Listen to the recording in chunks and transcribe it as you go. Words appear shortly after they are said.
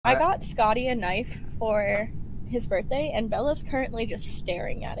I got Scotty a knife for his birthday, and Bella's currently just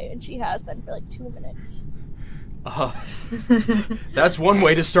staring at it, and she has been for like 2 minutes. That's one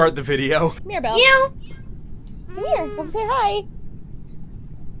way to start the video. Come here, Bella. Meow. Come here, come say hi.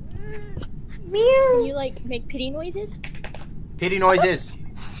 Meow. Can you, like, make pity noises? Pity noises.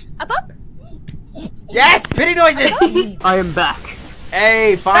 Up, up. Yes, pity noises. I am back.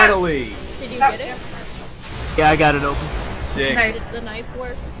 Hey, finally. Did you get it? Yeah, I got it open. Sick. Did the knife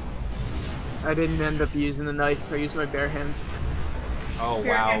work? I didn't end up using the knife. I used my bare hands. Oh,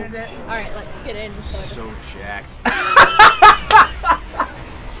 wow. Alright, let's get in. So jacked.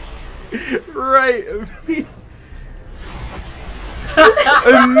 Right.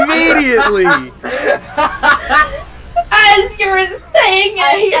 Immediately. As you were saying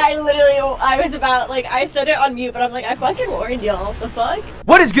it, I was about, like, I said it on mute, but I'm like, I fucking warned y'all. The fuck?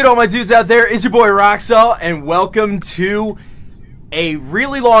 What is good, all my dudes out there? It's your boy Roxalt, and welcome to a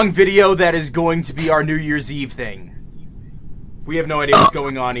really long video that is going to be our New Year's Eve thing. We have no idea what's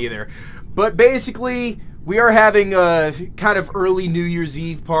going on either. But basically, we are having a kind of early New Year's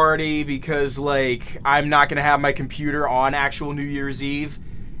Eve party because, like, I'm not going to have my computer on actual New Year's Eve.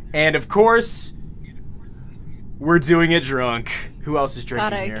 And, of course, we're doing it drunk. Who else is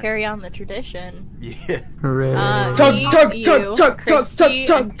drinking Gotta here? carry on the tradition. Yeah. Hooray.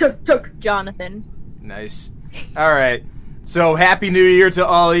 Chug, Jonathan. Nice. Alright. So, Happy New Year to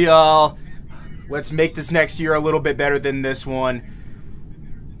all y'all. Let's make this next year a little bit better than this one.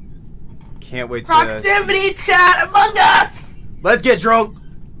 Can't wait to... proximity chat among us! Let's get drunk!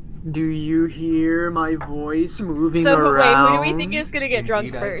 Do you hear my voice moving So, around? wait, who do we think is gonna get drunk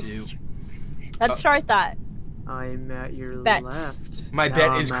Indeed, first? Let's start that. I'm at your Bets. left. My Now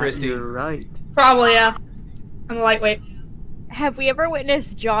bet I'm is at Christy. your right. Probably, yeah. I'm a lightweight. Have we ever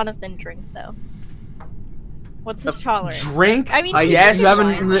witnessed Jonathan drink, though? What's his tolerance? Drink? I mean, yes. he's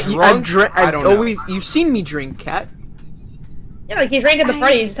You haven't. Drunk? I I've don't know. always. You've seen me drink, Cat. Yeah, like he's drank at the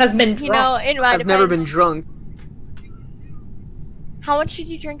party, he just hasn't been drunk. You know, in my I've never been defense- drunk. How much did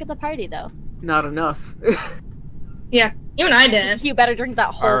you drink at the party, though? Not enough. Yeah, even I didn't. You better drink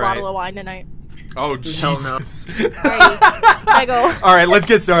that whole All right. bottle of wine tonight. Oh, Hell no. Jesus. I go. Alright, let's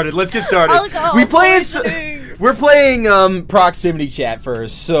get started. Let's get started. Alcohol We're playing proximity chat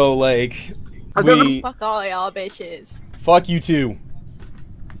first, so, like, Fuck all y'all bitches. fuck you too.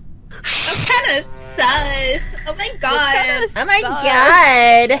 I'm kinda sus. Oh my god. Oh my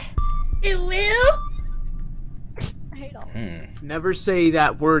god. It will? I hate all. Never say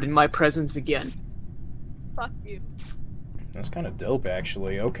that word in my presence again. Fuck you. That's kind of dope,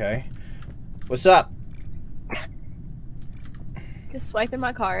 actually. Okay. What's up? Just swiping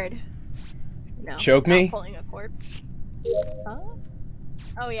my card. No. Choke not me? Pulling a corpse. Huh?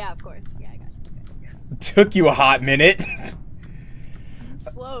 Oh yeah, of course. Yeah, I got you. Okay. Took you a hot minute. I'm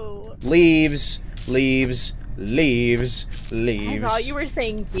slow. Leaves, leaves, leaves, leaves. I thought you were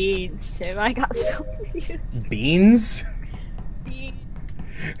saying beans, Tim. I got so confused. Beans? Beans.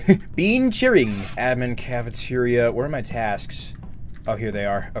 Bean cheering. Admin cafeteria. Where are my tasks? Oh, here they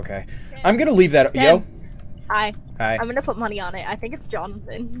are. Okay. I'm gonna leave that. Tim. Yo. Hi. Hi. I'm gonna put money on it. I think it's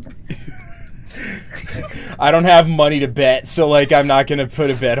Jonathan. I don't have money to bet, so, like, I'm not gonna put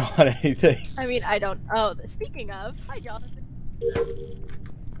a bet on anything. I mean, I don't. Oh, speaking of, hi Jonathan.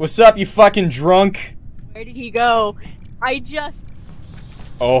 What's up, you fucking drunk? Where did he go? I just.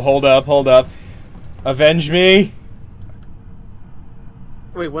 Oh, hold up, hold up. Avenge me.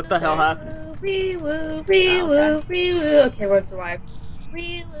 Wait, what the hell happened? Wee woo, wee woo, wee woo. Okay, we're alive.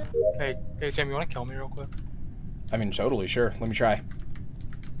 Wee woo. Hey, Tim, you wanna kill me real quick? I mean, totally, sure. Let me try.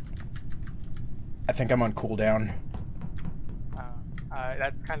 I think I'm on cooldown.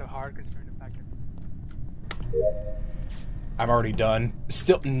 That's kind of hard considering the fact that... I'm already done.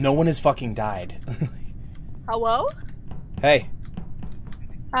 Still, no one has fucking died. Hello? Hey.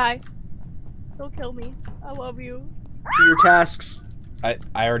 Hi. Don't kill me. I love you. Do your tasks. I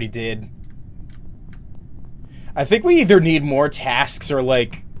already did. I think we either need more tasks or,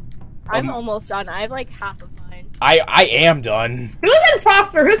 like... I'm almost done. I have like half of mine. I am done. Who's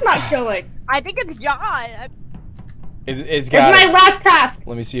imposter? Who's not killing? I think it's John. It's got It's my last task.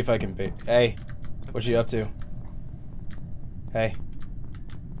 Let me see if I can pick. Hey. What you up to? Hey.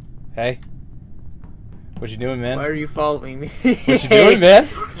 Hey. What you doing, man? Why are you following me? What you doing, man?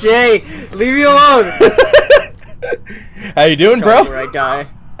 Jay, leave me alone. How you doing, bro? The right guy.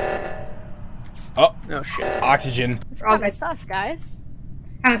 Oh. Oh shit. Oxygen. It's kind of sus, guys.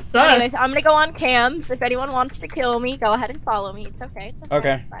 Kinda sus. Anyways, I'm gonna go on cams. If anyone wants to kill me, go ahead and follow me. It's okay. It's okay.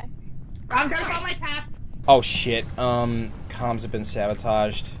 Okay. Bye. I'm trying to follow my tasks. Oh shit. Comms have been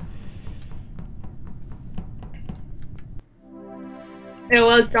sabotaged. It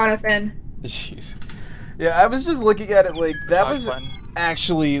was Jonathan. Jeez. Yeah, I was just looking at it like that was fun.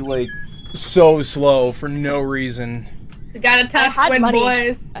 actually like so slow for no reason. You gotta tough had win, money.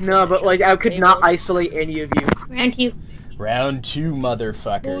 boys. No, but like I could not isolate any of you. Thank you. Round 2,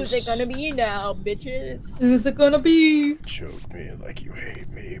 motherfuckers. Who's it gonna be now, bitches? Who's it gonna be? Choke me like you hate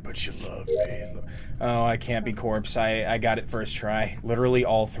me, but you love me. Oh, I can't be corpse. I got it first try. Literally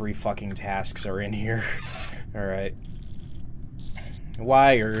all 3 fucking tasks are in here. Alright.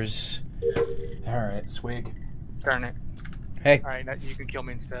 Wires. Alright, swig. Darn it. Hey. Alright, you can kill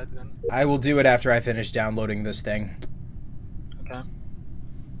me instead then. I will do it after I finish downloading this thing. Okay.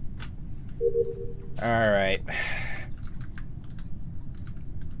 Alright.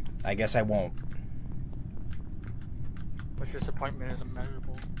 I guess I won't. But disappointment is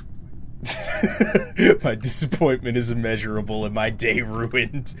immeasurable. My disappointment is immeasurable and my day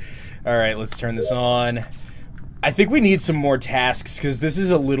ruined. Alright, let's turn this on. I think we need some more tasks because this is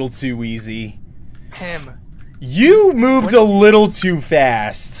a little too easy. Tim. You moved a little too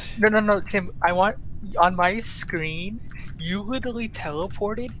fast. No, Tim. I want on my screen. You literally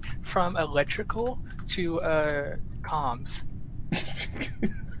teleported from electrical to comms.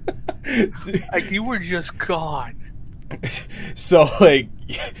 Like you were just gone. So, like,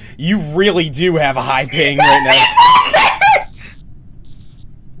 you really do have a high ping right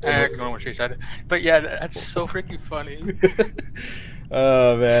now. Ignore what she said. But yeah, that's so freaking funny.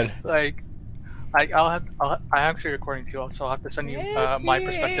 Oh, man. Like, I'm actually recording too, so I'll have to send you my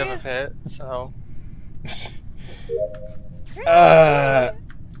perspective of it. So.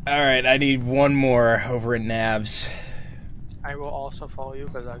 Alright, I need one more over at Navs. I will also follow you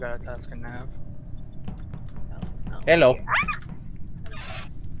because I got a task in Nav. Hello.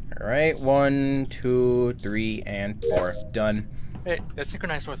 Alright, 1, 2, 3, and 4. Done. Hey, that's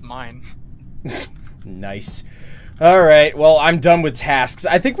synchronized with mine. Nice. Alright, well, I'm done with tasks.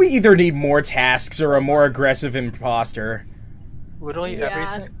 I think we either need more tasks or a more aggressive imposter. Literally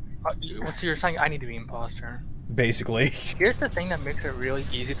Yeah. everything. So you're saying I need to be imposter? Basically. Here's the thing that makes it really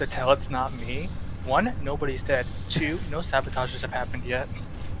easy to tell it's not me. 1, nobody's dead. 2, no sabotages have happened yet.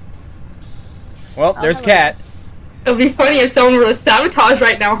 Well, there's Cat. It would be funny if someone were to sabotage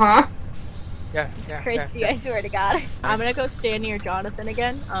right now, huh? Yeah. Christy, I swear to God. I'm gonna go stand near Jonathan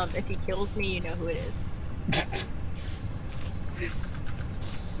again. If he kills me, you know who it is.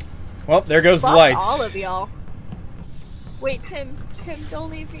 Well, there goes the Fuck lights. all of y'all. Wait, Tim, don't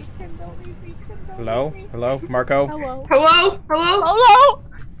leave me. Tim, don't leave me. Tim, don't Hello? leave me. Hello? Marco? Hello? Hello? Hello? Hello?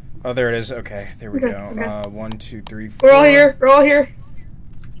 Oh, there it is. Okay, there we Okay, go. okay. 1, 2, 3, 4. We're all here. We're all here.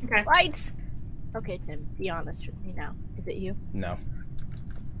 Okay. Lights! Okay, Tim, be honest with me now. Is it you? No.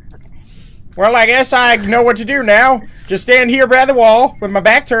 Okay. Well, I guess I know what to do now. Just stand here by the wall with my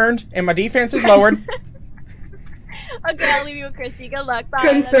back turned and my defense is lowered. Okay, I'll leave you with Christy. Good luck. Bye.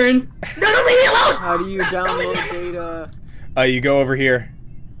 Concern. No, don't leave me alone! How do you download data? You go over here.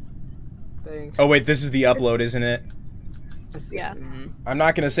 Thanks. Oh, wait, this is the upload, isn't it? Yeah. I'm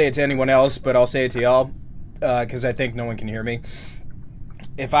not going to say it to anyone else, but I'll say it to y'all, because I think no one can hear me.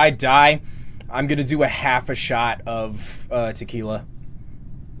 If I die, I'm going to do a half a shot of tequila.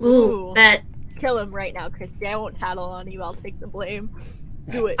 Ooh, bet. Kill him right now, Christy. I won't tattle on you. I'll take the blame.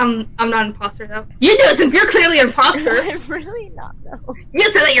 Do it. I'm not an imposter though. You do it since you're clearly an imposter. I'm really not, though. You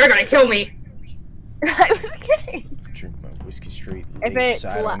said that you were gonna kill me. I was kidding. Drink my whiskey straight. If Lace,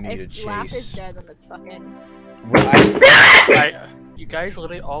 it's I la don't need a if Laugh is chase. dead, then it's fucking. You guys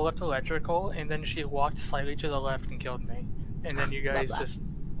literally all left electrical, and then she walked slightly to the left and killed me. And then you guys Love that. just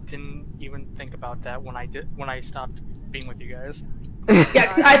didn't even think about that when I stopped being with you guys. Yeah,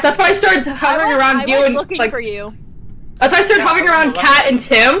 'cause that's why I started hovering around you and looking like. for you. That's why I started hovering around Kat and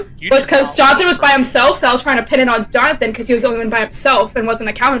Tim. You Was did because not Jonathan was look by for me. himself, so I was trying to pin it on Jonathan because he was the only one by himself and wasn't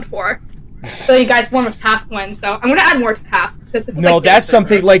accounted for. So you guys won with task win. So I'm gonna add more to tasks because this is No, like that's basic.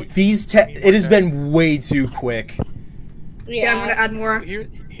 something like these. It has been way too quick. Yeah, I'm gonna add more.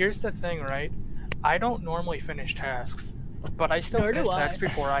 Here's the thing, right? I don't normally finish tasks, but I still Nor do finished I. tasks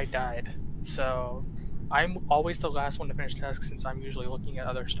before I died. So I'm always the last one to finish tasks since I'm usually looking at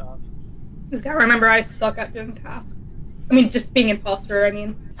other stuff. You gotta remember, I suck at doing tasks. I mean, just being imposter. I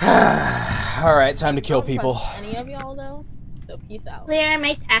mean. All right, time to kill I don't people. trust any of y'all though, so peace out. Where are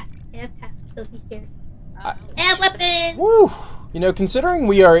my tasks? I have tasks over here. Uh, And weapons. Woo! You know, considering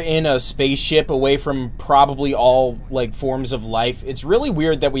we are in a spaceship away from probably all, like, forms of life, it's really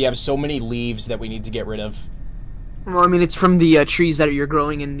weird that we have so many leaves that we need to get rid of. Well, I mean, it's from the trees that you're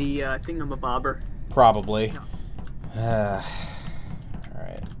growing in the thingamabobber. Probably. Alright,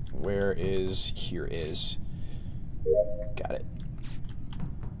 where is... Here is... Got it.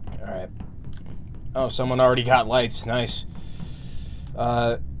 Alright. Oh, someone already got lights. Nice.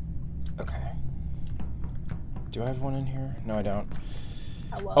 Okay. Do I have one in here? No, I don't.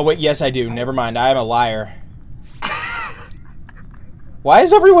 Hello. Oh, wait, yes, I do. Never mind. I am a liar. Why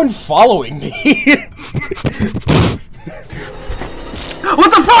is everyone following me?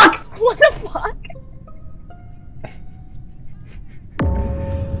 What the fuck? What the fuck?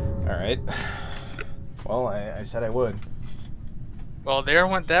 Alright. Well, I said I would. Well, there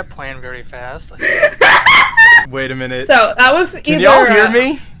went that plan very fast. Wait a minute. So that was either. Can y'all hear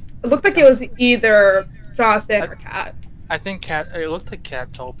me? It looked like it was either Jonathan or Kat. I think Cat. It looked like Cat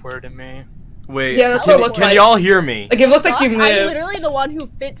teleported to me. Wait, Yeah, that's what it looked can like. y'all hear me? Like it looked like you I'm moved. literally the one who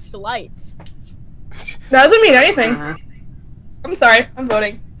fits the lights. That doesn't mean anything. I'm sorry. I'm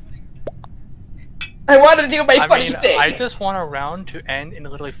voting. I wanted to do my funny thing. I just want a round to end in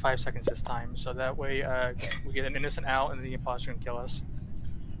literally 5 seconds this time, so that way we get an innocent out and the imposter can kill us.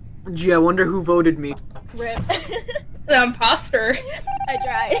 Gee, I wonder who voted me. Rip. The imposter. I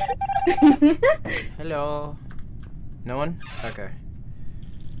tried. Hello. No one? Okay.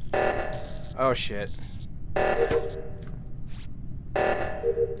 Oh shit.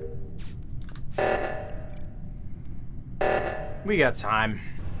 We got time.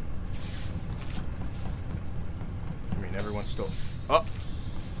 I mean, everyone's still... Oh!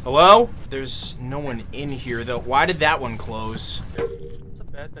 Hello? There's no one in here, though. Why did that one close? It's a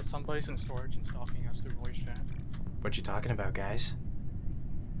bet that somebody's in storage and stalking us through voice chat. What you talking about, guys?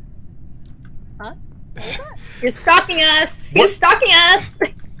 Huh? You're stalking us. You're stalking us.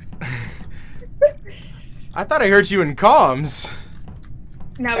 I thought I heard you in comms.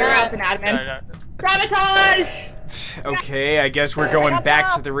 Now we're up in admin. Sabotage! Okay, I guess we're going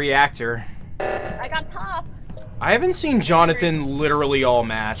back to the reactor. I got top. I haven't seen Jonathan literally all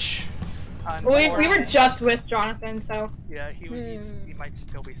match. We were just with Jonathan, so. Yeah, he might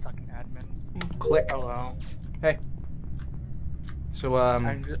still be stuck in admin. Click. Hello. Hey. So,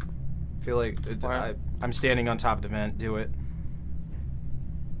 I'm just, feel like it's, I'm standing on top of the vent. Do it.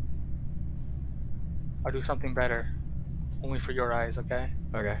 I'll do something better. Only for your eyes, okay?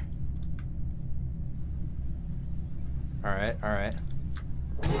 Okay. Alright, alright.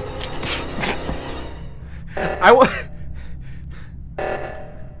 I wasn't...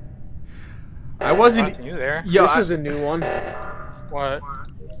 Nothing you there. Yo, This is a new one. What?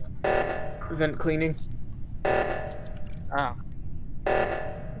 Vent cleaning. Oh.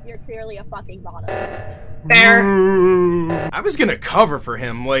 You're clearly a fucking bottom. Fair. I was gonna cover for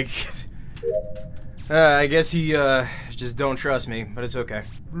him, like... I guess he, just don't trust me, but it's okay.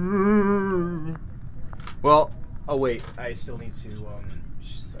 Well, oh wait, I still need to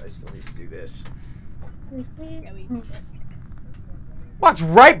do this. What's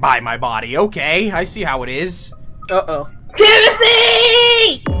right by my body? Okay, I see how it is. Uh-oh.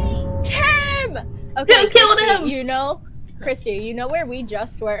 Timothy! Tim! Okay, Who killed Christy, him? you know, Christy, you know where we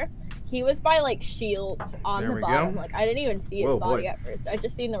just were? He was by, like, shields on There the we bottom. go. Like, I didn't even see his Whoa, body boy. at first. I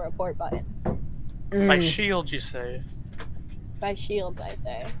just seen the report button. Like shield, you say? By shields, I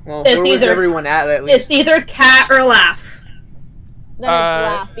say. Well, It's where was either- everyone at least? It's either Cat or Laugh. Then it's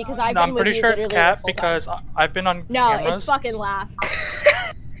laugh, because I've No, been I'm with pretty you sure it's literally Cat this whole time. because I've been on No, cameras. it's fucking laugh.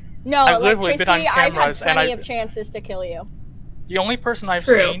 No, I've like, literally Christy, been on I've had cameras, and plenty I've- of chances to kill you. The only person I've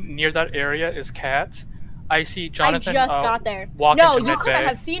True. seen near that area is Cat. I see Jonathan. I just got there. walk No, into you couldn't mid-bay.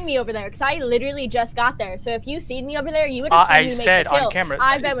 have seen me over there, because I literally just got there. So if you seen me over there, you would have seen I me make said the on kill. camera.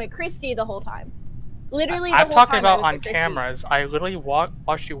 I've been with Christy the whole time. Literally the I'm whole talking time I about was on with Christy. cameras. I literally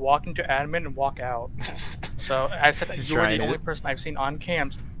watched you walk into admin and walk out. So I said that He's you're the trying only it. person I've seen on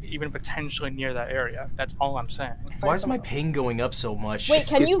cams, even potentially near that area. That's all I'm saying. Why is my ping going up so much? Wait,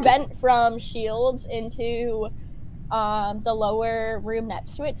 can you vent from shields into the lower room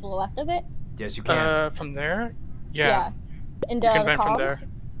next to it, to the left of it? Yes, you can. From there? Yeah. Into You can the vent from comms?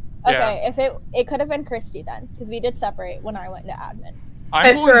 there. Okay, if it could have been Christy then, because we did separate when I went into admin.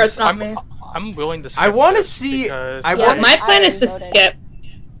 I swear it's not me. I'm willing to skip I want to this see. because- I Yeah, want. My plan is to voted. skip.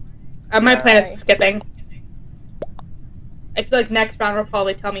 My plan is Sorry. skipping. I feel like next round will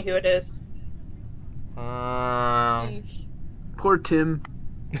probably tell me who it is. Sheesh. Poor Tim.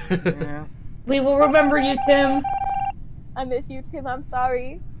 Yeah. We will remember you, Tim. I miss you, Tim. I'm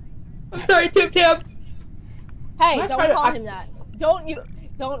sorry. I'm sorry, Tim. Hey, Let's don't try to- call him that. Don't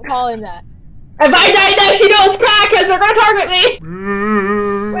call him that. If I die next, you know it's crackheads. They're gonna target me.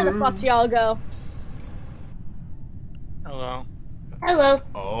 Where the fuck do y'all go? Hello. Hello.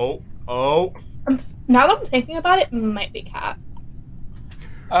 Oh. Now that I'm thinking about it, it might be Cat.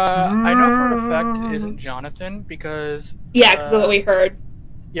 I know for a fact it isn't Jonathan because Yeah, because of what we heard.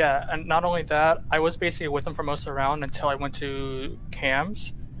 yeah, and not only that, I was basically with him for most of the round until I went to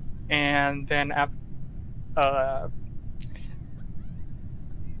cams, and then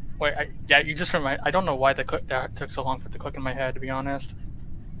Wait, yeah, you just remind. I don't know why that took so long for it to click in my head, to be honest.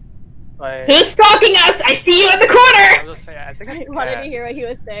 Like, Who's stalking us? I see you in the I corner! was just saying, I think I it's wanted Kat. to hear what he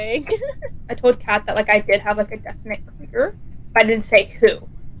was saying. I told Kat that, like, I did have, like, a definite clear, but I didn't say who.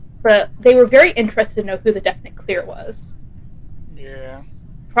 But they were very interested to know who the definite clear was. Yeah.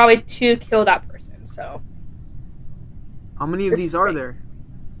 Probably to kill that person, so. How many of these are there?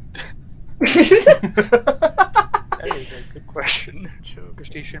 That is a good question.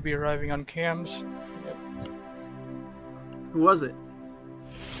 Christy should be arriving on cams. Yep. Who was it?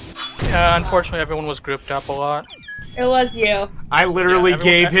 Unfortunately, everyone was grouped up a lot. It was you. I literally Yeah,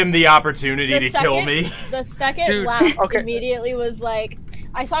 everyone- gave him the opportunity to kill me. The second Dude, laugh okay. immediately was like,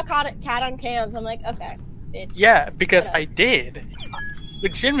 I saw Cat on cams. I'm like, okay, bitch. Yeah, because Shut up. I did.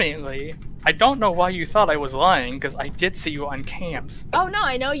 Legitimately, I don't know why you thought I was lying, because I did see you on cams. Oh no,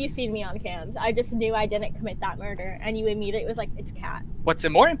 I know you seen me on cams. I just knew I didn't commit that murder, and you immediately was like, it's Cat. What's a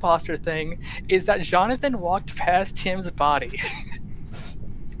more imposter thing is that Jonathan walked past Tim's body.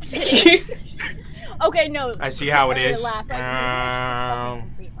 Okay, no. I see how it is. Laugh. Like, maybe I should just fucking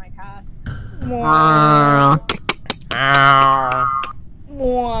complete my task.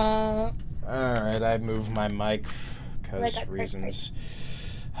 Alright, I moved my mic because Like, reasons.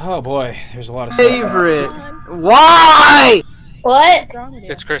 Oh boy, there's a lot of stuff. Favorite. John, Why? What? what's wrong with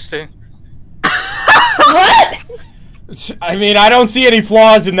you? It's Christy. What? I mean, I don't see any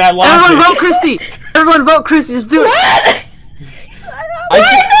flaws in that Everyone logic. vote Christy! Everyone vote Christy, just do it! What?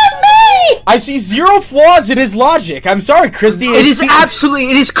 I see 0 flaws in his logic. I'm sorry, Christy. It is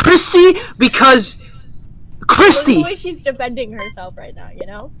Christy because The Christy! way she's defending herself right now, you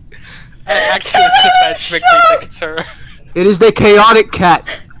know? Actually, it's the best makes me think it's her. It is the chaotic cat.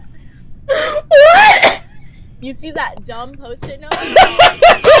 What? You see that dumb post-it note? I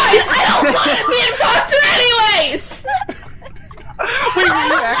don't want the imposter anyways! Wait, were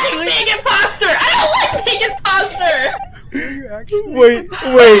you actually? Being imposter! I don't like being imposter! Were you actually?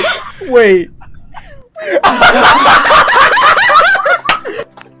 Wait.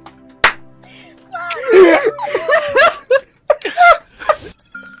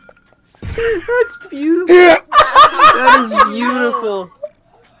 That's beautiful. That is beautiful.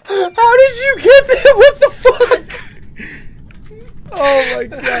 How did you get that? What the fuck? Oh my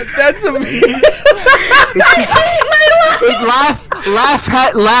god, that's amazing.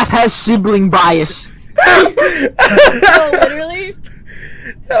 Laugh has sibling bias. No, literally,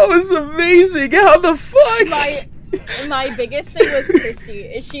 That was amazing. How the fuck? my biggest thing with Christy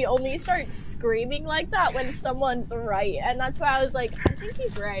is she only starts screaming like that when someone's right, and that's why I was like, I think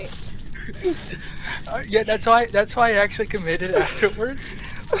he's right. Yeah, that's why I actually committed afterwards.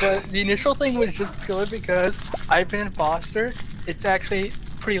 But the initial thing was just purely because I've been imposter. It's actually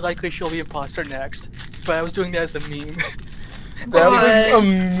pretty likely she'll be imposter next. But I was doing that as a meme. That was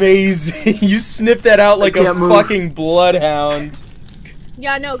amazing. You sniffed that out like a can't move. fucking bloodhound.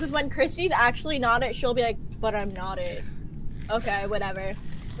 Yeah, no, because when Christy's actually not it, she'll be like, but I'm not it. Okay, whatever.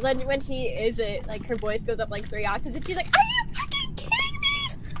 Then when she is it, like, her voice goes up like 3 octaves, and she's like, are you fucking kidding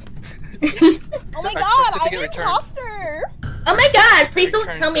me? Oh my I god, expected to I'm get an returned. imposter! Oh my god, please don't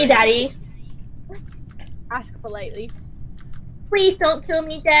Return kill me, thing. Daddy. Ask politely. Please don't kill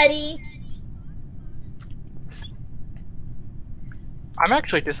me, Daddy. I'm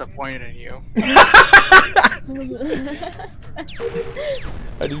actually disappointed in you.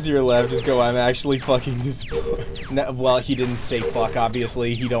 I just hear laugh just go, I'm actually fucking disappointed. No, well, he didn't say fuck,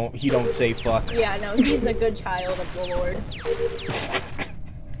 obviously. He don't say fuck. Yeah, no, he's a good child of the Lord.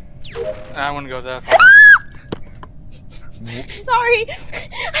 I wouldn't go that far. Sorry!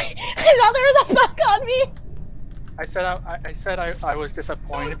 I thought there was a bug on me! I said I was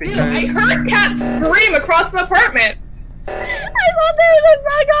disappointed Dude, because I heard Kat scream across the apartment. I thought there was a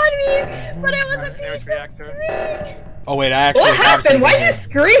bug on me, but it was a It was piece of reactor. string. Oh wait, I actually What have happened? something Why did here. you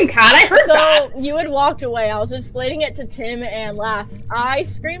scream, Kat? I heard that. So, you had walked away. I was explaining it to Tim and Laugh. I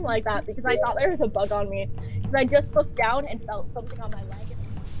screamed like that because I thought there was a bug on me. Because I just looked down and felt something on my leg.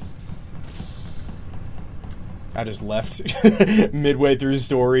 I just left midway through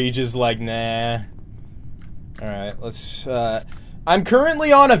story, just like, nah. Alright, let's, I'm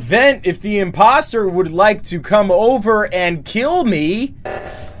currently on a vent if the imposter would like to come over and kill me.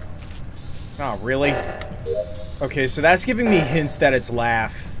 Oh, really? Okay, so that's giving me hints that it's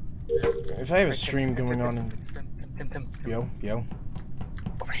Laugh. If I have a stream going on... Tim, Yo.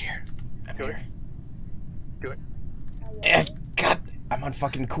 over here. I'm Do it. here. Do it. God, I'm on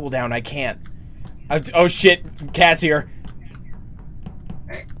fucking cooldown, I can't. Oh shit, Cat's here.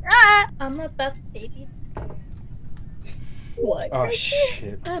 Ah! I'm a buff baby. What? Oh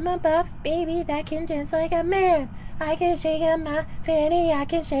shit. I'm a buff baby that can dance like a man. I can shake up my fanny, I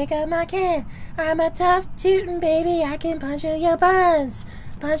can shake up my can. I'm a tough tootin' baby, I can punch in your buns.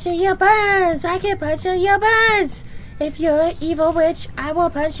 Punch in your buns, I can punch in your buns. If you're an evil witch, I will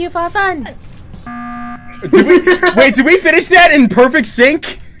punch you for fun. Did we finish that in perfect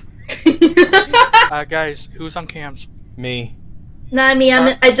sync? Guys, who's on cams? Me. Not me.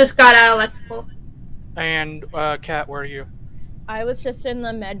 I just got out of electrical. And Kat, where are you? I was just in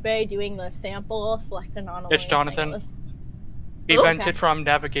the med bay doing the sample, select an anomaly. It's Jonathan. He vented from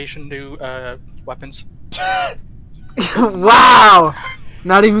navigation to weapons. Wow!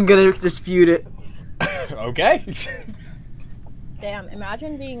 Not even gonna dispute it. Okay. Damn,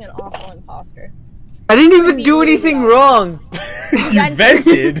 imagine being an awful imposter. I didn't even do anything wrong. You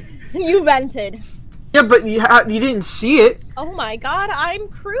vented. You vented. Yeah, but you didn't see it. Oh my god, I'm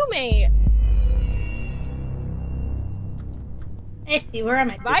crewmate. Let's see, where am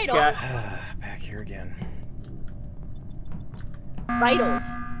I? Vitals. Back here again. Vitals.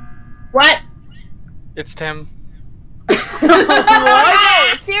 What? It's Tim.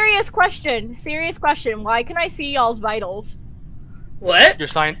 No, serious question. Serious question. Why can I see y'all's vitals? What? Your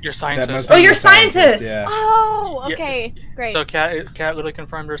scientist. Oh, you're scientist. Yeah. Oh, okay, great. So Kat literally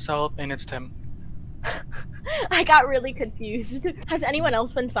confirmed herself, and it's Tim. I got really confused. Has anyone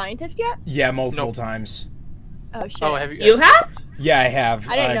else been scientist yet? Yeah, multiple Nope. times. Oh shit. Oh, have you? You have? Yeah, I have.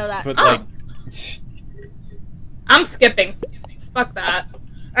 I didn't know that. But Oh. like, I'm skipping. Fuck that.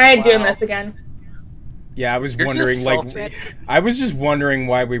 I ain't doing Wow. this again. yeah, I was You're wondering, just like, salty. I was just wondering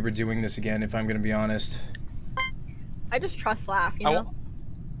why we were doing this again. If I'm gonna be honest. I just trust Laugh, you I know?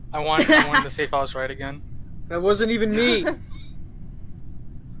 I wanted to see if I was right again. That wasn't even me.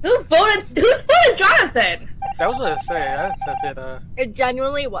 Who voted Jonathan? That was what I say. That's a bit. It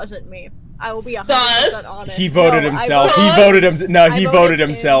genuinely wasn't me. I will be 100% Sus. honest. He voted No, I himself. voted- He voted him. No, I he voted voted him.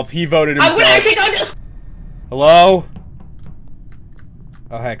 himself. He voted I'm himself. gonna take on this. Hello.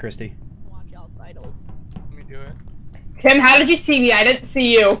 Oh, hi, Christy. Watch y'all's vitals. Let me do it. Tim, how did you see me? I didn't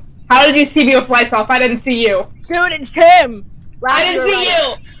see you. How did you see me with lights off? I didn't see you. Dude, it's Tim! Laugh, I didn't you're see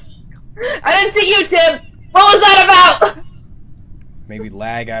right. you. I didn't see you, Tim. What was that about? Maybe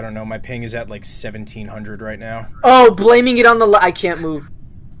lag. I don't know. My ping is at like 1700 right now. Oh, blaming it on the I can't move.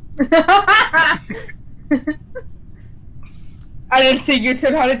 I didn't see you,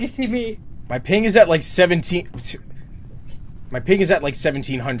 Tim. How did you see me? My ping is at like 17. My ping is at like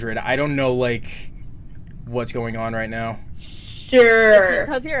 1700. I don't know like what's going on right now. Sure.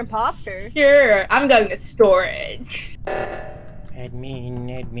 Because you're imposter. Sure. I'm going to storage.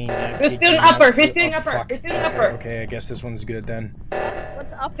 Admin. Who's doing upper? Who's doing upper? Fuck. Who's doing upper? Okay, I guess this one's good then.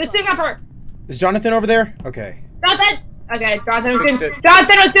 What's up? Who's doing upper? Is Jonathan over there? Okay. Jonathan! Okay, Jonathan was Fixed doing, it.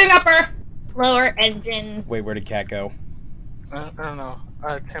 Jonathan was doing upper. Lower engine. Wait, where did Cat go? I don't know.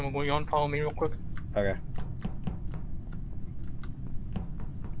 Tim, will you unfollow me real quick? Okay.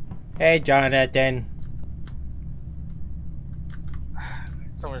 Hey, Jonathan.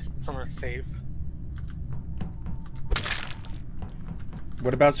 Somewhere safe.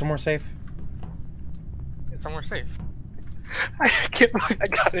 What about somewhere safe? Somewhere safe. I can't believe I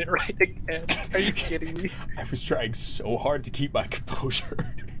got it right again. Are you kidding me? I was trying so hard to keep my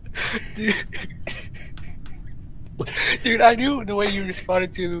composure. Dude, I knew the way you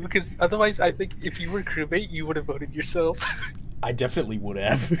responded to, because otherwise I think if you were crewmate, you would have voted yourself. I definitely would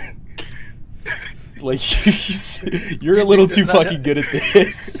have. Like, you're a little too fucking good at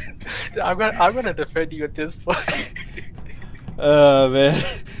this. I'm gonna defend you at this point. Oh, man.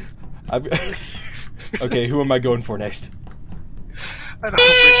 Okay, who am I going for next? I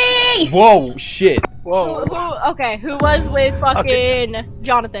don't know. Whoa, shit. Whoa. Who was with fucking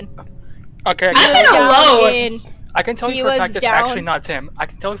Jonathan? Okay, I've been Down alone. in- I can tell He you for a was fact it's down- actually not Tim. I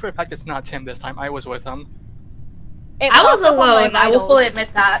can tell you for a fact it's not Tim this time. I was with him. it I was popped up on my alone. I will fully vitals.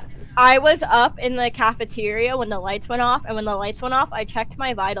 admit that. I was up in the cafeteria when the lights went off, and when the lights went off, I checked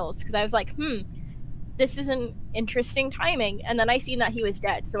my vitals because I was like, this is an interesting timing. And then I seen that he was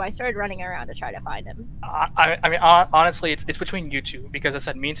dead, so I started running around to try to find him. I mean, honestly, it's between you two because I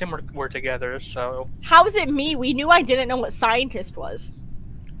said me and Tim were together. So How is it me? We knew I didn't know what scientist was.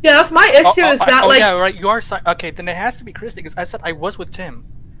 Yeah, that's my issue. Is that like yeah, right. You are okay. Then it has to be Christy because I said I was with Tim.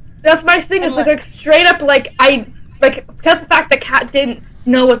 that's my thing. Is And like straight up like because the fact that Kat didn't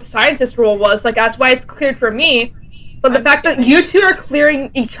know what the scientist role was, like that's why it's cleared for me. But the fact that you two are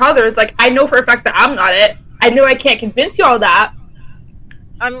clearing each other is like I know for a fact that I'm not it. I know I can't convince you all that.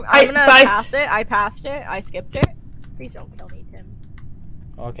 I'm gonna but I pass it. I passed it. I skipped it. Please don't kill me, Tim.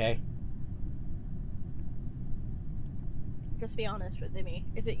 Okay. Just be honest with me.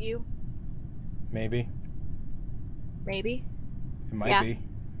 Is it you? Maybe. Maybe. It might Yeah. be.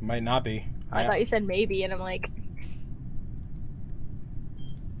 It might not be. I thought you said maybe, and I'm like,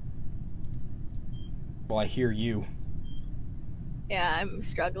 Well, I hear you. yeah, I'm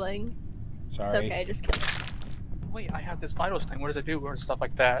struggling. Sorry. It's okay, just kidding. Wait, I have this vitals thing. What does it do? Or stuff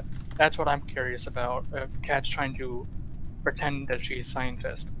like that. That's what I'm curious about. If Kat's trying to pretend that she's a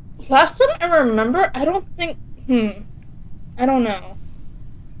scientist. Last time I remember, I don't think. I don't know.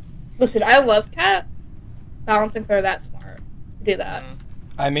 Listen, I love Cat, but I don't think they're that smart to do that.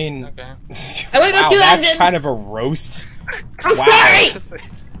 I mean, Okay. I wanna go wow, kill that's engines. kind of a roast. I'm Wow. sorry!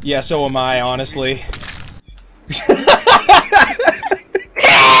 Yeah, so am I, honestly.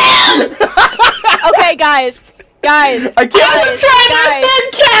 Okay, guys. I can't. I was trying to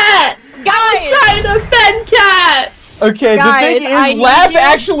offend Cat! I was trying to offend Cat! Okay, Guys, the thing I is, need Laugh you-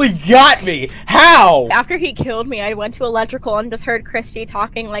 actually got me. How? After he killed me, I went to electrical and just heard Christy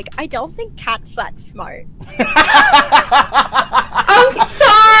talking like, I don't think Kat's that smart. I'm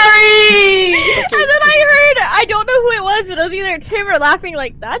sorry! And then I don't know who it was, but it was either Tim or laughing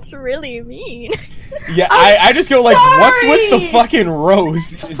like, that's really mean. Yeah, I just go like, what's with the sorry. fucking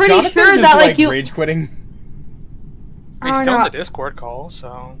roast? Is Pretty Jonathan sure just, that, like, you- rage quitting? He's Oh, still no. in the Discord call,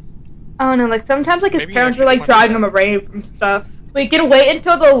 so... I don't know, like sometimes like his Maybe parents I are like should driving find him away from stuff. We can wait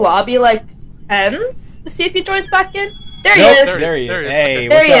until the lobby like ends to see if he joins back in. There he Nope, is. there he There is. he is. Hey,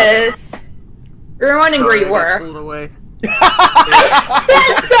 There what's he up? is. We were wondering where Sorry, you I got were. pulled away.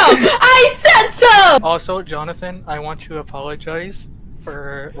 I said so! Also, Jonathan, I want to apologize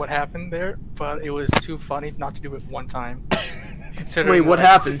for what happened there, but it was too funny not to do it one time. Wait, what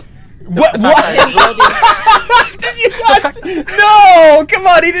happened? What? Did you not? No! Come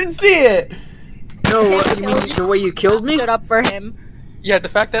on, he didn't see it. No, you mean the way you killed me? Stood up for him. Yeah, the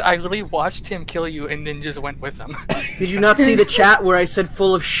fact that I literally watched him kill you and then just went with him. Did you not see the chat where I said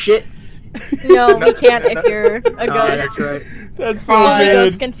full of shit? No, we can't if you're a Oh, that's ghost. right. That's so Only good.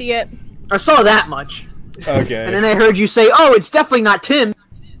 ghosts can see it. I saw that much. Okay. And then I heard you say, "Oh, it's definitely not Tim."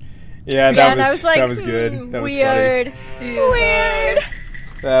 Yeah, Yeah, that and I was like, was good. That was weird. funny. Weird.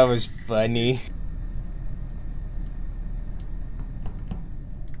 That was funny.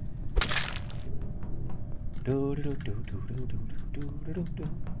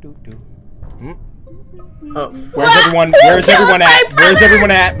 Oh, Where's everyone? Where's everyone at? Where's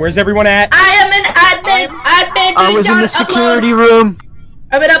everyone at? Where's everyone at? I am an admin! I was in the security room.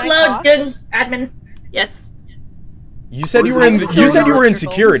 I'm an Can I upload talk? doing admin. Yes. You said you What were is in. that? You said you were in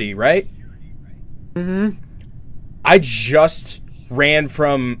Electrical. security, right? Mm-hmm. I just ran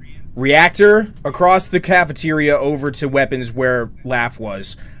from reactor across the cafeteria over to weapons where Laugh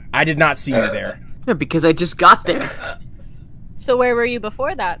was. I did not see you there. Yeah, because I just got there. So where were you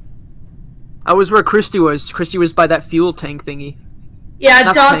before that? I was where Christy was. Christy was by that fuel tank thingy. Yeah,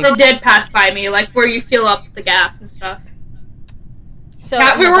 Not Jonathan saying- did pass by me, like where you fill up the gas and stuff. So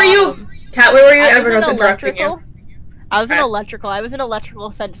Cat, where in the were you? bottom. Cat, where were you? I was Everyone's in interrupting electrical. you. I was in Okay. electrical. I was in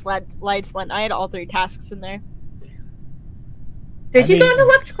electrical since lights went. I had all 3 tasks in there. Did I you go mean- into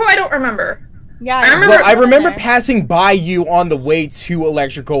electrical? I don't remember. Yeah, I remember- Well, I remember there. passing by you on the way to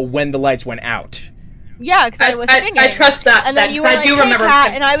electrical when the lights went out. Yeah, because I was singing. I trust that. And then you were I like, do hey, remember. Kat,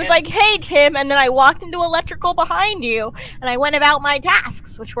 Tim- and I was like, hey, Tim, and then I walked into electrical behind you, and I went about my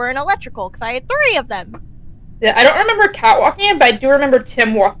tasks, which were in electrical, because I had 3 of them. yeah, I don't remember Cat walking in, but I do remember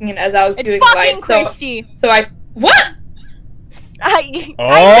Tim walking in as I was It's doing fucking lights. Christy. So I what? I Oh,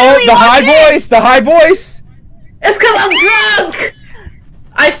 literally the high walked in. voice! The high voice! It's because I'm drunk.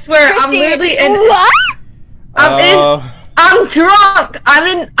 I swear, I'm Christy, literally in. What? I'm drunk. I'm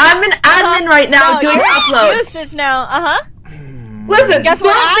in admin right now No, doing your upload. excuses now. Listen, Guess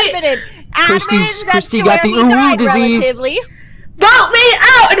what? vote me, Admin. Christy got the ooh disease. Relatively. vote me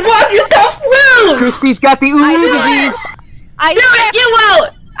out and walk yourself loose. Christy's got the ooh do disease. I Do it. skipped. You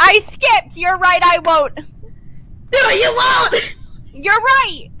won't. I skipped. You're right. I won't. Do it. You won't. You're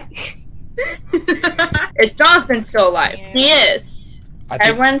right. Is Jonathan still alive? Yeah. He is. I think,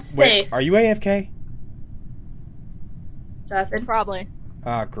 Everyone's wait, safe. are you AFK? Jonathan. Probably.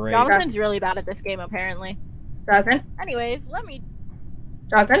 Ah, great. Jonathan's really bad at this game, apparently. Jonathan. Anyways, let me.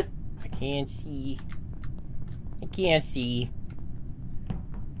 Jonathan. I can't see. I can't see.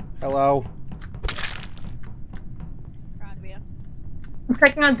 Hello? Proud of you. I'm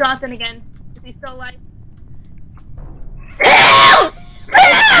checking on Jonathan again. Is he still alive?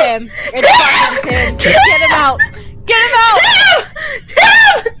 It's Tim. It's fucking Tim. Get him out. Get him out.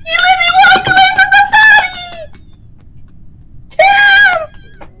 Tim! You literally walked away from the body! Tim!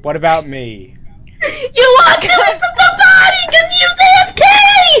 What about me? You walked away from the body because you're AFK!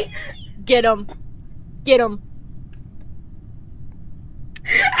 Get him. Get him.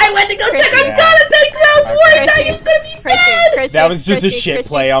 I went to go check on Yeah. God and then Cloud swore Okay. that he was gonna be dead! That was just a shit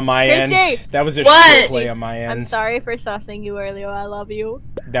play on my end. That was a What? shit play on my end. I'm sorry for sussing you earlier. I love you.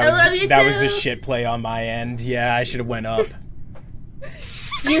 That I was love you that was a too. shit play on my end. Yeah, I should have went up.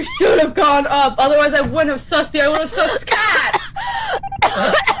 You should have gone up, otherwise I wouldn't have sussed you, I would have sussed Cat!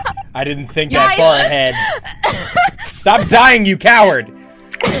 I didn't think that far ahead. Stop dying, you coward! No,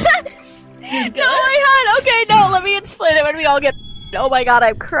 my God. Okay, no. Let me explain it when we all get. Oh my God,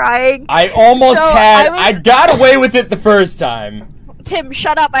 I'm crying. I almost So, had. I I was- got away with it the first time. Tim,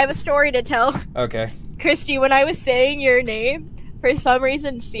 shut up. I have a story to tell. Okay. Christy, when I was saying your name, for some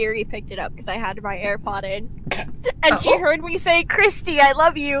reason Siri picked it up because I had my AirPod in. And she heard me say, Christy, I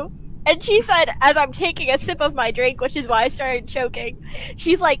love you. And she said, as I'm taking a sip of my drink, which is why I started choking,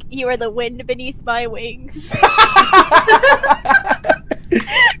 she's like, you are the wind beneath my wings.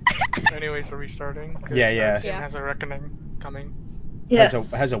 Anyways, are we starting? 'Cause, Yeah. Tim has a reckoning coming. Yes.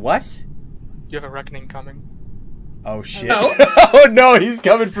 Has a what? You have a reckoning coming. Oh shit. No. Oh no, he's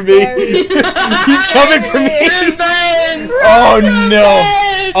coming for me. Scary. He's coming for me. Revenge! Oh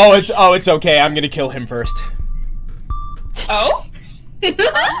no. Revenge! Oh, it's okay. I'm gonna kill him first. Oh?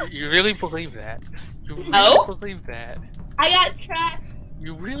 You really believe that? You really Oh? believe that? I got trapped.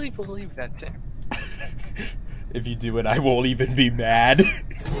 You really believe that, Tim? If you do it, I won't even be mad.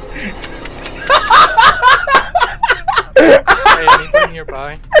 Hey, anybody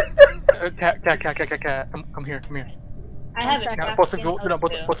nearby? Cat. Come here. I have second. a Both of you. No,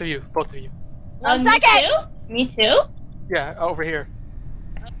 both of you. 1 second. Me too? Yeah, over here.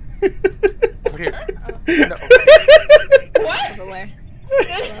 Over here. No. What? Over where?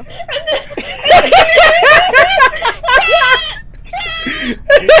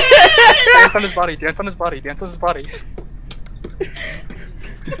 Dance on his body. Dance on his body. Dance on his body.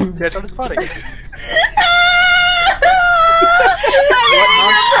 Dance on his body.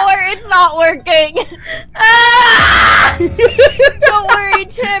 It's not working. Don't worry,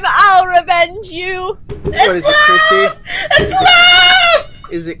 Tim. I'll revenge you. What is it, Christy? It's left!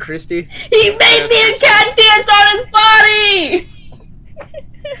 Is it Christy? He made me and Cat dance on his body!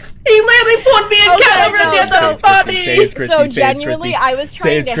 He literally put me and Cat over and danced on his body! Say it's Christy. So Say it's genuinely, Christy. I was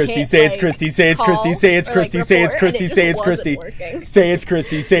trying Say it's to Christy. hit, Say it's like, Christy. Say it's call Christy. Say it's or, like, Christy. Say it's report, Christy. and it Say just it's wasn't Christy. working. Say it's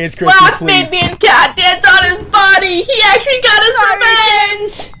Christy. Say it's Christy. Slash made Please. me and Cat dance on his body! He actually got his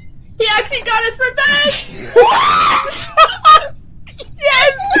revenge! He actually got his revenge! What?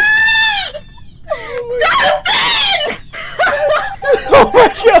 Yes! Jonathan! Oh my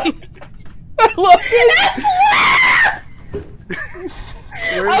god! I love this.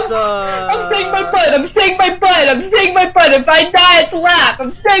 Where's I'm staying my butt! I'm staying my butt! I'm staying my butt! If I die, it's laugh!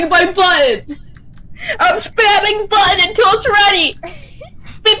 I'm staying my butt! I'm spamming button until it's ready!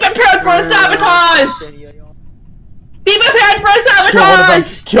 Be prepared for a sabotage! Be prepared for a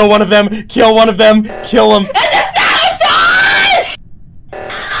sabotage! Kill one of them. Kill one of them. Kill him. It's a sabotage!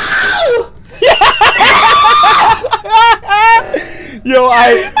 No! Yo,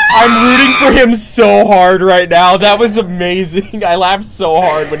 I'm rooting for him so hard right now. That was amazing. I laughed so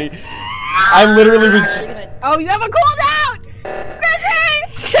hard when he. I literally was. Oh, you have a cooldown! Chrissy!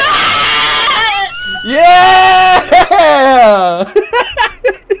 Yeah!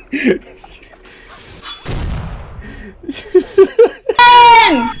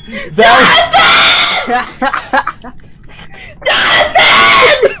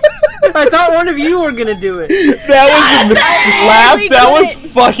 I thought one of you were gonna do it. That was laugh. really That was couldn't.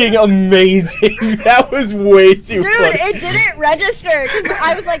 fucking amazing. That was way too Dude, funny. it didn't register because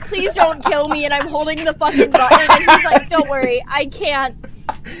I was like, please don't kill me, and I'm holding the fucking button, and he's like, don't worry, I can't.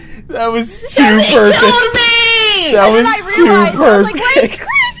 That was too He perfect. killed me! That And then was I too realized, I was like, wait, perfect. Christy!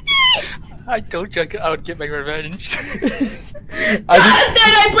 I told you I would get my revenge. I just,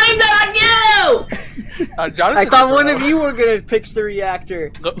 Jonathan, I blame that on you! Jonathan, I thought one bro. of you were gonna fix the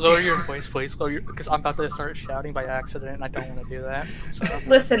reactor. Lower your voice, please. Because I'm about to start shouting by accident, and I don't want to do that. So.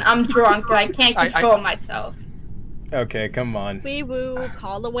 Listen, I'm drunk and I can't control myself. okay, come on. Wee woo,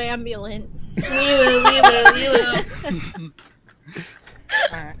 call the ambulance. We will.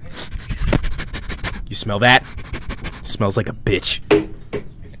 Alright. You smell that? Smells like a bitch.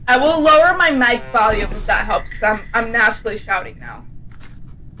 I will lower my mic volume if that helps. 'Cause I'm naturally shouting now.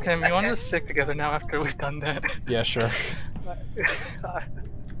 Tim, you want to stick together now after we've done that? Yeah, sure.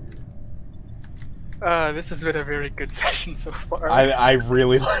 This has been a very good session so far. I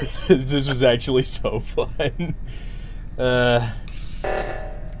really like this. This was actually so fun.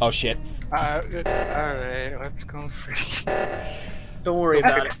 Oh shit. Alright, let's go free. Don't worry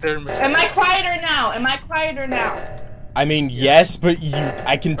about it. Am I quieter now? Am I quieter now? I mean, yes, but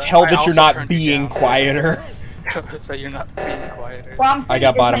I can tell I that you're also not turned you being down. quieter. So you're not being quieter. Well, I'm saying I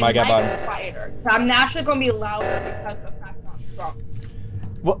got is bottom, my I got mic bottom. quieter. So I'm naturally gonna be louder because of the fact that I'm drunk.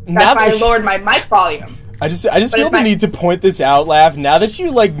 Well, That's now why I that lowered my mic volume. I just But feel it's the my- need to point this out, Laugh. Now that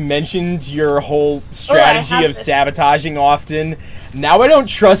you like mentioned your whole strategy have of this. sabotaging often, now I don't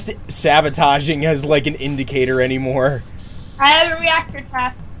trust sabotaging as like an indicator anymore. I have a reactor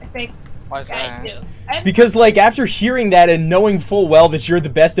task, I think. Why is I that? do. I'm- Because like after hearing that and knowing full well that you're the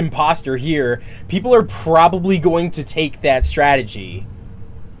best imposter here, people are probably going to take that strategy.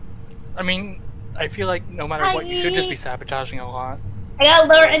 I mean, I feel like no matter what, you should just be sabotaging a lot. I got a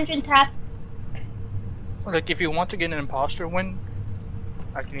lower engine task. Like, if you want to get an imposter win,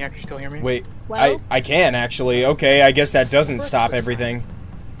 can you actually still hear me? Wait, Well? I can actually. Okay, I guess that doesn't stop everything.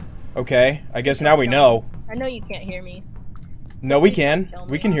 Okay, I guess now we know. I know you can't hear me. No, we can.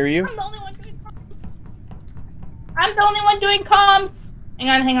 We can hear you. I'm the only one doing comms. I'm the only one doing comms. Hang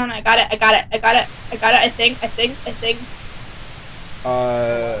on. I got it. I think.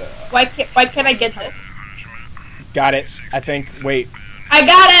 Why can't I get this? Got it. I think. Wait. I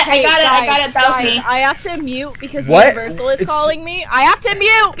got it. That was Guys, me. I have to mute because What? Universal is It's- calling me. I have to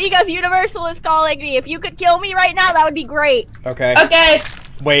mute because Universal is calling me. If you could kill me right now, that would be great. Okay. Okay.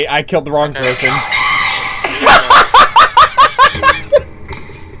 Wait, I killed the wrong person.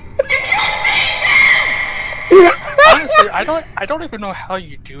 Honestly, I don't even know how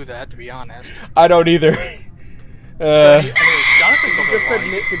you do that, to be honest. I don't either. Anyways, Jonathan's over Just lying.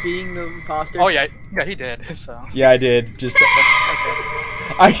 admit to being the imposter. Oh yeah, he did. So Yeah, I did. Just. okay.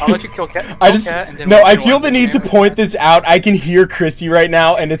 I'll let you kill Cat. I just. Cat, and then No, we I can feel watch the need to game. point this out. I can hear Christy right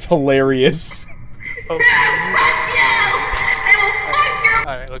now, and it's hilarious. Oh.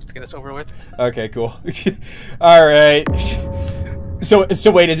 Alright, let's get this over with. Okay, cool. All right. So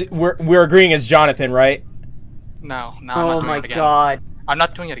wait, is it we're agreeing it's Jonathan, right? No, I'm Oh not doing my it again. god. I'm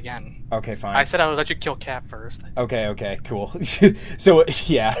not doing it again. Okay, fine. I said I would let you kill Cat first. Okay, cool. So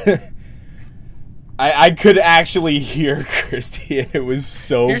yeah, I could actually hear Christy, and it was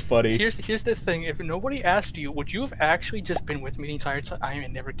so funny. Here's the thing. If nobody asked you, would you have actually just been with me the entire time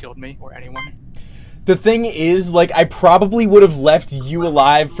and never killed me or anyone? The thing is, like, I probably would have left you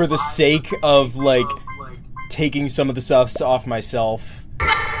alive for the sake of like taking some of the stuff off myself.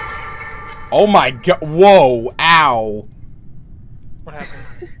 Oh my god! Whoa! Ow! What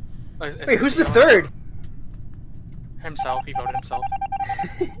happened? Wait, who's the third? Himself. He voted himself.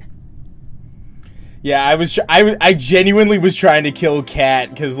 Yeah, I genuinely was trying to kill Cat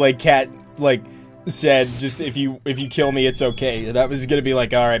because like Cat like said just if you kill me it's okay, and I was gonna be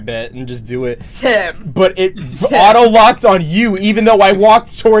like, all right, bet, and just do it. Tim. But it auto locked on you even though I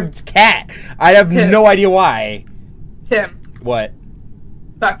walked towards Cat. I have no idea why. Tim. What?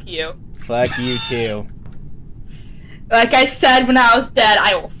 Fuck you. Fuck you too. Like I said when I was dead,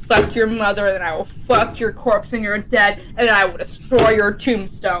 I will fuck your mother, and I will fuck your corpse when you're dead, and then I will destroy your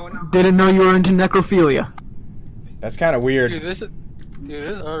tombstone. Didn't know you were into necrophilia. That's kind of weird. Dude, this is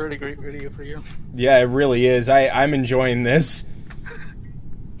a really great video for you. Yeah, it really is. I'm enjoying this.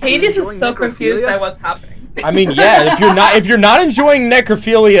 Hades is enjoying so confused necrophilia? by what's happening. I mean, yeah, if you're not enjoying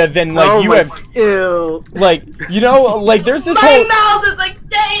necrophilia, then like oh you my have ew. like like there's this My whole mouth is like,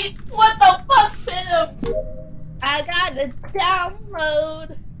 Dave, what the fuck, Tim? I gotta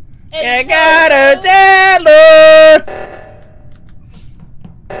download. You gotta download.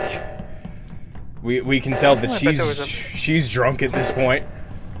 We can tell that I bet there was she's drunk at this point.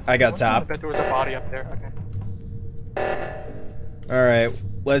 I got I top. bet there was a body up there. Okay. All right,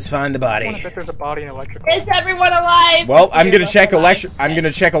 let's find the I body. bet there's a body in electrical. Is everyone alive? Well, I'm gonna Yes, check alive. I'm gonna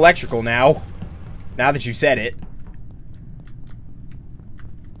check electrical now. Now that you said it.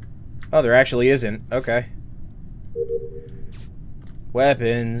 Oh, there actually isn't. Okay.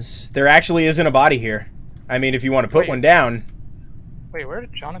 Weapons. There actually isn't a body here. I mean, if you want to put Wait. one down. Wait, where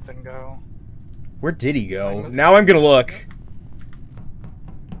did Jonathan go? Where did he go? Now I'm gonna look.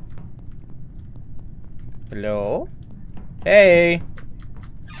 Hello? Hey.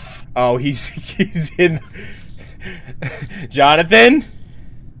 Oh, he's in. Jonathan?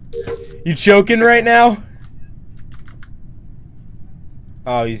 You choking right now?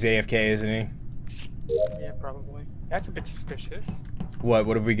 Oh, he's AFK, isn't he? Yeah, probably. That's a bit suspicious. What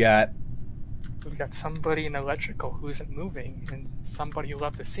have we got? We've got somebody in electrical who isn't moving, and somebody who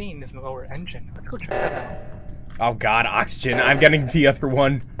left the scene is in the lower engine. Let's go check that out. Oh god, oxygen. I'm getting the other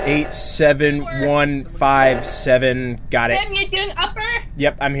one. 87157. Got it. Tim, you doing upper?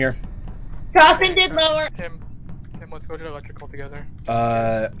 Yep, I'm here. Dawson did lower. Tim, let's go to electrical together.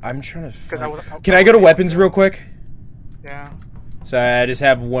 I'm trying to Because Can I go to weapons real quick? Yeah. So I just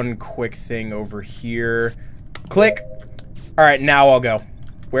have one quick thing over here. Click. Alright, now I'll go.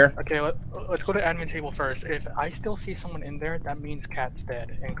 Where? Okay, let's go to admin table first. If I still see someone in there, that means Kat's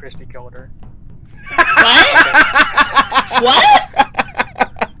dead and Christy killed her. What? What?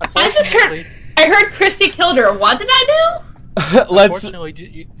 I heard Christy killed her. What did I do? Let's.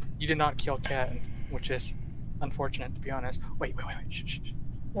 Unfortunately, you did not kill Kat, which is unfortunate, to be honest. Wait. Shh.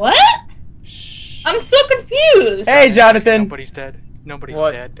 What? Shh. I'm so confused. Hey, Jonathan. Nobody's dead. Nobody's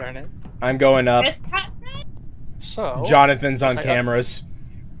What? dead, darn it. I'm going up. Is Kat dead? So... Jonathan's on cameras.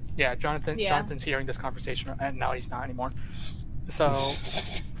 Yeah, Jonathan's hearing this conversation, and now he's not anymore. So,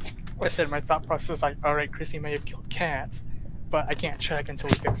 I said my thought process was like, alright, Christy may have killed Kat, but I can't check until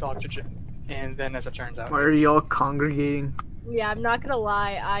we fix oxygen. And then, as it turns out... Why are y'all congregating? Yeah, I'm not gonna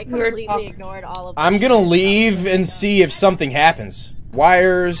lie. I completely ignored all of. I'm gonna leave and see if something happens.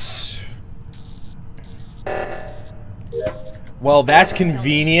 Wires. Well, that's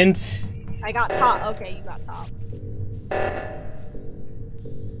convenient. I got top. Okay, you got top.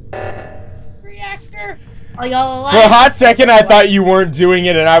 Reactor. Are y'all alive? For a hot second, I thought you weren't doing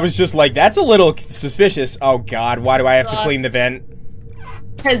it, and I was just like, that's a little suspicious. Oh god, why do I have to clean the vent?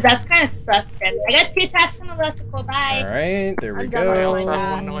 Because that's kind of suspect. I got 2 tasks in electrical. Bye. Alright, there we I'm done with go.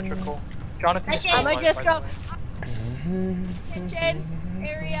 my One tasks. electrical. Jonathan is Okay. I might just go by kitchen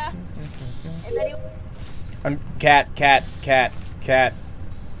area. If anyone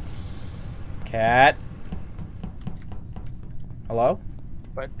Cat. Hello?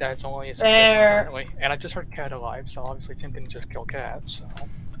 but that's only a suspicion apparently. And I just heard Kat alive, so obviously Tim didn't just kill Kat, so...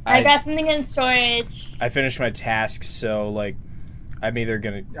 I got something in storage. I finished my tasks, so, like, I'm either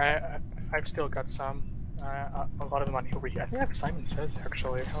gonna... I've still got some. A lot of them on here. I think that's Simon says,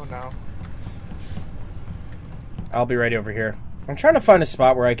 actually. Oh no. I'll be right over here. I'm trying to find a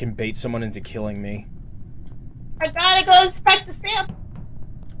spot where I can bait someone into killing me. I gotta go inspect the sample.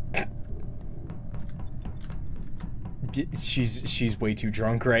 She's way too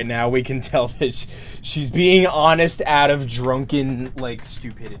drunk right now. We can tell that she's being honest out of drunken, like,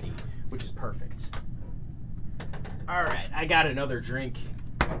 stupidity, which is perfect. Alright, I got another drink.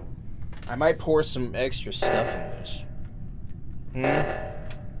 I might pour some extra stuff in this.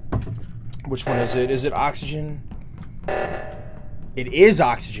 Which one is it? Is it oxygen? It is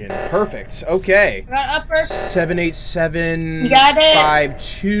oxygen. Perfect. Okay. Got upper. 787 You got it.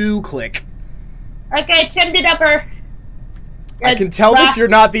 52 click. Okay, Tim did upper. I can tell that you're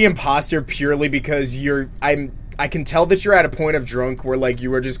not the imposter purely because I can tell that you're at a point of drunk where, like,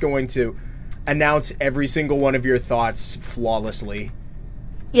 you are just going to announce every single one of your thoughts flawlessly.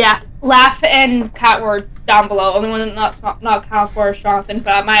 Yeah, Laugh and Kat were down below. Only one not counted for is Jonathan,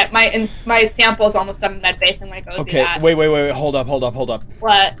 but my sample is almost done in med base. I'm gonna go do that. Okay, wait. Hold up.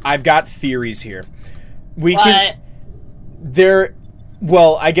 What? I've got theories here. What?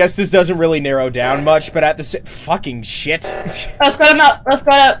 Well, I guess this doesn't really narrow down much, but at the fucking shit. Let's go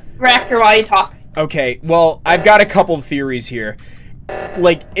to reactor while you talk. Okay, well, I've got a couple of theories here.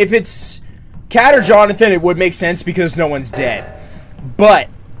 Like, if it's Kat or Jonathan, it would make sense because no one's dead. But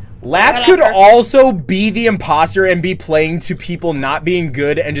Laugh could also be the imposter and be playing to people not being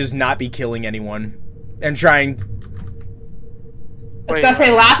good and just not be killing anyone. And trying... I was gonna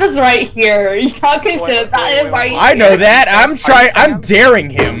say, Laugh is right here. You can't consider that. I know that. I'm daring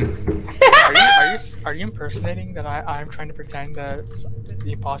him. Are you impersonating that I'm trying to pretend that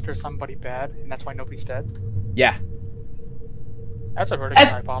the imposter is somebody bad and that's why nobody's dead? Yeah. That's a vertical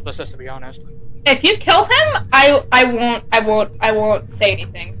hypothesis, to be honest. If you kill him, I won't say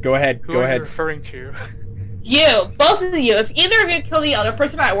anything. Go ahead. Who are you referring to? You, both of you. If either of you kill the other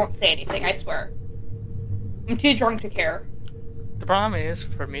person, I won't say anything. I swear. I'm too drunk to care. The problem is,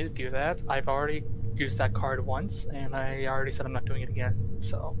 for me to do that, I've already used that card once, and I already said I'm not doing it again.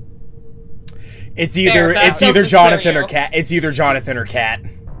 So it's either Jonathan or Kat. It's either Jonathan or Kat.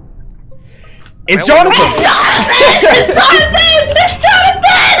 It's Jonathan! It's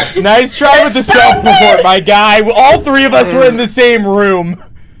Jonathan! Nice try with the self-report, my guy. All three of us were in the same room.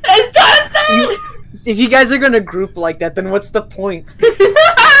 It's Jonathan! If you guys are gonna group like that, then what's the point?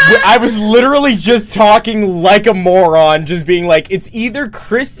 I was literally just talking like a moron, just being like, it's either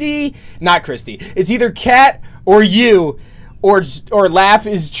not Christy. It's either Kat or you, or Laugh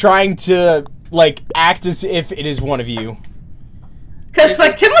is trying to, like, act as if it is one of you. Because,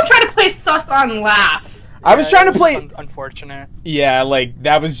 like, Tim was trying to play sus on Laugh. I was trying to play... Unfortunate. Yeah, like,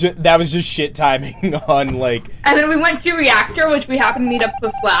 that was just shit timing on, like... And then we went to Reactor, which we happened to meet up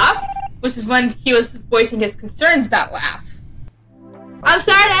with Laugh, which is when he was voicing his concerns about Laugh. I'm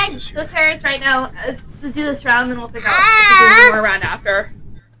starting the pairs right now. Let's do this round, then we'll figure out if we do one more round after.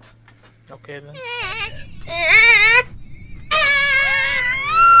 Okay, then.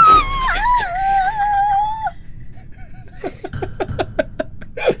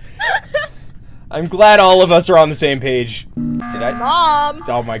 I'm glad all of us are on the same page. Did I? Mom!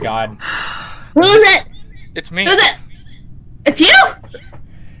 Oh my god. Who is it? It's me. Who is it? It's you?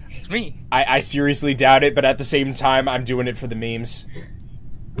 It's me. I seriously doubt it, but at the same time, I'm doing it for the memes.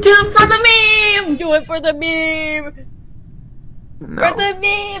 Do it for the meme! Do it for the meme! No. For the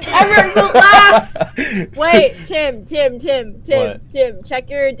meme! Everyone will laugh! Wait, Tim, What? check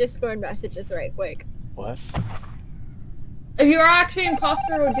your Discord messages right quick. What? If you are actually an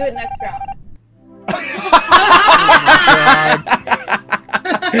imposter, we'll do it next round.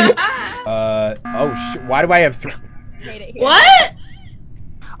 Why do I have 3? Hate it here. What?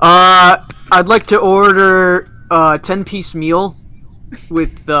 I'd like to order a 10-piece meal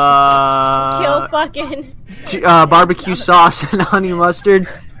with Kill fucking. barbecue sauce and honey mustard.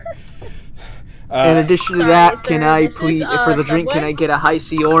 In addition to sorry, that, sir, can I this is, please, for the drink, can Subway? I get a high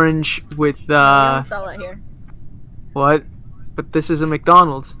C orange with We don't sell it here. what? But this is a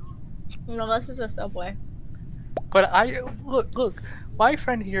McDonald's. No, this is a Subway. But look. My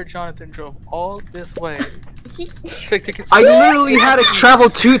friend here, Jonathan, drove all this way to get. I literally had to travel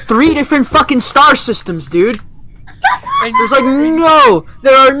 3 different fucking star systems, dude. And There's like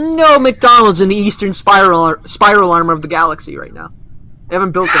there are no McDonald's in the eastern spiral arm of the galaxy right now. They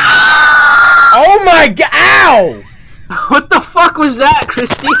haven't built them. Oh my god! Ow! What the fuck was that,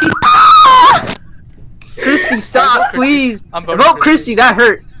 Christy? Christy, stop, please. I'm voting Vote Christy. Christy, that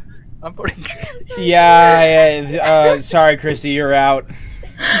hurt. I'm voting Christy. Yeah. Sorry, Christy, you're out.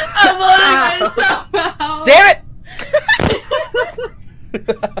 I'm voting myself out! Damn it!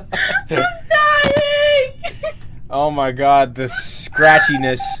 I'm dying! Oh my god, the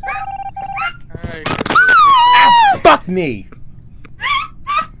scratchiness. Alright, Ah, fuck me!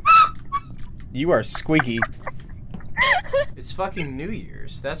 You are squeaky. It's fucking New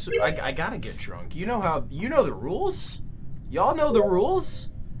Year's. That's I gotta get drunk. You know the rules? Y'all know the rules?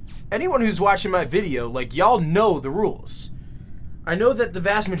 Anyone who's watching my video, like, y'all know the rules. I know that the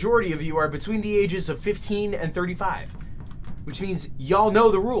vast majority of you are between the ages of 15 and 35. Which means y'all know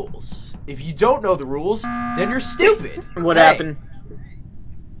the rules. If you don't know the rules, then you're stupid. What Hey. happened?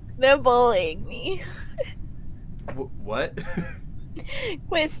 They're bullying me. What?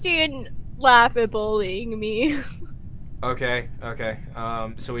 Christian laugh at bullying me. Okay.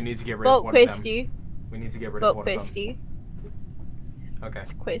 So we need to get rid of Vote one of them. Christy. We need to get rid of Vote one Christy. of them. Okay,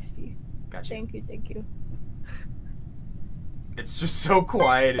 Christy. gotcha. Thank you. It's just so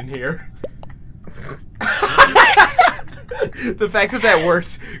quiet in here. The fact that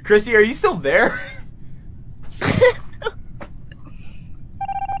worked. Christy, are you still there?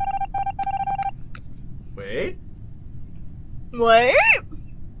 Wait. What?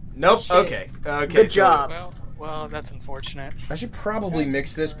 Nope. Shit. Okay. Good so job. Well, that's unfortunate. I should probably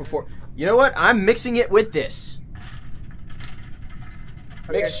mix this before. You know what? I'm mixing it with this.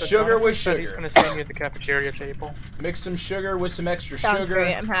 Mix So sugar Jonathan with said He's sugar. gonna send me at the cafeteria table. Mix some sugar with some extra Sounds sugar.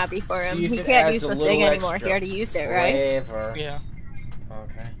 great. I'm happy for him. See if He it can't adds use a the little thing anymore. extra He already used it, right? Flavor. Yeah.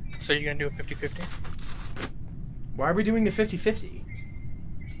 Okay. So you're gonna do a 50-50? Why are we doing the 50-50?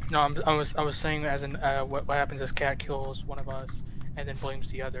 No, I was saying as in what happens is Cat kills one of us and then blames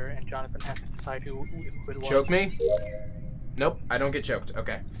the other, and Jonathan has to decide who it was. Choke me? Nope, I don't get choked.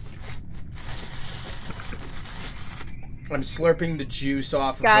 Okay. I'm slurping the juice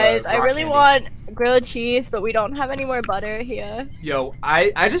off of Guys, I rock really candy. want grilled cheese, but we don't have any more butter here. Yo,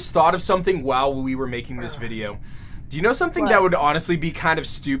 I just thought of something while we were making this video. Do you know something What? that would honestly be kind of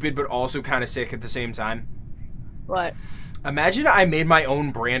stupid but also kind of sick at the same time? What? Imagine I made my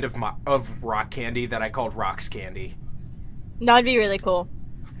own brand of rock candy that I called Rocks Candy. That'd be really cool.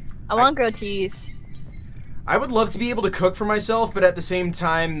 I want grilled cheese. I would love to be able to cook for myself, but at the same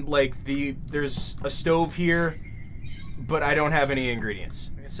time, like, there's a stove here, but I don't have any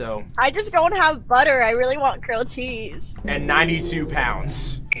ingredients. So, I just don't have butter. I really want grilled cheese. and 92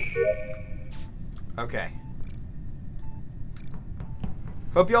 pounds. Okay.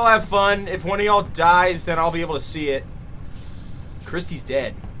 Hope y'all have fun. If one of y'all dies, then I'll be able to see it. Christy's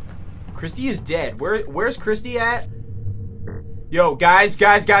dead. Christy is dead. Where's Christy at? Yo, guys.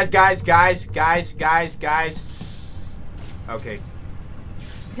 Okay.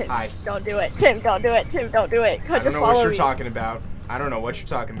 Hi. Don't do it. Tim, don't do it. Tim, don't do it. I don't Just know what follow you're me. talking about. I don't know what you're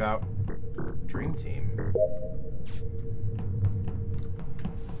talking about. Dream Team.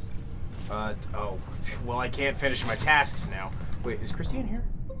 Oh. Well, I can't finish my tasks now. Wait, is Christy in here?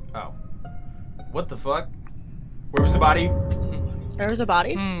 Oh. What the fuck? Where was the body? There was a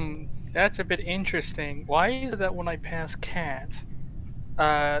body? That's a bit interesting. Why is it that when I pass Cat,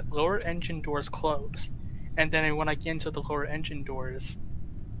 lower engine doors close, and then when I get into the lower engine doors,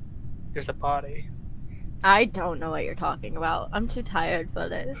 there's a body? I don't know what you're talking about. I'm too tired for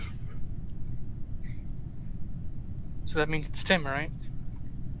this. So that means it's Tim, right?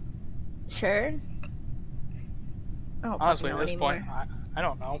 Sure. Oh, Honestly, at this point, I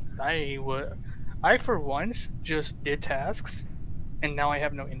don't know. I for once just did tasks, and now I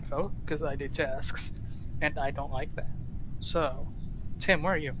have no info because I did tasks, and I don't like that. So, Tim,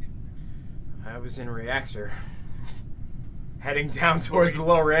 where are you? I was in reactor. Heading down towards the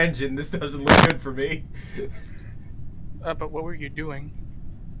lower engine. This doesn't look good for me. But what were you doing?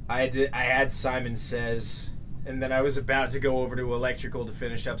 I had Simon Says, and then I was about to go over to electrical to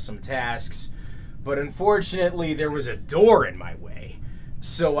finish up some tasks, but unfortunately there was a door in my way,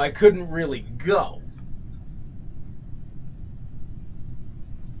 so I couldn't really go.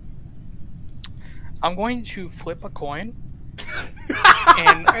 I'm going to flip a coin,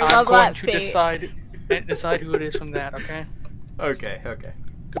 and I'm going to decide who it is from that. Okay. Okay. Okay.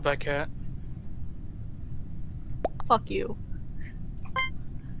 Goodbye, cat. Fuck you.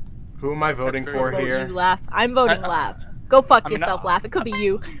 Who am I voting for Vote here? you, Laugh. I'm voting Laugh. Go fuck mean, yourself, Laugh. It could be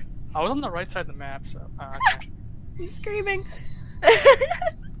you. I was on the right side of the map, so. Okay. I'm screaming.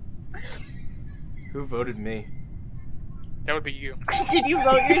 Who voted me? That would be you. Did you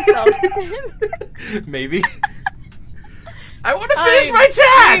vote yourself? Maybe. I want to finish my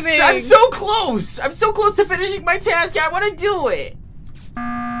task! screaming. I'm so close! I'm so close to finishing my task, I want to do it!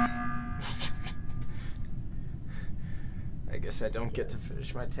 I guess I don't get to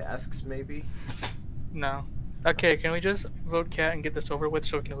finish my tasks, maybe? No. Okay, can we just vote cat and get this over with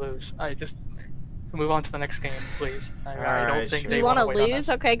so we can lose? I just move on to the next game, please. I don't think sure. they You want to wait on lose?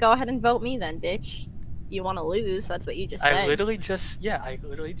 us. Okay, go ahead and vote me then, bitch. You want to lose? That's what you just said. I literally just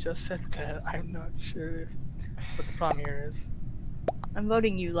said that. I'm not sure what the problem here is. I'm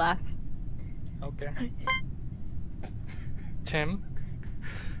voting you, Laugh. Okay. Tim,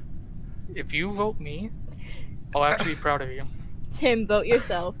 if you vote me, I'll actually be proud of you. Tim, vote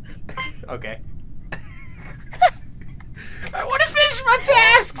yourself. Okay. I want to finish my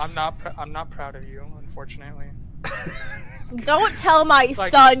tasks! I'm not proud of you, unfortunately. Don't tell my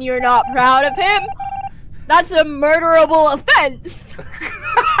Like- son you're not proud of him. That's a murderable offense.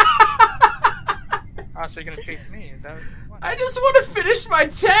 Oh, so you're gonna chase me? Is that what? I just want to finish my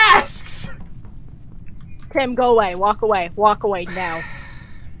tasks! Tim, go away. Walk away. Walk away now.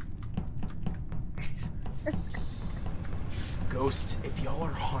 Ghosts, if y'all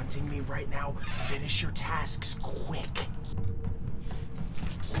are haunting me right now, finish your tasks quick.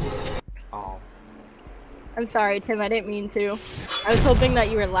 Oh. I'm sorry, Tim. I didn't mean to. I was hoping that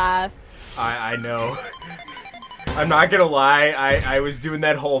you would laugh. I know. I'm not gonna lie, I was doing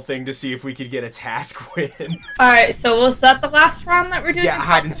that whole thing to see if we could get a task win. Alright, so was that the last round that we're doing? Yeah,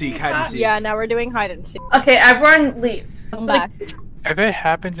 hide and seek, hide and seek. Yeah, now we're doing hide and seek. Okay, everyone leave. Come So, back. If it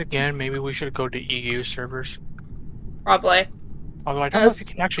happens again, maybe we should go to EU servers. Probably. Although I don't know if you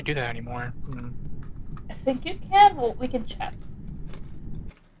can actually do that anymore. I think you can. Well, we can check.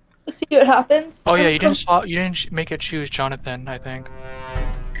 Let's see what happens. Oh yeah, you didn't make it choose Jonathan, I think.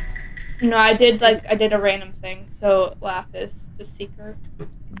 No, I did a random thing. So Laugh is the seeker. All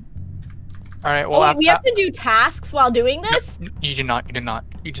right. Oh, Well, wait, we have to do tasks while doing this? you did not. You did not.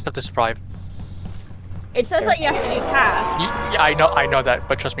 You just have to survive. It says that you have to do tasks. Yeah, I know that,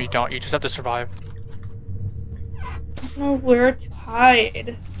 but trust me, you don't. You just have to survive. I don't know where to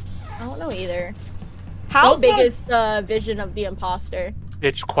hide. I don't know either. How Those big are- is the vision of the imposter?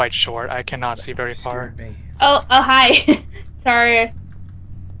 It's quite short. I cannot see very far. Scared me. Oh, hi. Sorry.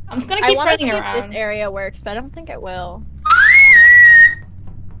 I'm just gonna I keep want to see running if around. this area works, but I don't think it will.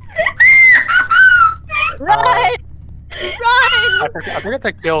 Run! Run! I forgot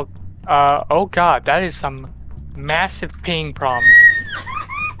to kill. Oh god, that is some massive ping problems.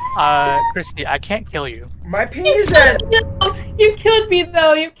 Christy, I can't kill you. My ping is at... No, you killed me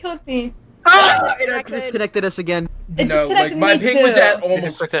though. You killed me. Ah! It disconnected us again. It No, like, disconnected my me ping was too. at almost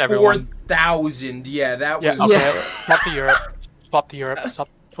disconnected everyone. 4,000. Yeah, that Yeah, was... okay. Yeah. Swap to Europe.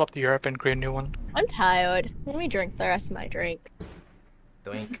 Swap to Europe and create a new one. I'm tired. Let me drink the rest of my drink.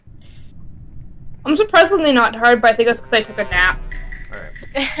 Doink. I'm surprisingly not tired, but I think that's because I took a nap.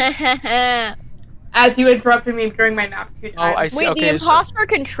 Alright. As you interrupted me during my nap 2 times. Oh, I see. Wait, Okay, the imposter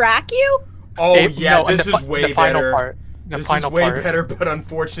can track you? Oh, It- yeah, no, this the is fi- way the final better. part. The This is final way part. better, but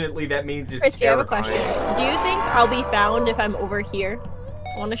unfortunately that means it's Christy, I have a terrifying. question. Do you think I'll be found if I'm over here?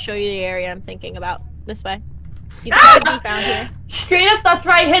 I want to show you the area I'm thinking about. This way. You think I'd be found here? Straight up, that's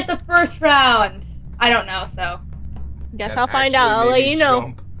where I hit the first round. I don't know, so. Guess That I'll find actually out. I'll made let me you know.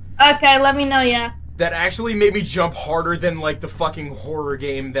 jump. Okay, let me know, yeah. That actually made me jump harder than, like, the fucking horror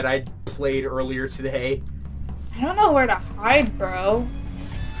game that I played earlier today. I don't know where to hide, bro.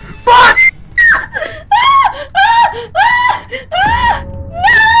 Fuck!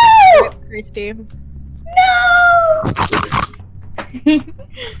 No! Christy. No!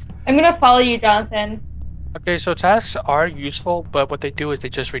 I'm gonna follow you, Jonathan. Okay, so tasks are useful, but what they do is they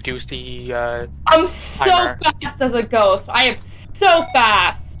just reduce the I'm so timer. fast as a ghost. I am so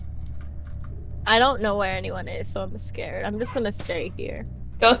fast. I don't know where anyone is, so I'm scared. I'm just gonna stay here.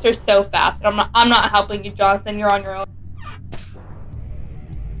 Ghosts are so fast. I'm not helping you, Jonathan. You're on your own.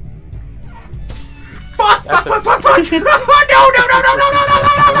 Fuck! Fuck! Fuck! Fuck! Fuck! No! No! No! No! No! No!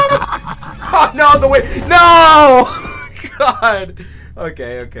 No! No! No! No! Oh no! The way! No! God.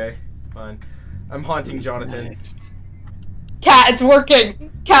 Okay. Okay. Fine. I'm haunting Jonathan. Cat, it's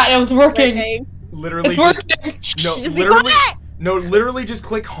working. Cat, it was working. Literally It's just working. no. Just be Literally. quiet! No. Literally just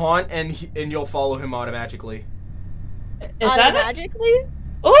click haunt and you'll follow him automatically. Is that it? Magically?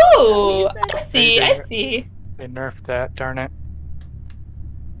 Ooh, Is that I see. I see. They nerfed that, darn it.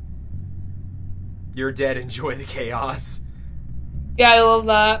 You're dead. Enjoy the chaos. Yeah, I love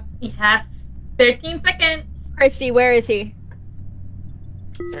that. Yeah. 13 seconds. Christy, where is he?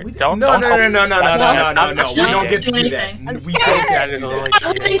 Don't No. No. help No. No. me. No. No. That's No. not No. what We she don't did. get to do that. I'm We scared. don't get That to is do literally that. I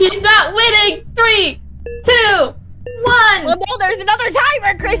think cheating. he's not winning. 3, 2, 1. Well, no, there's another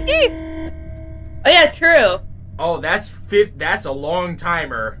timer, Christy! Oh yeah, true. Oh, that's a long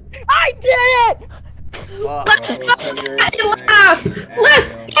timer. I did it! Let's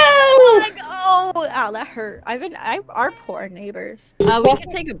go. Oh, ow, that hurt. Our poor neighbors. We can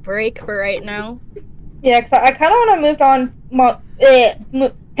take a break for right now. Yeah, cause I kind of want to move on. Hey,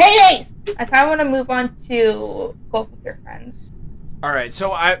 I kind of want to move on to golf with your friends. All right,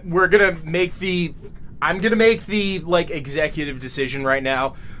 so we're gonna make the. I'm gonna make the like executive decision right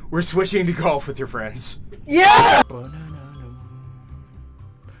now. We're switching to golf with your friends. Yeah!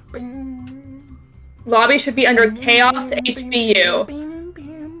 Lobby should be under Chaos HBU.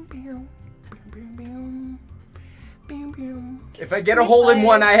 If I get a hole in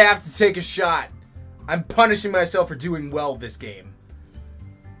one, I have to take a shot. I'm punishing myself for doing well this game.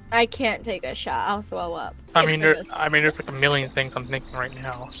 I can't take a shot. I'll swell up. I mean, there's like a million things I'm thinking right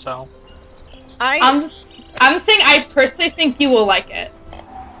now. So I'm saying I personally think you will like it.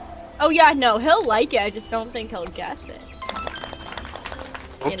 Oh yeah, no, he'll like it. I just don't think he'll guess it.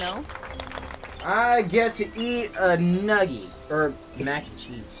 You know? I get to eat a nugget or mac and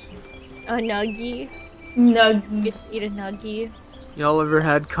cheese. A nuggie. No. You get to eat a nuggie. Y'all ever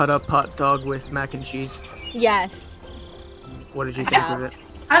had cut up hot dog with mac and cheese? Yes. What did you think of it?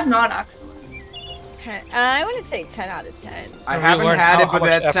 I've not actually. I wouldn't say 10 out of 10. I We haven't learned had how it, but much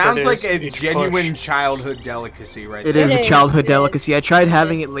that effort sounds is like a each genuine push. childhood delicacy right It there. is It a is, childhood it delicacy. I tried is.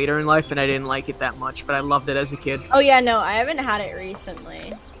 having it later in life, and I didn't like it that much, but I loved it as a kid. Oh yeah, no, I haven't had it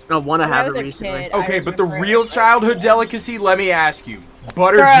recently. I want to When I have was it a recently. kid, I Okay, but the remember real it. childhood delicacy, let me ask you.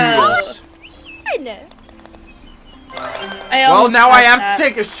 Butter Bruh. noodles. Well, now I have to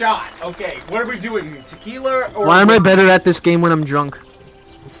take a shot. Okay, what are we doing? Tequila or Why am I whiskey? better at this game when I'm drunk?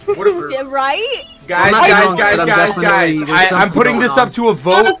 What are we- Yeah, right? Guys, I'm not guys, drunk, guys, but I'm guys, guys. definitely- there's I'm something putting going this on. up to a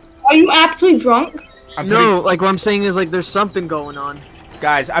vote. Are you actually drunk? I'm No, putting- like what I'm saying is like there's something going on.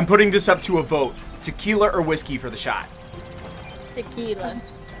 Guys, I'm putting this up to a vote. Tequila or whiskey for the shot? Tequila.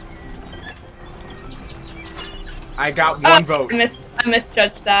 I got one vote. I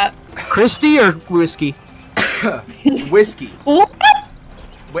misjudged that. Christy or whiskey? Whiskey. What?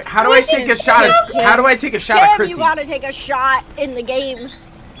 Wait, how do I take a shot of? How do I take a shot of Tim, Christy? you gotta take a shot in the game.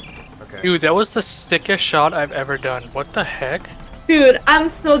 Okay. dude, that was the sickest shot I've ever done. What the heck? Dude, I'm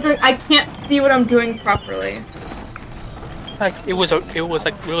so drunk. I can't see what I'm doing properly. Like it was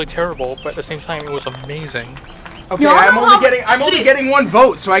like really terrible, but at the same time it was amazing. Okay, Y'all I'm know only how- getting. I'm only getting one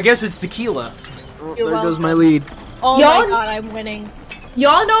vote, so I guess it's tequila. Oh, You're there goes my welcome. lead. Oh Y'all- my god, I'm winning.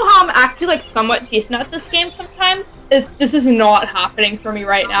 Y'all know how I'm actually like somewhat decent at this game sometimes? This is not happening for me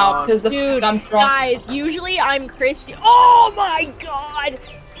right now because the Dude, fact I'm drunk. guys, usually I'm Christy. Oh my god!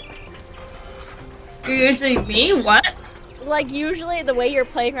 You're usually me? What? Like, usually the way you're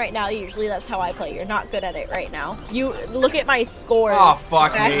playing right now, usually that's how I play. You're not good at it right now. You look at my scores. Oh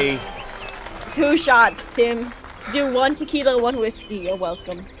fuck okay? me. 2 shots, Tim. Do 1 tequila, 1 whiskey. You're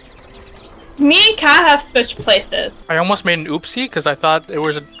welcome. Me and Kat have switched places. I almost made an oopsie because I thought it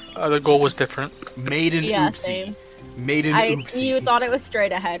was the goal was different. Made an Yeah, oopsie. same. Made an oopsie. You thought it was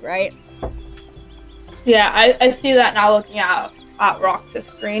straight ahead, right? Yeah, I see that now looking at Rox's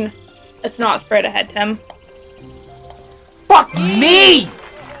screen. It's not straight ahead, Tim. Fuck me!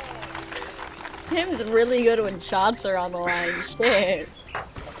 Tim's really good when shots are on the line. Shit.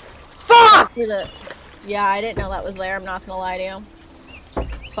 Fuck! Yeah, I didn't know that was there. I'm not gonna lie to you.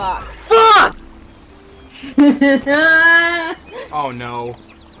 Fuck. Fuck! Oh no.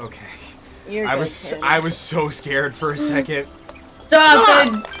 Okay. You're I good, was Tim. I was so scared for a second.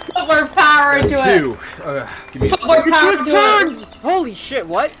 Jonathan, we're past power That's into two. it. Give me a Put more sip. power It's into returned! it. Holy shit,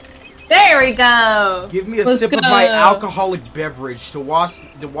 what? There we go. Give me a Let's sip of go. my alcoholic beverage to wash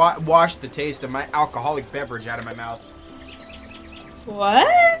the taste of my alcoholic beverage out of my mouth.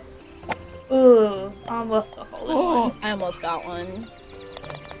 What? Ooh, almost a hole in Oh, one. I almost got one.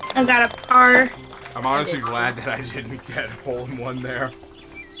 I got a par. I'm honestly glad that I didn't get a hole in one there.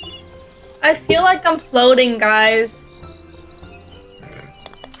 I feel like I'm floating, guys.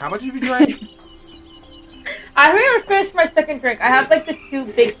 How much have you drank? I haven't even finished my second drink. I have like the two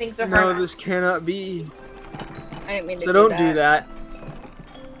big things of No, her. this cannot be. I didn't mean to So don't do that.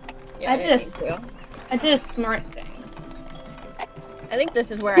 Yeah, I I did didn't a- mean to. I did a smart thing. I think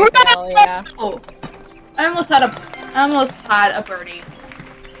this is where I fell, yeah. Oh, I almost had a birdie.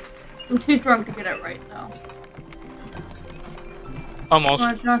 I'm too drunk to get it right though. Almost. Come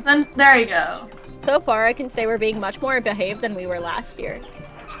on, Jonathan. There you go. So far, I can say we're being much more behaved than we were last year.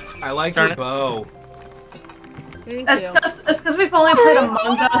 I like Darn your it. bow. Me It's too. because we've only played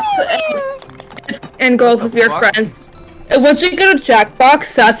Among Us and go What with the your fuck? friends. And once we go to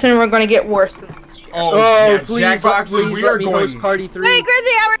Jackbox, that's when we're gonna get worse than this year. Oh, Oh, yeah, please, Jackbox, please we let are me going. host party 3. Hey,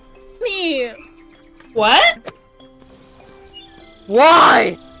 Grizzly, how are me? What?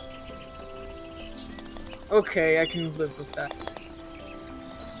 Why? Okay, I can live with that.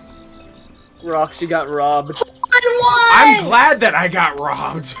 Roxy got robbed. I'm glad that I got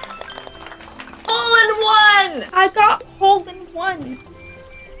robbed. Hole in one! I got hole in one.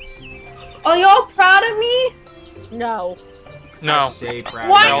 Are y'all proud of me? No. No. Stay proud.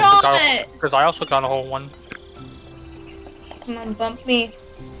 Why I also got not? Because I also got a whole one. Come on, bump me.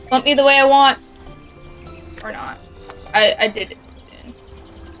 Bump me the way I want. Or not. I did it too soon.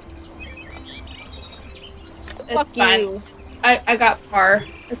 It's Fuck fine. you. I got par.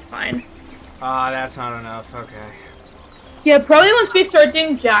 It's fine. That's not enough. Okay. Yeah, probably once we start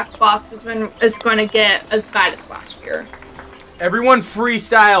doing Jackbox is when it's going to get as bad as last year. Everyone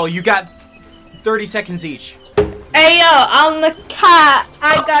freestyle. You got 30 seconds each. Hey yo, I'm the cat.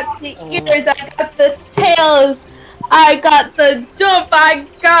 I got the ears. I got the tails. I got the jump. I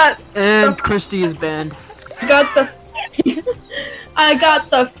And Christy is banned. got the. I got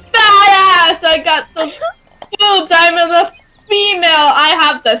the fat ass. I got the boobs. I'm the female. I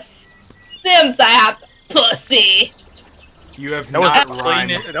have the Sims. I have the pussy. You have That was not clean.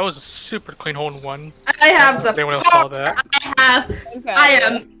 rhymed. That was a super clean hole in one. I have the. Anyone else saw that?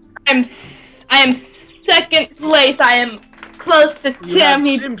 I'm second place. I am close to You have Tim.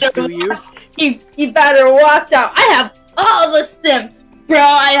 He Sims, better do you? you better watch out. I have all the Sims, bro.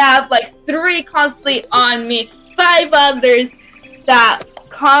 I have like 3 constantly on me, 5 others that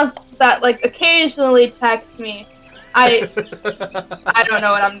like occasionally text me. I don't know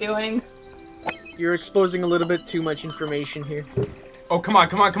what I'm doing. You're exposing a little bit too much information here. Oh, come on,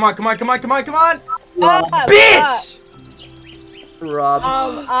 come on, come on, come on, come on, come on, come on! Ah, Bitch! Rob.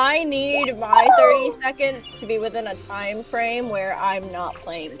 I need my 30 seconds to be within a time frame where I'm not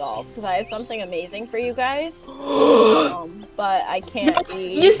playing golf because I have something amazing for you guys. But I can't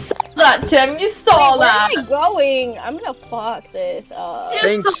be. You saw that, Tim. You saw Wait, where that. am I going? I'm gonna fuck this up. You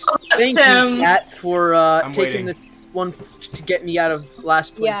Thanks, saw that, thank Tim. you, Kat, for I'm taking waiting. the one to get me out of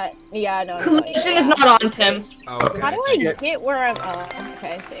last place. Yeah, no. Collision is not on, Tim. Oh, okay. How do I Shit. get where I'm? Oh,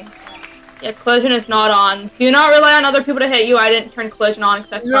 okay, I see. Yeah, collision is not on. Do not rely on other people to hit you. I didn't turn collision on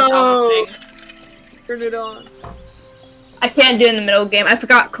because I forgot that was a thing. Turn it on. I can't do it in the middle of the game. I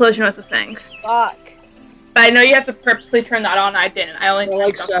forgot collision was a thing. Fuck. But I know you have to purposely turn that on. I didn't. I only I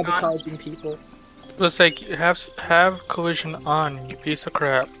like turned something on. sabotaging people. Let's say have collision on, you piece of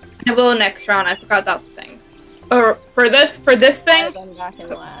crap. I will next round. I forgot that's a thing. Or for this thing, I'm back in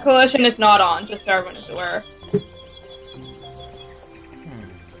last. collision is not on. Just so everyone is aware.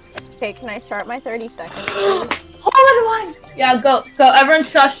 Okay, can I start my 30 seconds? Hole in one. Yeah, go. Everyone,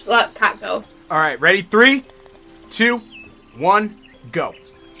 shush. Let Cat go. All right, ready? 3, 2, 1, go.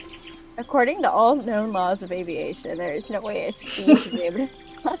 According to all known laws of aviation, there is no way a ski should be able to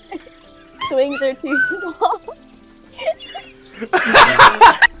stop it. Swings are too small.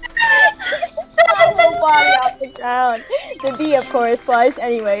 Whole body off the ground. The B, of course, flies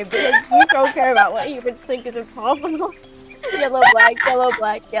anyway, because you don't care about what humans think is impossible. Yellow, black, yellow,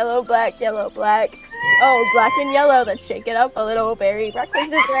 black, yellow, black, yellow, black. Oh, black and yellow. Let's shake it up a little. Berry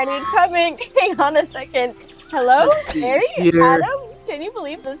breakfast is ready. Coming. Hang on a second. Hello, Let's see Berry? here. Adam? Can you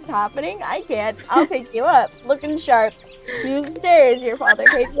believe this is happening? I can't. I'll pick you up. Looking sharp. Use the stairs. Your father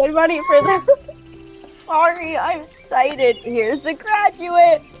paid good money for them. Sorry, I'm excited. Here's the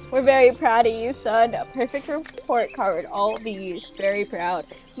graduate. We're very proud of you, son. A perfect report card. All of these. Very proud.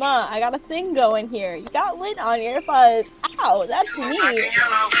 Ma, I got a thing going here. You got lint on your fuzz. Ow, that's me.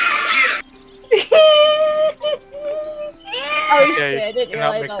 Oh Yeah, shit! I you didn't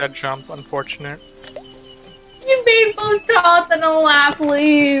cannot realize make that jump. Unfortunate. You made both Jonathan and Laugh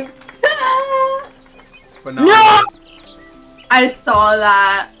leave. Phenomenal. I saw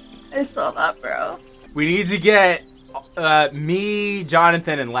that. I saw that, bro. We need to get me,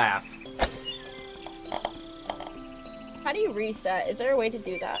 Jonathan, and Laugh. How do you reset? Is there a way to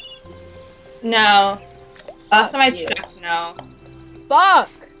do that? No. Last time I you. checked, no. Fuck!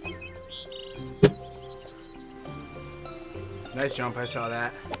 Nice jump, I saw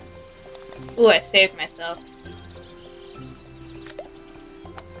that. Ooh, I saved myself.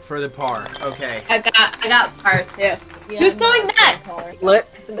 For the par. Okay. I got part too. Yeah, Who's I'm going not next? taller.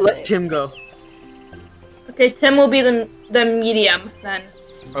 Let Tim go. Okay, Tim will be the medium then.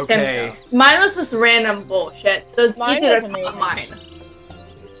 Okay. Tim, mine was just random bullshit. So it's Mine easy was to top amazing. mine.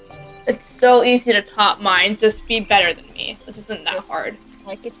 It's so easy to top mine. Just be better than me, which isn't that hard.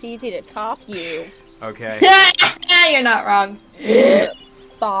 Like it's easy to top you. Okay. Yeah, you're not wrong.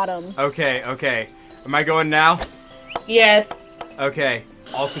 Bottom. Okay, okay. Am I going now? Yes, Okay.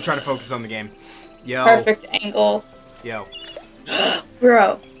 Also trying to focus on the game. Yo. perfect angle, Yo.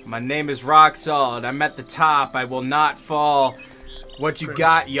 bro. My name is Roxalt. I'm at the top. I will not fall. What you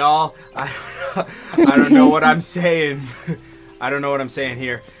got, y'all? I don't know what I'm saying. I don't know what I'm saying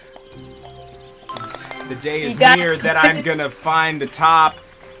here. The day is You got- near that I'm gonna find the top,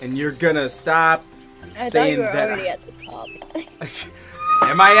 and you're gonna stop I thought saying you were that. already at the top.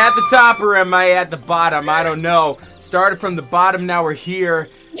 Am I at the top or am I at the bottom? I don't know. Started from the bottom, now we're here.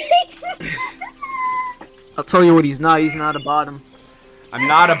 I'll tell you what he's not. He's not a bottom. I'm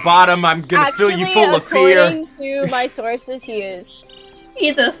not a bottom. I'm gonna fill you full of fear. According to my sources, he is.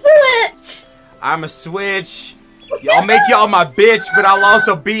 He's a switch. I'm a switch. I'll make y'all my bitch, but I'll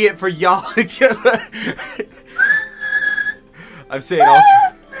also be it for y'all. I'm saying also.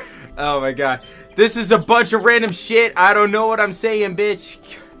 Oh my god. This is a bunch of random shit. I don't know what I'm saying, bitch.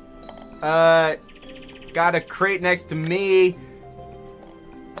 Got a crate next to me.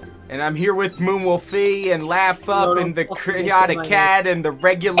 And I'm here with Moonwolfie and Laugh Up and the chaotic cat and the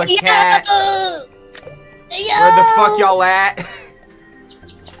regular cat. Where the fuck y'all at?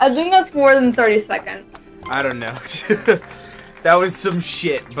 I think that's more than 30 seconds. I don't know. That was some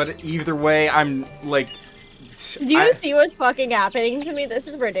shit, but either way, I'm like... Do you see what's fucking happening to me? This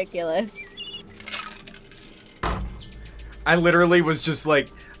is ridiculous. I literally was just like...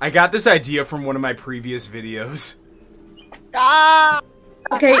 I got this idea from one of my previous videos. Ah!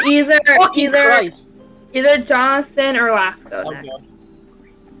 Okay, either Christ. Jonathan or Laugh go Okay.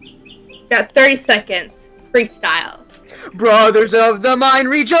 next. Got 30 seconds. Freestyle. Brothers of the mind,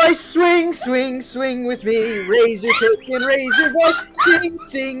 rejoice, swing, swing, swing with me. Raise your pick and raise your voice. Sing,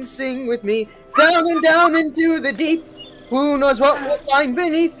 sing, sing with me. Down and down into the deep. Who knows what we'll find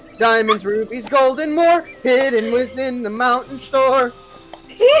beneath? Diamonds, rubies, gold, and more. Hidden within the mountain store.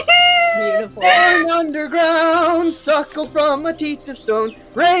 Beautiful. Born underground, suckled from a teat of stone.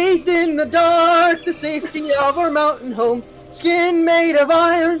 Raised in the dark, the safety of our mountain home. Skin made of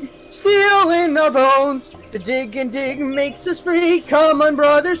iron, steel in our bones. To dig and dig makes us free. Come on,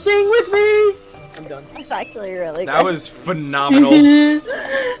 brother, sing with me. I'm done. That's actually really good. That was phenomenal.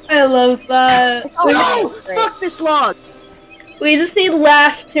 I love that. Oh, No! great. Fuck this log! We just need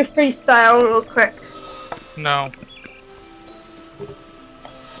Laugh to freestyle real quick. No.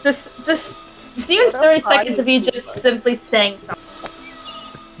 Just even 30 seconds if you just simply saying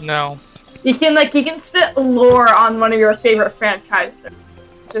something. No. You can spit lore on one of your favorite franchises.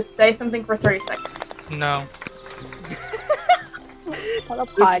 Just say something for 30 seconds. No. What a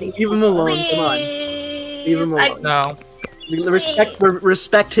Just party. leave him alone, come on. Please. Leave him alone. No.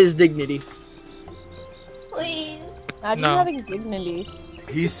 Respect his dignity. Please. Imagine No. having dignity.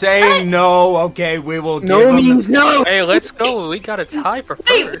 He's saying no. Okay, we will give No him means no! Hey, let's go. We got a tie for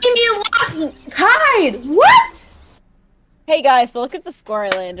Wait, first. we need Laugh tied. What? Hey guys, but look at the score I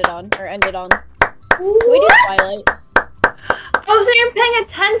landed on, or ended on. We did What? Twilight. I wasn't even paying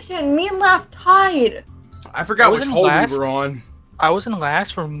attention. Me and Laugh tied. I forgot I which was in hole last. we were on. I was in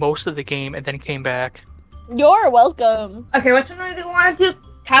last for most of the game and then came back. You're welcome. Okay, which one do we want to do?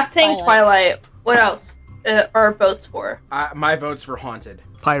 Casting Twilight. What else? Our votes for? My vote's for Haunted.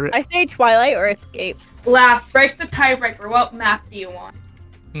 Pirate. I say Twilight or Escape. Laugh. Break the tiebreaker. What map do you want?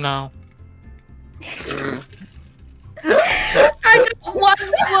 No. I got one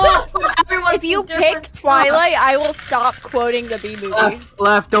vote from everyone. If you from different pick Twilight, I will stop quoting the B movie.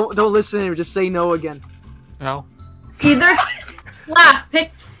 Laugh, don't listen to him, just say no again. No. spots. Either Laugh.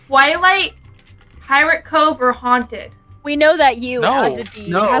 Pick Twilight, Pirate Cove, or Haunted. We know that you, No. as a bee,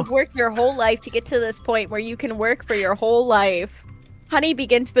 No. have worked your whole life to get to this point where you can work for your whole life. Honey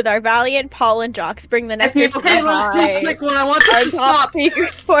begins with our valiant pollen jocks. Bring the nectar to Okay, the let's hive. pick one. I want Our this to top stop.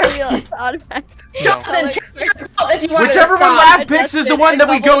 speakers formula is automatic. No. If you want Whichever to one stop. Laugh picks is the one that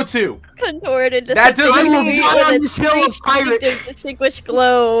we go to. Contorted into That doesn't something mean- sweet I'm with on a this hill of pirate. distinctive, distinguished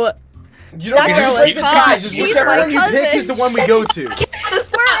glow. You don't That get to girl pick was the hot. guy. Just She's whichever my one you pick is the cousin. one we go to. We're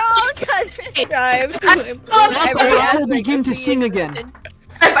all cousins. Strive to improve Now every I will aspect begin of to the sing again. existence.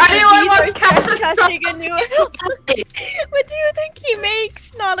 If anyone These wants are Cat to stop, testing a new What do you think he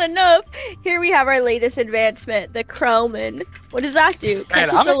makes? Not enough. Here we have our latest advancement, the Croman. What does that do? Man,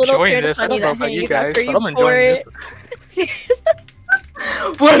 Catches I'm a little enjoying strand of this. I honey don't know that about you hangs guys, after but you I'm pour enjoying it. Seriously?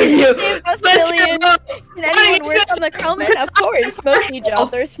 what are you? Give us Let's millions. go. Can anyone work on the Croman? Of course, most bee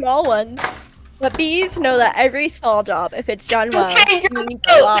jobs are small ones. But bees know that every small job, if it's done well, Change your means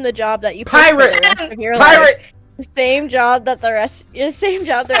a lot in the job that you pick for Pirate! the rest of your Pirate! life. The same job the rest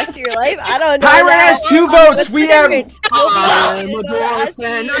of your life. I don't know. Pirate that. has 2 votes. What's We the have difference? I'm You'll a be able to ask dwarf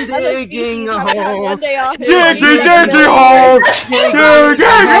and me I'm other digging species a how to have hole. one day off. Diggy hole! Diggy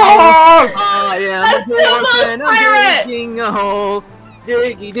hole! I am That's a dwarf the and most I'm pirate. digging a hole.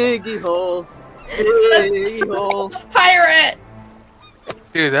 Diggy hole. Diggy hole. It's pirate.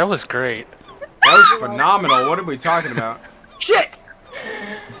 Dude, that was great. That was phenomenal. What are we talking about? Shit!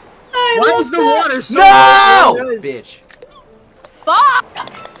 I Why love is the that. water so No! good? Bitch. Fuck!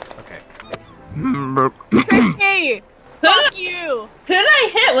 Okay. Christy! Fuck you! Who did I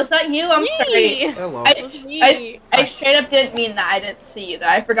hit? Was that you? I'm sorry. Me! Hello. It was me. I straight up didn't mean that. I didn't see you there.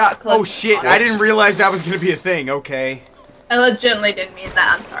 I forgot. Oh shit, I didn't realize that was gonna be a thing. Okay. I legitimately didn't mean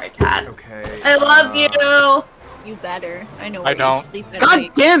that. I'm sorry, Cat. Okay. I love you. You better. I know I where you don't. sleep at God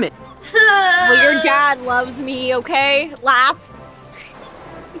night. damn it! Well, your dad loves me, okay? Laugh.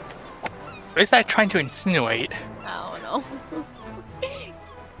 What is that trying to insinuate? I don't know.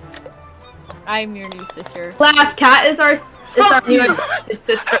 I'm your new sister. Laugh. Cat is our new adopted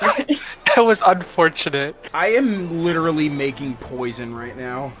sister. That was unfortunate. I am literally making poison right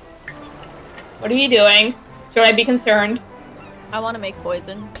now. What are you doing? Should I be concerned? I want to make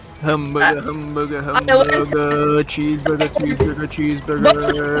poison. Hamburger, cheeseburger, Big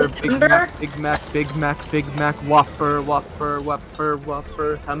Mac, Whopper,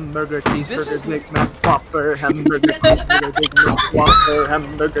 hamburger, cheeseburger, Big Mac, Whopper, hamburger, cheeseburger, Big Mac, Whopper,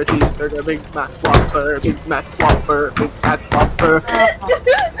 hamburger, cheeseburger, Big Mac, Whopper, Big Mac, Whopper, Big Mac, Whopper.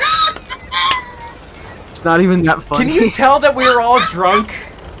 It's not even that funny. Can you tell that we were all drunk?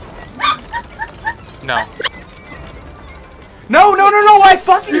 No. No, I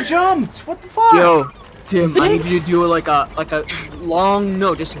fucking jumped! What the fuck? Yo, Tim, I need you to do like a long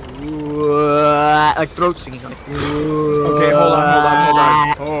no, just like throat singing. Like, Okay, hold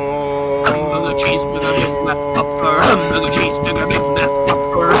on. Hamburger, cheeseburger, Big Mac, Whopper, hamburger, cheeseburger, Big Mac,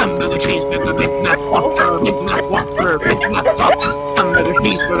 Whopper, hamburger, cheeseburger, Big Mac, Whopper, Big Mac, Whopper, Big Mac, Whopper, hamburger,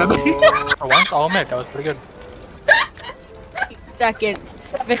 cheeseburger, Big Mac. For once, I'll admit, that was pretty good. Second,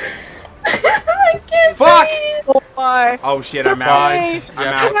 7, I can't Fuck! breathe. 4, Oh shit, I'm out. 3,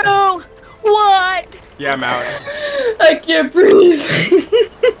 I'm out. 2, 1. Yeah, I'm out. I can't breathe.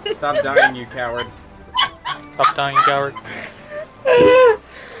 Stop dying, you coward. Stop dying, coward.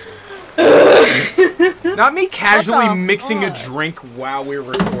 Not me casually What the mixing a fuck? drink while we're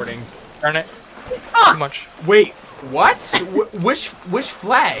recording. Darn it. Too much. Wait, what? Which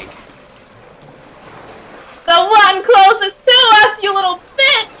flag? The one closest to us, you little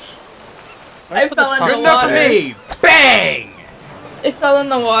bitch! I put fell the in the Good top enough for water. me. Bang! It fell in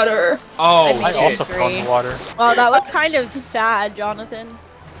the water. Oh I shit. also fell in the water. Well, that was kind of sad, Jonathan.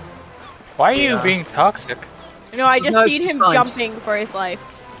 Why are you Yeah. being toxic? You know, I just No, seen she's him fine. jumping for his life.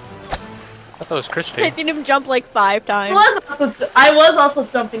 I thought that was I Christy. seen him jump like 5 times. I was also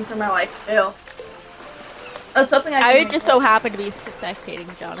jumping for my life too. That's something I can would just so happen to be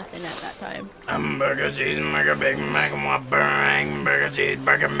spectating Jonathan at that time. Hamburger, cheeseburger, Big Mac, Whopper, hamburger,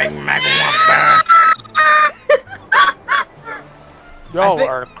 cheeseburger, Big Mac, Whopper. Y'all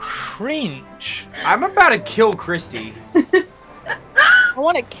are cringe. I'm about to kill Christy. I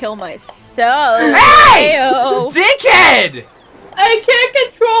want to kill myself. Hey! Ew. Dickhead! I can't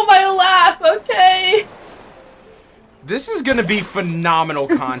control my laugh, okay? This is gonna be phenomenal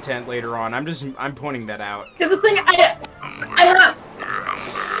content later on. I'm pointing that out. Because the thing, I have...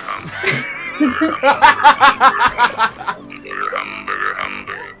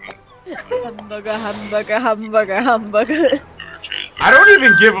 Hamburger. I don't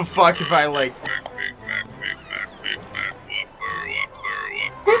even give a fuck if I like.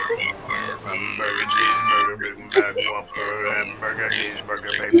 Hamburger, cheeseburger, Big Mac, Whopper, hamburger,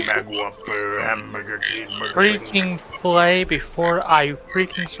 cheeseburger, Big Mac, Whopper, hamburger, cheeseburger. Freaking play before I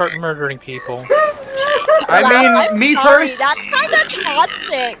freaking start murdering people. I mean, me Sorry, first. That's kind of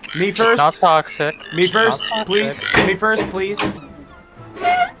toxic. Me first. Not toxic. Me first, Not please. toxic. Me first, please.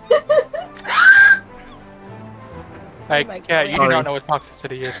 Like, my yeah, God. you do not know what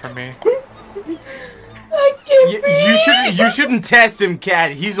toxicity is for me. I can't You shouldn't test him,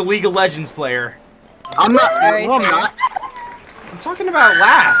 Cat. He's a League of Legends player. I'm not. Very No, I'm fair. not. I'm talking about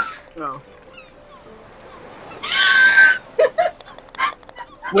Laugh. No.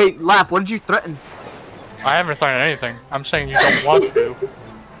 Wait, Laugh. What did you threaten? I haven't threatened anything. I'm saying you don't want to.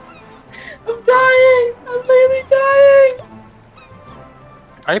 I'm dying. I'm literally dying.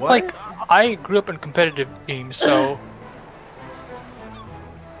 I grew up in competitive teams, so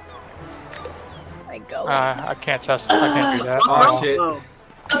My God. I can't test. I can't do that. Oh, shit. No.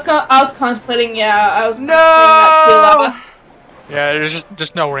 I was contemplating. Yeah, I was No! contemplating that too. Yeah, there's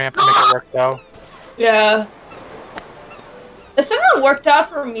just no ramp to make it work though. Yeah. It somehow worked out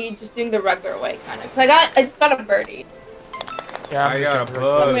for me just doing the regular way, kind of. I just got a birdie. Yeah, I I'm got just a doing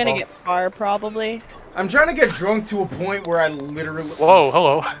bug. I'm it. gonna get far, probably. I'm trying to get drunk to a point where I literally. Whoa,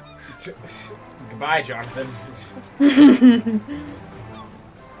 hello. Goodbye, Jonathan.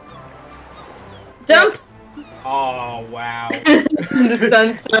 Jump! Oh wow. The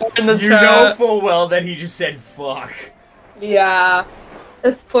sunset in the You know full well that he just said fuck. Yeah.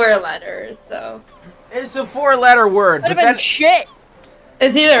 It's 4 letters, so. It's a 4-letter word, Would but have been that shit.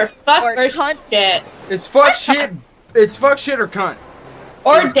 It's either fuck Or or cunt. shit. it's fuck shit. It's fuck shit or cunt.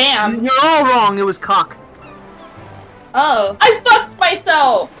 Or damn. You're all wrong. It was cock. Oh. I fucked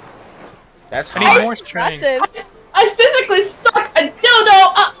myself! That's I need hot. more strength. Impressive. I physically stuck a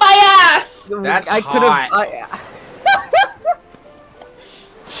dildo up my ass! That's I could have. hot.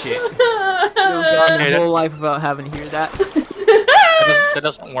 Shit. I've gone Okay, my whole life without having to hear that. That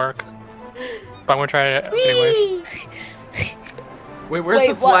doesn't work. But I'm gonna try it anyway. Wait, where's Wait,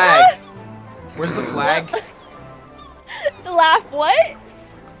 the what? flag? Where's the flag? The laugh, what?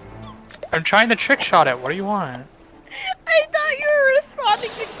 I'm trying to trick shot it. What do you want? I thought you were responding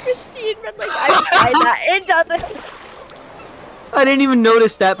to Christine, but like, I tried that. It doesn't. I didn't even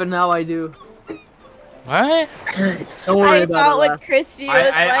notice that, but now I do. What? Don't worry I about thought it. when Laugh. Christy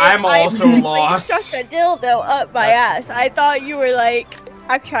was I'm also physically lost. stuck a dildo up my ass. I thought you were like,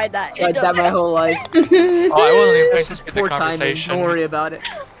 I've tried that. Tried It that my doesn't. whole life. Oh, I wasn't even It's paying just attention to poor the timing. conversation. Don't worry about it.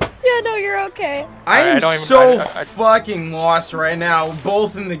 Yeah, no, you're okay. I I am don't even- so I- fucking lost right now,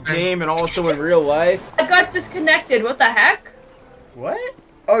 both in the game and also in real life. I got disconnected. What the heck? What?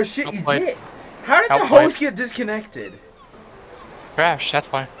 Oh shit, you Outplayed. did. How did the Outplayed. host get disconnected? Crash. That's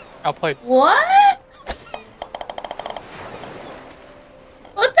why. Outplayed. What?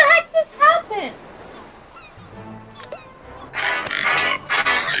 What the heck just happened?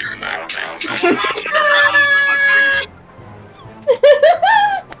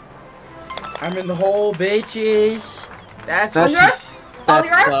 I'm in the hole, bitches. That's That's- what You're, oh, That's,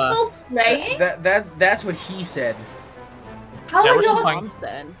 you're still playing? that's what he said. How Yeah, are we're still y'all? playing. Moms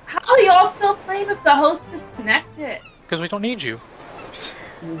then. How are y'all still playing if the host is connected? Because we don't need you.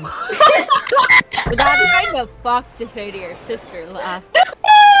 But that's kind of fucked to say to your sister, laugh.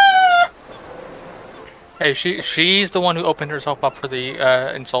 Hey, she's the one who opened herself up for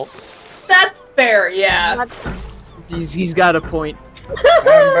the insult. That's fair, yeah. He's got a point.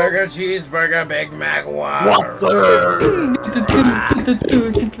 Hamburger, cheeseburger, Big Mac, Whopper.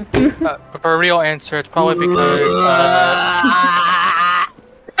 But for a real answer, it's probably because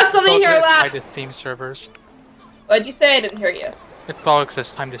That's something here, tied laugh. to Steam servers. What'd you say? I didn't hear you. It's probably because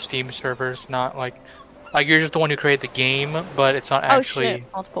it's timed to Steam servers, not like you're just the one who created the game, but it's not Oh actually. shit,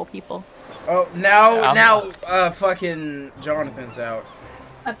 multiple people. Oh, now, Yeah. fucking Jonathan's out.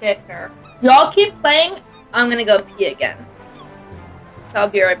 Okay, fair. Y'all keep playing. I'm gonna go pee again. So I'll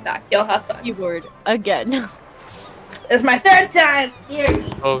be right back. Y'all have fun. Keyboard again. It's my 3rd time. Here.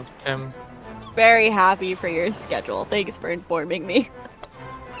 Oh, Tim. Very happy for your schedule. Thanks for informing me.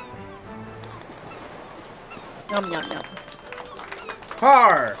 Yum yum yum.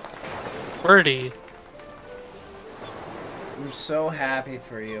 Har! Birdie. I'm so happy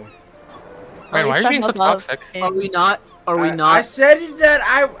for you. Wait, why are you being so toxic? Are we not? Are we I not? said that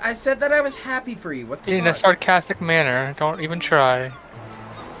I said that I was happy for you. What the In a fuck? sarcastic manner. Don't even try.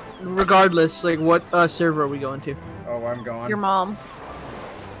 Regardless, like, what server are we going to? Oh, I'm gone. Your mom.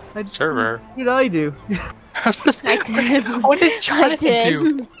 Server. What did I do? I did. What did I Jonathan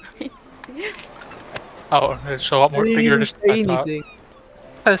did. do? Oh, so a lot more I didn't bigger even just say anything.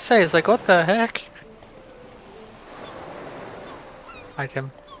 I say, it's like, what the heck? Hi,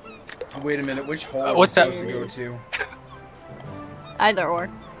 Tim. Wait a minute, which hole are we what's that? supposed to go to? Either or.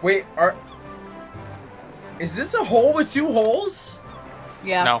 Wait, is this a hole with 2 holes?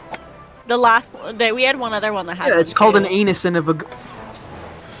 Yeah. No. The last one, we had one other one that had. Yeah, one it's called too. an anus and a vag.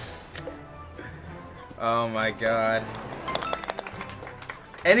 Oh my god.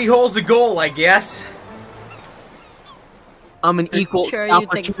 Any hole's a goal, I guess. I'm an equal sure you think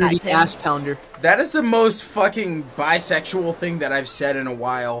opportunity that, Tim? ass pounder. That is the most fucking bisexual thing that I've said in a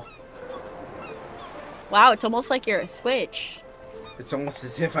while. Wow, it's almost like you're a switch. It's almost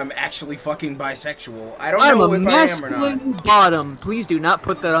as if I'm actually fucking bisexual. I don't I'm know a if I am or not. masculine bottom. Please do not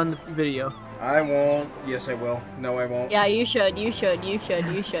put that on the video. I won't. Yes, I will. No, I won't. Yeah, you should. You should. You should.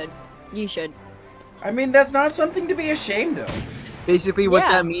 You should. You should. I mean, that's not something to be ashamed of. Basically, what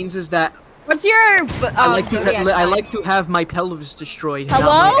Yeah. that means is that What's your? I like to have my pelvis destroyed, Hello?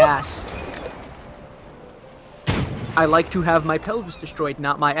 not my ass. I like to have my pelvis destroyed,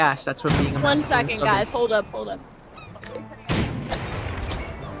 not my ass. That's what being a One masculine second, sub guys. is. Hold up. Hold up.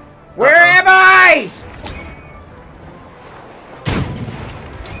 Where am I?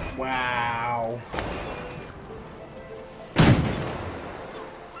 Wow.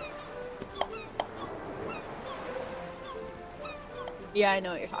 Yeah, I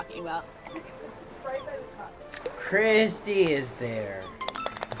know what you're talking about. Christy is there.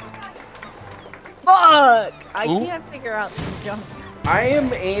 Fuck! I Ooh. can't figure out the jump. I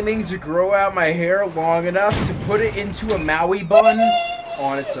am aiming to grow out my hair long enough to put it into a Maui bun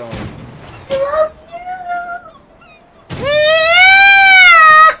on its own.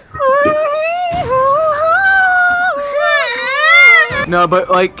 No, but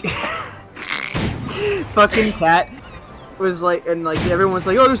like, fucking cat was like, and like everyone's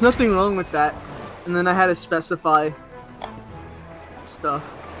like, oh, there's nothing wrong with that, and then I had to specify stuff.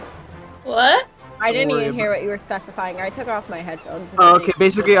 What? I didn't worry even hear what you were specifying. I took off my headphones. and Oh, I okay. didn't-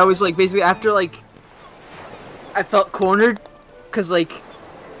 Basically, I was like, after like, I felt cornered, cause like,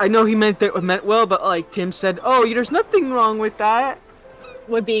 I know he meant well, but like Tim said, oh, there's nothing wrong with that.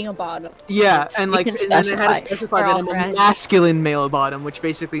 With being a bottom. Yeah, Yes, and we like, can and then I had specify. to specify We're that all I'm a friends. masculine male bottom, which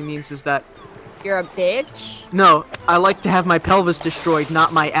basically means is that You're a bitch. no, I like to have my pelvis destroyed,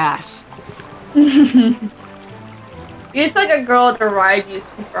 not my ass. You're just like a girl to ride you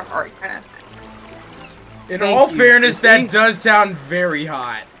super hard, kind of. In Thank all you, fairness, Christy. that does sound very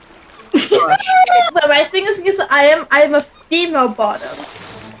hot. But my thing is because I am a female bottom,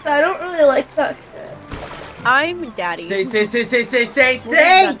 so I don't really like that shit. I'm daddy. Stay, We'll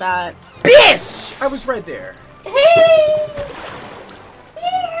stay! get that. Bitch! I was right there.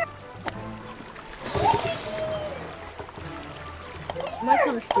 I'm gonna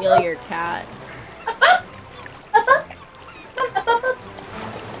come steal your cat.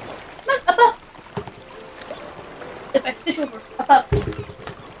 If I stitch over, up.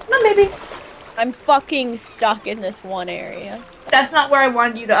 Come on, baby. I'm fucking stuck in this one area. That's not where I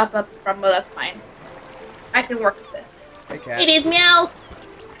wanted you to up from, but that's fine. I can work with this. Hey, cat. It is meow.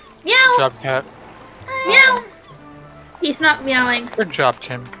 Good Meow. job, Cat. Meow. He's not meowing. Good job,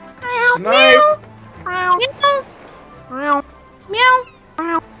 Tim. Snipe! Meow. Meow.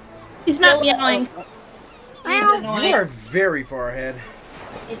 Meow. He's not meowing. He's You annoyed. are very far ahead.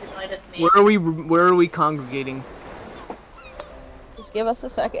 He's annoyed at me. Where are we congregating? Just give us a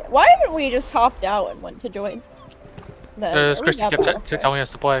second. Why haven't we just hopped out and went to join? Christy kept telling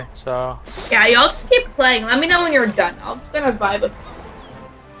us to play, so... Yeah, y'all just keep playing. Let me know when you're done. I'm gonna vibe with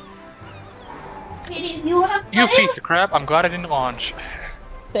Hades, you wanna play? You piece of crap, I'm glad I didn't launch.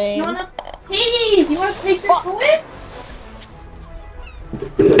 Same. You wanna Hades, you wanna take this toy?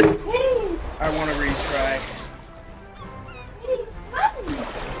 Hades, I want to retry. Hades,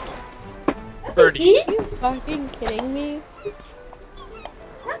 come. 30. Are you fucking kidding me?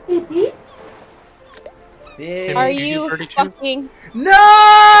 Big- Are Did you you 32? fucking...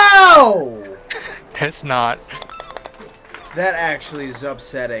 No! It's not. That actually is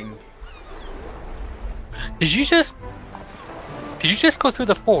upsetting. Did you just go through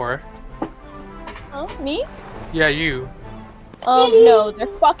the 4? Oh, me? Yeah, you. No, they're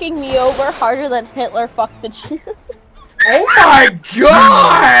fucking me over harder than Hitler fucked the Jews. Oh my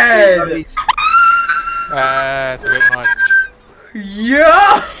god! That's a bit much.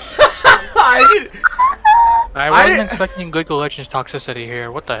 Yeah! I I wasn't didn't- expecting League of Legends toxicity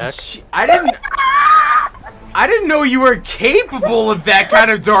here. What the heck? I didn't know you were capable of that kind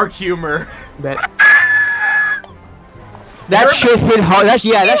of dark humor. That shit hit hard. That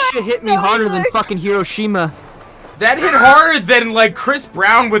shit hit me harder than fucking Hiroshima. That hit harder than like Chris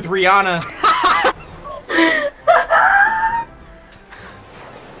Brown with Rihanna.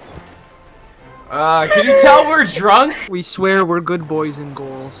 Can you tell we're drunk? We swear we're good boys and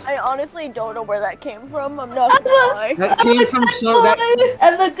girls. I honestly don't know where that came from. I'm not gonna lie. That came from so that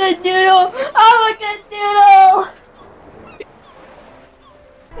I'm a good noodle. I'm a good noodle.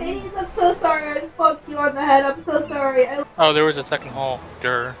 Hades, I'm so sorry. I just bumped you on the head. I'm so sorry. Oh, there was a second hole.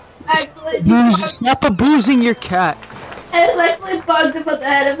 Durr. Stop abusing your cat. I was actually bugged about the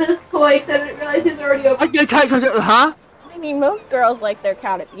head of his toy because I didn't realize he was already open. Huh? I mean, most girls like their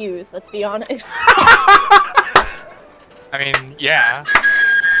cat abused, let's be honest. I mean, yeah.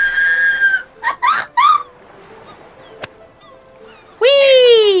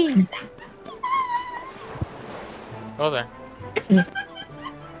 Whee! Go there.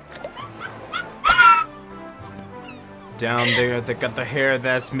 Down there, they got the hair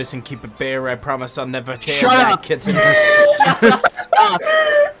that's missing. Keep it bare. I promise I'll never tear Shut that up. kitten. Stop.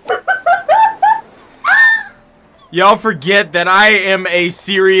 Y'all forget that I am a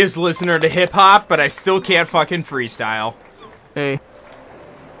serious listener to hip hop, but I still can't fucking freestyle. Hey.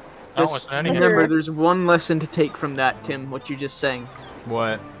 That Just wasn't any. remember, there's one lesson to take from that, Tim, what you just sang.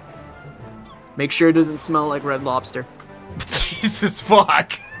 What? Make sure it doesn't smell like Red Lobster. Jesus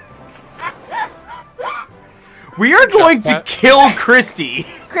fuck. We are going to kill Christy.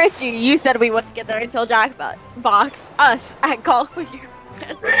 Christy, you said we wouldn't get there until Jackbox. Us at golf with your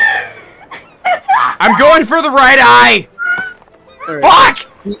friend. I'm going for the right eye. Right. Fuck!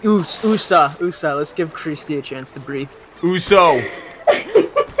 USA, let's give Christy a chance to breathe. Uso. Tim, you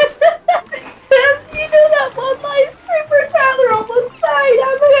know that one live streamer Tyler almost died.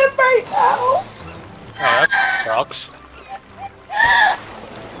 I'm him right now. Oh, that sucks.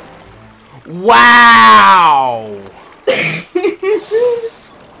 Wow.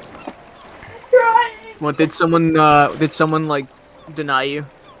 Crying. What, did someone like deny you?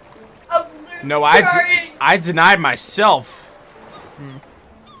 I'm No, crying. I denied myself.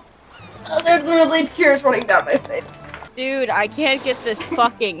 Oh, there's literally tears running down my face. Dude, I can't get this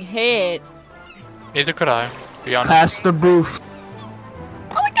fucking hit. Neither could I, to be honest. Pass the boof.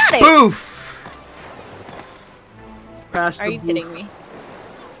 Oh, I got it! Boof. Pass Are the you boof. kidding me?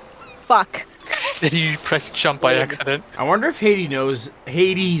 Fuck. Did you press jump by accident? I wonder if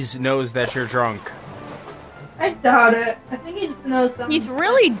Hades knows that you're drunk. I doubt it. I think he just knows something. He's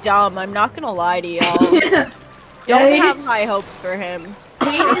really dumb, I'm not gonna lie to y'all. Yeah, Don't he- have high hopes for him.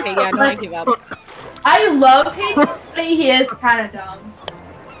 Okay, yeah, no, I give up. I love him, but he is kind of dumb.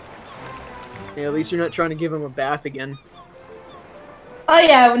 Yeah, at least you're not trying to give him a bath again. Oh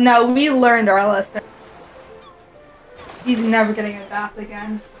yeah, no, we learned our lesson. He's never getting a bath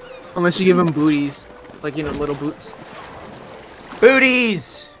again. Unless you give him booties. Like, you know, little boots.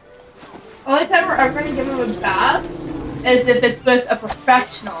 Booties. Only time we're ever gonna give him a bath is if it's with a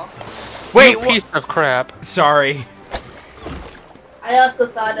professional. Wait, You piece of crap. sorry. I also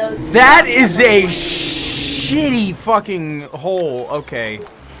thought it was. That is a shitty fucking hole. Okay.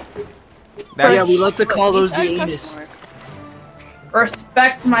 That's Yeah, we like to call those the anus.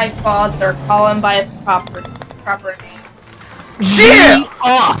 Respect my father. Call him by his proper name. Yeah!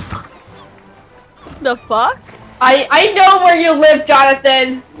 Off! The fuck? I know where you live,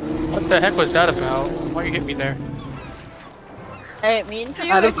 Jonathan. What the heck was that about? Why you hit me there? I didn't mean to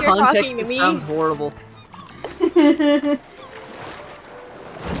Out if of you're context, talking to it me. sounds horrible.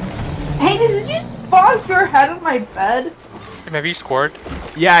 Hey, did you bonk your head on my bed? Maybe you scored?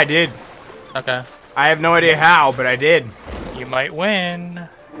 Yeah, I did. Okay. I have no idea how, but I did. You might win.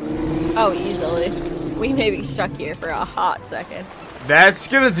 Oh, easily. We may be stuck here for a hot second. That's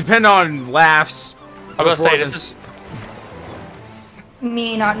gonna depend on laughs. I was gonna say, this performance.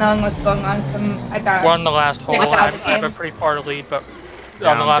 Me not knowing what's going on. I got. We're on the last hole. Pick I out the have a game. pretty far lead, but on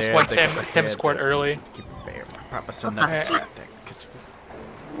Down the last there, one, they got the Tim head, scored that's- early. keep it bare. I promise I'll never take that kitten.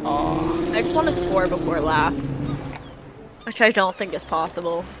 Oh. I just want to score before laugh. Which I don't think is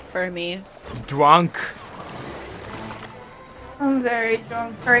possible for me. Drunk. I'm very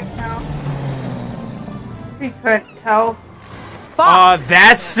drunk right now. You couldn't tell. Fuck!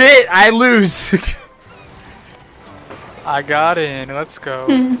 That's it. I lose. I got in. Let's go.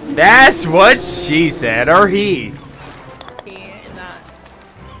 That's what she said, or he, In that.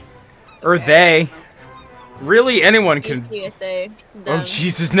 or they. Really, anyone You can. see it, they. Oh them.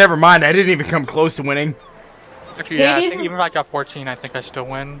 Jesus! Never mind. I didn't even come close to winning. Actually, yeah, I Hades think is- even if I got 14, I think I still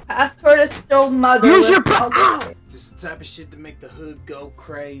win. Password is still mother. Use your This is the type of shit to make the hood go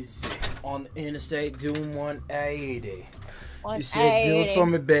crazy. On the interstate doing 180. You said, do it for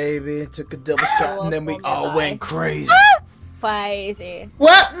me, baby. Took a double shot and then we all went crazy. Crazy.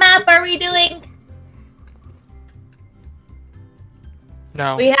 What map are we doing?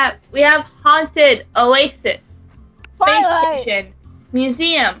 No. We have haunted oasis, space Twilight! station,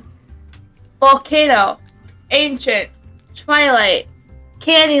 museum, volcano, ancient, Twilight,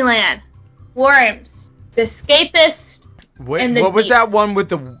 Candyland, worms, the escapist. Wait, And the what was deep. that one with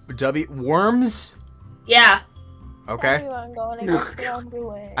the W? Worms? Yeah, Tell Okay. me what I'm going against what I'm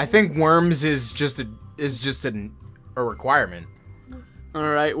doing. I think worms is just a requirement. All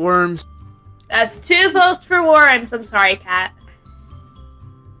right, worms. That's 2 votes for worms. I'm sorry, Kat.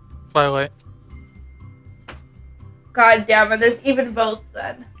 Twilight. God damn it, there's even votes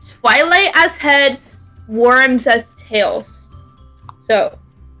then. Twilight as heads, worms as tails. So,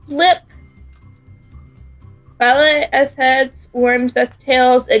 flip. Twilight as heads, worms as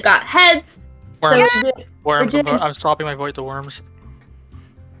tails. It got heads. Worms. So Worms. Virginia- I'm swapping my vote to worms.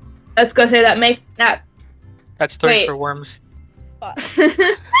 let's go say that. Make that. That's 3 Wait. for worms. Fuck.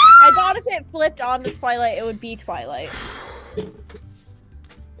 I thought if it flipped on to Twilight, it would be Twilight.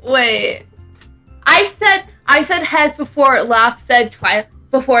 Wait. I said heads before Laugh said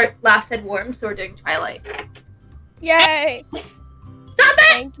worms, so we're doing Twilight. Yay! Stop it!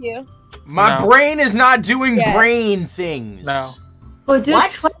 Thank you. My No. brain is not doing Yeah. brain things. No. We'll do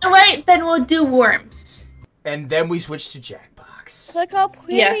What? Twilight, then we'll do worms. And then we switch to Jackbox. Look how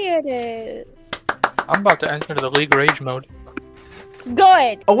pretty Yes. it is. I'm about to enter the League Rage mode.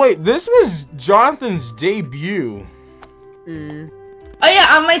 Good. Oh wait, this was Jonathan's debut. Oh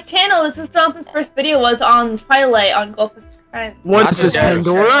yeah, on my channel, this is Jonathan's first video was on Twilight on Golf with Friends. What Not is this, the dad.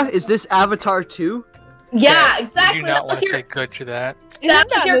 Pandora? Is this Avatar 2? Yeah, You exactly. do not That want was to your- say good to that. Isn't That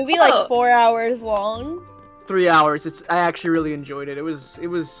was that your movie like vote. 4 hours long? 3 hours. I actually really enjoyed it. It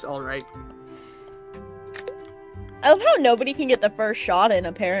was all right. I love how nobody can get the first shot in,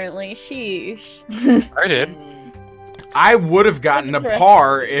 apparently. Sheesh. I did. I would have gotten a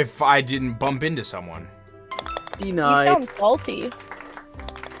par if I didn't bump into someone. You Denied. sound salty.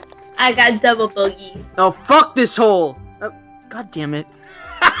 I got double bogey. Oh, fuck this hole! Oh, God damn it.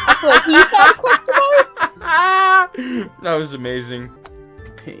 Wait, he's got a question mark? That was amazing.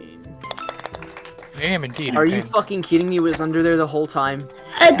 Pain. I am indeed. Are in you pain. fucking kidding me? It was under there the whole time.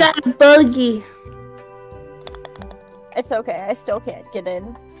 I got a bogey. It's okay, I still can't get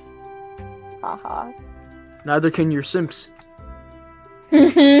in. Haha. Neither can your simps.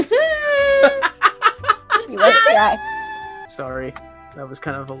 You went try. Sorry. That was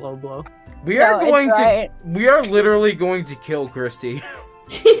kind of a low blow. We are No, it's going to. right. We are literally going to kill Christy.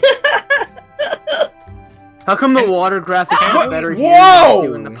 How come the water graphics What? are better here Whoa! than they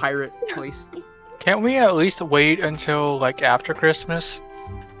do in the pirate place? Can't we at least wait until like after Christmas?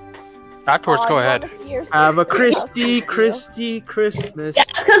 Afterwards, Oh, go I ahead. wanna see your Have a sister. Christy Christmas. Yeah,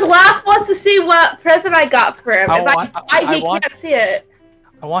 because Laugh wants to see what present I got for him. I If want- I he want- can't see it.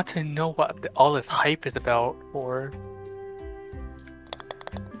 I want to know what all this hype is about. For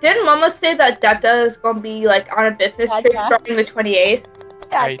Didn't Mama say that Detta is going to be like on a business trip Detta? starting the 28th?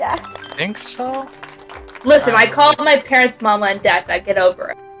 I Dada. think so. Listen, I called my parents Mama and Detta. Get over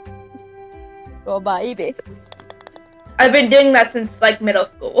it. Go baby. I've been doing that since like middle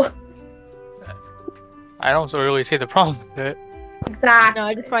school. I don't really see the problem with it. Exactly. No,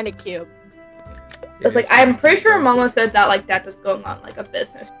 I just find it cute. It's like I'm pretty sure Mama said that like Detta's going on like a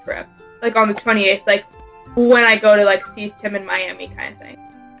business trip, like on the 28th, like when I go to like see Tim in Miami, kind of thing.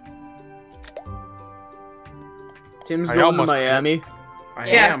 Tim's I going to almost- Miami. I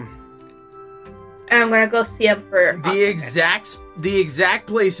Yeah. am. And I'm gonna go see him for The exact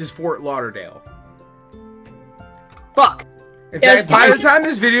place is Fort Lauderdale. Fuck! In Yes, fact, by the please. time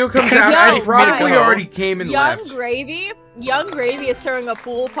this video comes Yo, out, I right. probably already came and Young left. Gravy is throwing a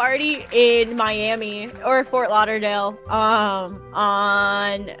pool party in Miami or Fort Lauderdale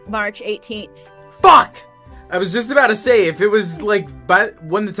on March 18th. Fuck! I was just about to say, if it was like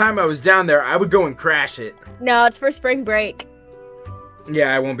when the time I was down there, I would go and crash it. No, it's for spring break.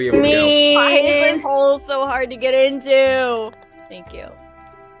 Yeah, I won't be able to go. Why is me. the hole so hard to get into? Thank you.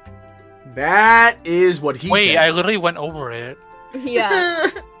 That is what he Wait, said. I literally went over it. Yeah.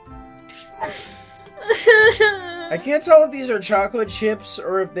 I can't tell if these are chocolate chips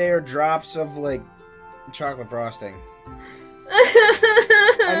or if they are drops of, like, chocolate frosting.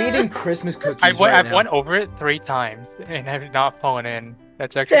 I'm eating Christmas cookies I've right now. went over it 3 times and have not fallen in.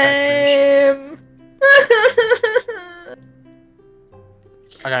 That's actually kind of cringe. Same.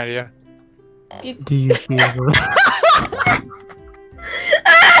 I got an idea. Do you feel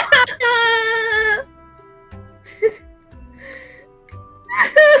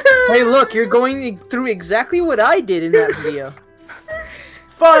Hey, look, you're going through exactly what I did in that video.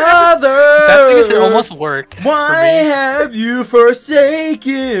 Father! That thing is almost worked Why for me. have you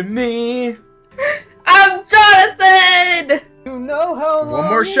forsaken me? I'm Jonathan! You know how One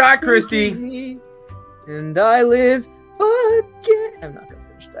more shot, Christy. Me, and I live again. I'm not gonna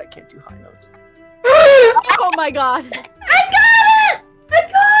finish that. I can't do high notes. Oh my god. I got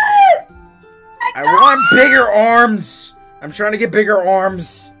it! I want bigger arms! I'm trying to get bigger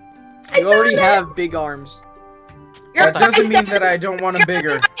arms. You already have big arms. That doesn't mean that I don't want them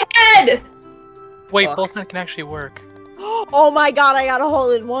bigger. Head! Wait, Fuck. both can actually work. Oh my god, I got a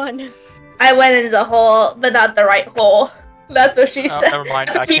hole in one. I went into the hole, but not the right hole. That's what she Oh, said. never mind.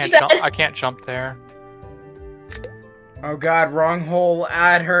 That's I what he can't said. jump. I can't jump there. Oh god, wrong hole.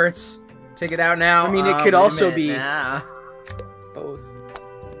 Ah, it hurts. Take it out now. I mean, it could wait a also minute. be- Nah. Both.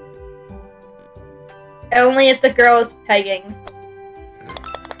 Only if the girl is pegging.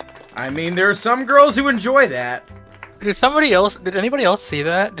 I mean, there are some girls who enjoy that. Did anybody else see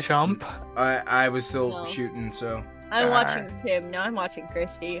that jump? I was still No. shooting, so. I'm Alright. watching Tim. Now I'm watching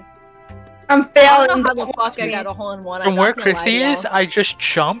Christy. I'm I failing. don't know how the Don't fuck watch I me. got a hole in one. From I'm where not gonna lie Christy to you. is, I just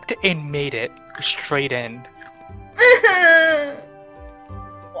jumped and made it straight in. Well,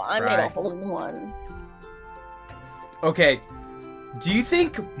 I made a Right. hole in one. Okay. Do you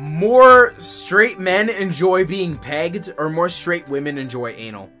think more straight men enjoy being pegged, or more straight women enjoy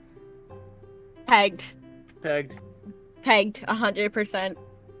anal? Pegged. Pegged. Pegged. 100%.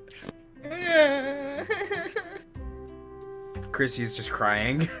 Chrissy's just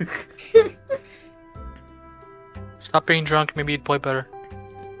crying. Stop being drunk. Maybe you'd play better.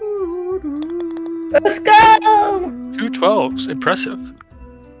 Let's go! 2 12s. Impressive.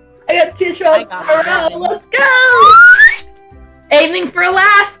 I got 2 I strokes got in a row. it. Let's go! Aiming for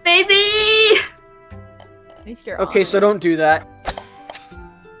last, baby! At least you're Okay, on so it. don't do that.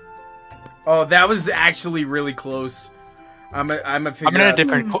 Oh, that was actually really close. I'm a figure I'm in a out-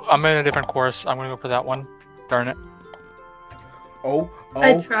 different. I'm in a different course. I'm gonna go for that one. Darn it. Oh,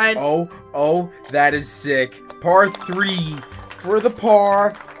 I oh, tried. oh, that is sick. Par 3 for the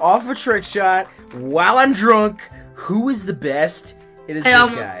par off a trick shot while I'm drunk. Who is the best? It is I this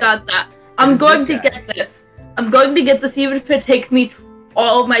almost guy. got that. I'm is going to this guy. get this. I'm going to get this even if it takes me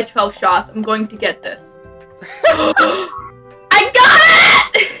all of my 12 shots. I'm going to get this. I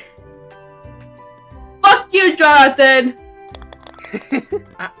got it! Fuck you, Jonathan!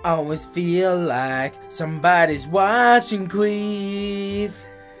 I always feel like somebody's watching Queef.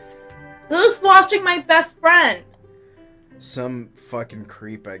 Who's watching my best friend? Some fucking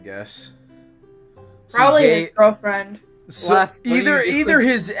creep, I guess. Some Probably gay- his girlfriend. So Left, what do you either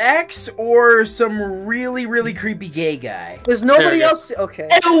think? his ex or some really creepy gay guy. There's nobody There you go. else. Okay.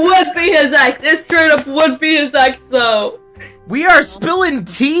 It would be his ex. It straight up would be his ex, though. We are spilling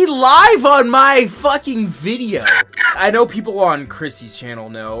tea live on my fucking video. I know people on Chrissy's channel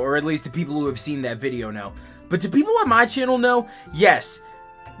know, or at least the people who have seen that video know. But do people on my channel know? Yes.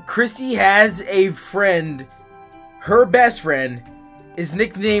 Chrissy has a friend. Her best friend is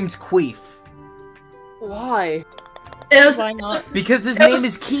nicknamed Queef. Why? It was, Why not? Because his It name was-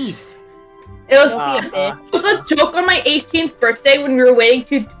 is Keith. It was, Uh, it was a joke on my 18th birthday when we were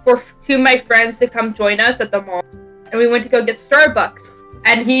waiting for two of my friends to come join us at the mall. And we went to go get Starbucks.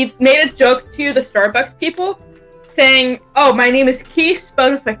 And he made a joke to the Starbucks people saying, "Oh, my name is Keith,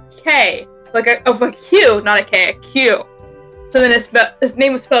 spelled with a K. Like a Q, not a K, a Q." So then his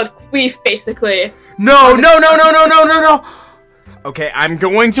name was spelled Queef, basically. No. Okay, I'm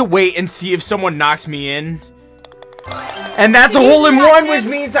going to wait and see if someone knocks me in. And that's a hole in one, which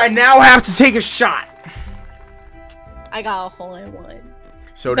means I now have to take a shot. I got a hole in one.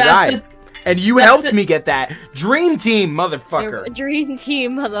 So did That's I. the- And you that's helped the- me get that. Dream team, You're motherfucker. a dream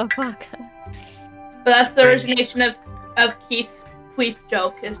team, motherfucker. But that's the origination of Keith's Queef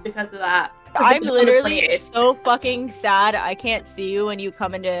joke, is because of that. I'm On the literally 28th. so fucking sad I can't see you when you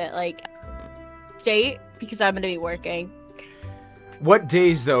come into, like, state because I'm gonna be working. What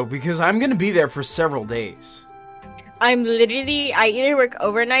days, though? Because I'm going to be there for several days. I either work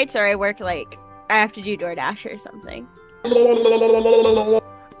overnights or I work, like, I have to do DoorDash or something.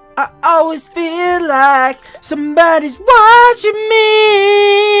 I always feel like somebody's watching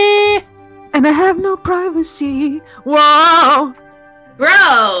me. And I have no privacy. Whoa.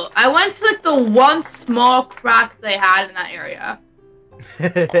 Bro, I went to like the one small crack they had in that area.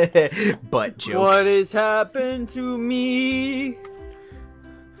 Butt jokes. What has happened to me?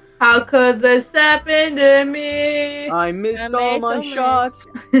 How could this happen to me? I missed I all made my so shots.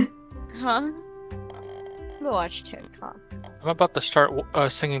 Huh? Go watch TikTok. I'm about to start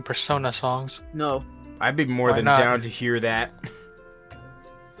singing Persona songs. No. I'd be more Why than not? down to hear that.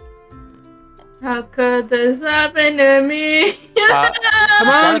 How could this happen to me? Come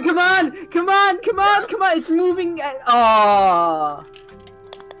on, come on, come on, come on, come on. It's moving. Oh.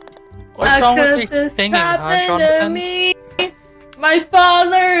 What's How wrong could with me this singing, huh, happen to Jonathan? me? My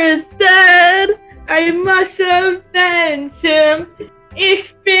father is dead. I must avenge him.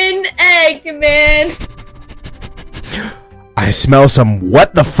 Ich bin Eggman. I smell some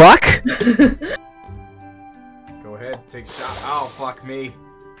what the fuck? Go ahead, take a shot. Oh, fuck me.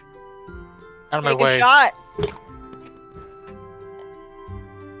 Out of my Take a way. shot.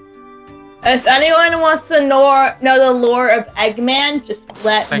 If anyone wants to know the lore of Eggman, just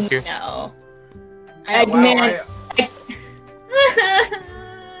let me Thank you. know. I don't Eggman.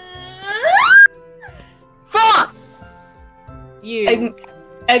 Fuck! You.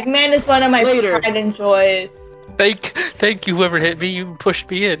 Eggman is one of my Later. pride and joys. Thank you, whoever hit me. You pushed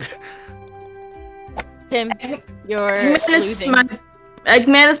me in. Tim, you're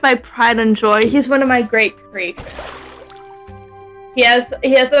Eggman is my pride and joy. He's one of my great creeps. He has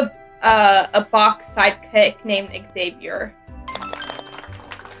a box sidekick named Xavier.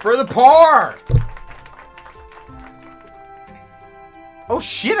 For the par! Oh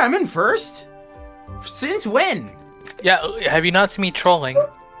shit, I'm in first? Since when? Yeah, have you not seen me trolling?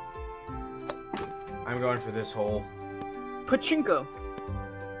 I'm going for this hole. Pachinko.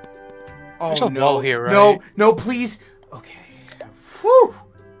 Oh There's a no. wall here, right? No, no, please. Okay. Whew.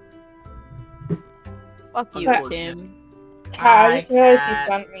 Fuck you, Okay. Tim. I just realized Cat.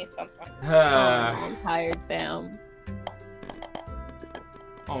 he sent me something. I'm tired, fam.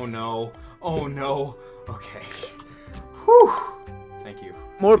 Oh no. Oh no. Okay. Whew. Thank you.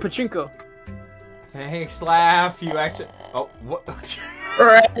 More pachinko. Thanks, Laugh. You actually. Oh, what?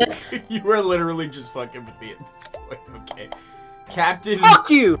 Right. You were literally just fucking with me at this point. Okay. Captain. Fuck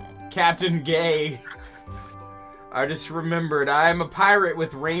you! Captain Gay. I just remembered. I'm a pirate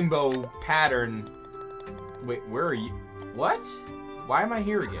with rainbow pattern. Wait, where are you? What? Why am I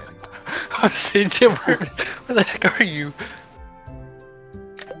here again? I was saying, Tim, where the heck are you?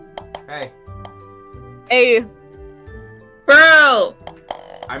 Hey. Hey, Bro!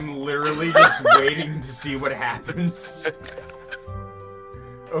 I'm literally just waiting to see what happens.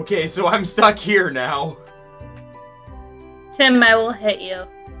 Okay, so I'm stuck here now. Tim, I will hit you.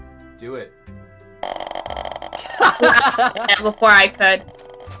 Do it. Before I could.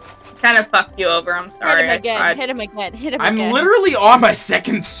 Kind of fucked you over, I'm hit sorry. him I again. tried. Hit him again. Hit him I'm again. literally on my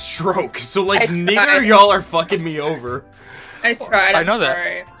second stroke, so like I neither tried. of y'all are fucking me over. I tried. I know that.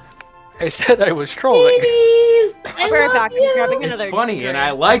 Sorry. I said I was trolling. Please! I'll be right back. I'm grabbing It's another funny, and I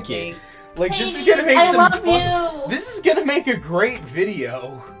drink. like it. Like this is gonna make I some love fun. you. This is gonna make a great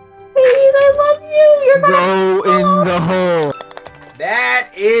video. Please, I love you. You're gonna Go in the hole.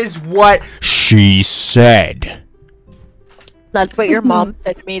 That is what she said. That's what your mom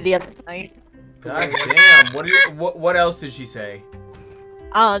said to me the other night. God damn! What else did she say?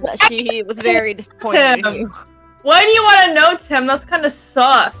 That she was very disappointed in Tim. you. Why do you want to know, Tim? That's kind of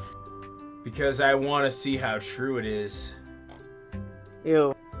sus. Because I want to see how true it is.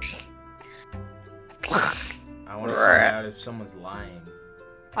 Ew. I want to find out if someone's lying.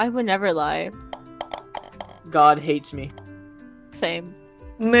 I would never lie. God hates me. Same.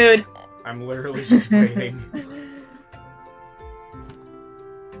 Mood. I'm literally just waiting.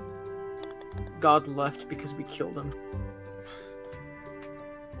 God left because we killed him.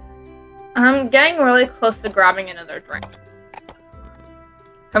 I'm getting really close to grabbing another drink.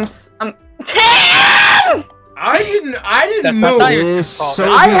 I'm Tim! I didn't That's move. not your This fault.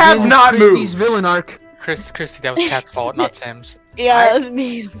 so I have begins not Christie's moved. villain arc. Christy, that was Cat's fault, not Tim's. Yeah, it was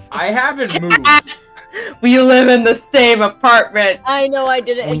me. I haven't moved. We live in the same apartment. I know I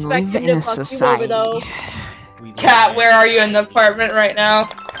didn't We expect live him in to a fuck you over society. though. Kat, where are you in the apartment right now?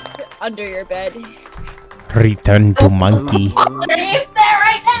 Under your bed. Return to monkey. Are you there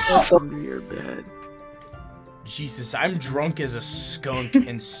right now? Under your bed. Jesus, I'm drunk as a skunk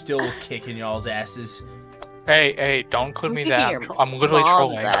and still kicking y'all's asses. Hey, don't include me I'm that. thinking your I'm literally mom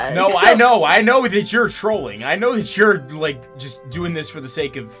trolling. does. No, I know that you're trolling. I know that you're like just doing this for the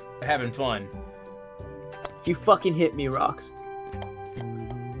sake of having fun. If you fucking hit me, Rox.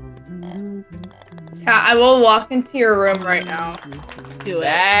 Kat, I will walk into your room right now. Do it.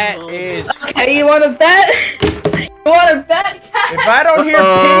 That is. Okay, you want to bet? You want to bet, Kat? If I don't hear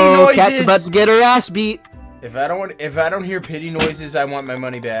Oh, pity Cat's about noises, to get her ass beat. if I don't hear pity noises, I want my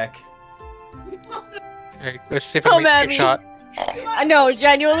money back. Hey, let's see if Come I at can make me. a shot. No,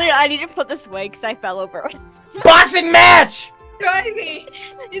 genuinely, I need to put this away because I fell over. Boxing match. Try me.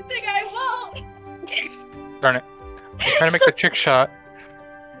 You think I won't? Darn it. I'm trying to make the trick shot.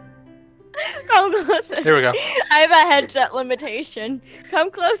 Come closer. There we go. I have a headset limitation.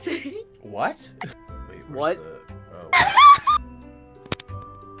 Come closer. What? Wait, What?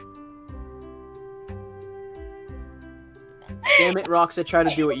 Damn it, Rox, I tried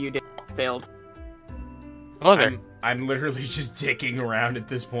to do what you did. Failed. Hello there. I'm literally just dicking around at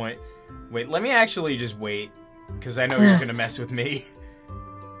this point. Wait, let me actually just wait, because I know you're gonna mess with me.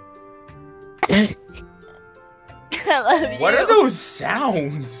 I love you. What are those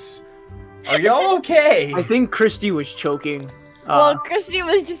sounds? Are y'all okay? I think Christy was choking. Well, Christy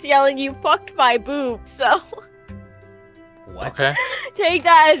was just yelling, "You fucked my boob," so. What? Okay. Take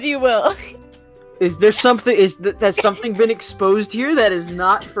that as you will. Is there something? Has something been exposed here that is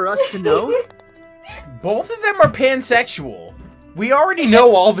not for us to know? Both of them are pansexual. We already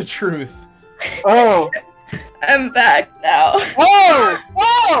know all the truth. Oh. I'm back now.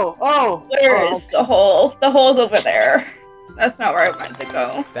 Oh. Where is the hole? The hole's over there. That's not where I wanted to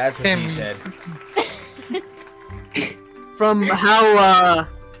go. That's what he said. From how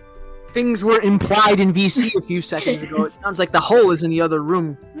things were implied in VC a few seconds ago, it sounds like the hole is in the other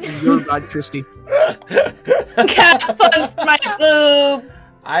room. In your God, Christy. Cat punched my boob.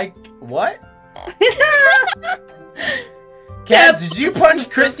 What? Cat, did you punch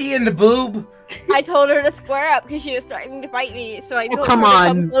Christy in the boob? I told her to square up because she was threatening to fight me, so I told Oh, come her to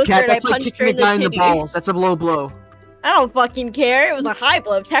come on, closer Cat. and I That's like punched her kicking in a guy in the kitty. balls. That's a low blow. I don't fucking care. It was a high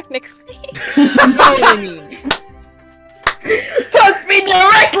blow, technically. You know what I mean? Punch me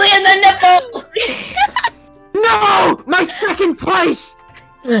directly in the nipple. No! My second place!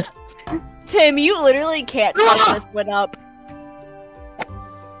 Tim, you literally can't fuck this one up.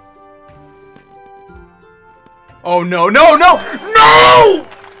 Oh no, no, no! No!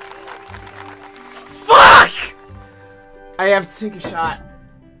 Fuck! I have to take a shot.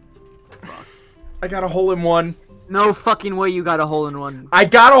 I got a hole in one. No fucking way you got a hole in one. I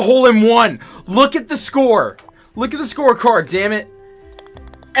got a hole in one. Look at the score. Look at the scorecard, damn it.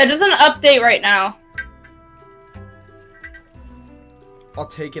 It doesn't update right now. I'll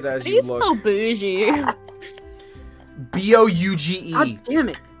take it as Are you you look. so bougie? B-O-U-G-E. God damn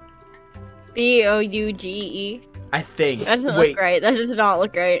it. B-O-U-G-E. I think. That doesn't Wait, look right. That does not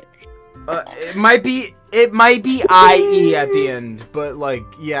look right. it might be I-E at the end, but like,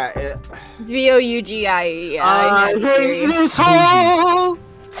 yeah. It's B-O-U-G-I-E. Yeah, I hate this hole!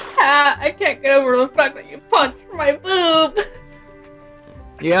 I can't get over the fact that you punched my boob.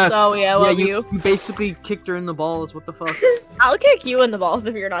 Yeah. So yeah, love you basically kicked her in the balls. What the fuck? I'll kick you in the balls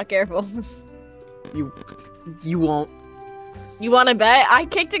if you're not careful. You won't. You want to bet? I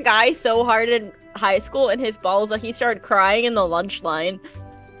kicked a guy so hard in high school in his balls that he started crying in the lunch line.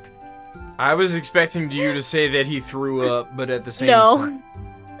 I was expecting you to say that he threw up, but at the same time.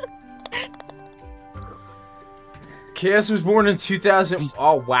 No. KS was born in 2000.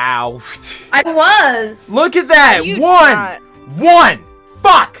 Oh, wow. I was. Look at that! You One! One!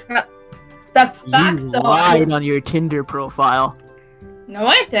 Fuck! That's You facts. So lied on your Tinder profile. no,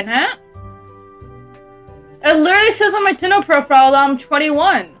 I didn't. It literally says on my Tinder profile that I'm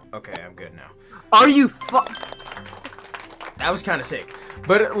 21. Okay, I'm good now. Are you That was kind of sick.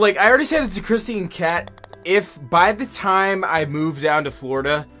 But, like, I already said it to Christy and Kat. If by the time I move down to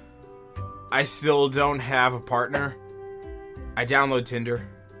Florida, I still don't have a partner, I download Tinder.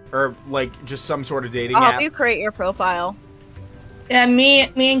 Or, like, just some sort of dating I'll app. help you create your profile. Yeah, me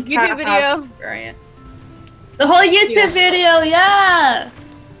and YouTube Kat video. have experience. The whole YouTube video, yeah.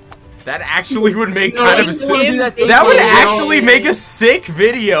 That actually would make No, kind of a you sick... wanna do that thing That would where you actually go- make a sick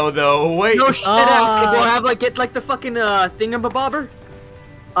video, though. Wait. No shit ass. We'll have get the fucking thingamabobber.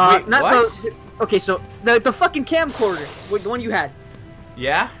 Wait, not what? Okay, so the fucking camcorder, the one you had.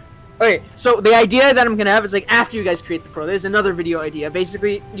 Yeah? Okay, so the idea that I'm gonna have is like after you guys create the pro, there's another video idea.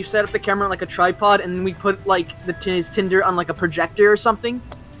 Basically, you set up the camera on like a tripod, and then we put like his Tinder on like a projector or something,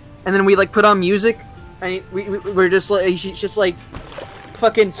 and then we like put on music, and we're just like she's just like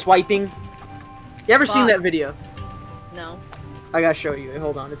fucking swiping. You ever seen Fuck. that video? No. I gotta show you.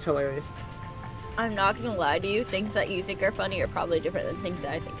 Hold on, it's hilarious. I'm not gonna lie to you. Things that you think are funny are probably different than things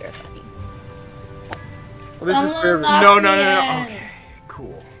that I think are funny. Well, this is for Someone everyone. knock No. me in. Okay,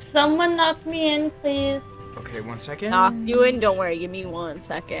 cool. Someone knock me in, please. Okay, 1 second. Knock you in. Don't worry. Give me 1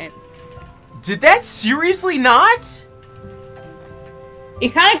 second. Did that seriously not?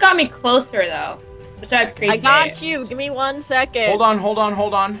 You kind of got me closer though, which I appreciate. I got you. Give me 1 second. Hold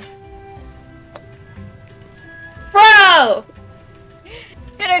on. Bro!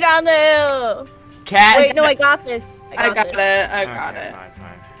 Get her down the hill. Cat. Wait, no, I got this. I got this. it. I Okay, got it.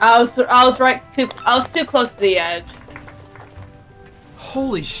 Fine. I was too close to the edge.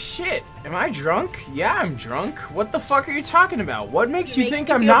 Holy shit. Am I drunk? Yeah, I'm drunk. What the fuck are you talking about? What makes you Make think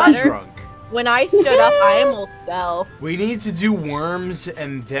you I'm feel not better? drunk? When I stood up, I almost fell. We need to do worms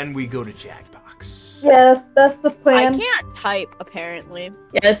and then we go to Jackbox. Yes, that's the I plan. can't type, apparently.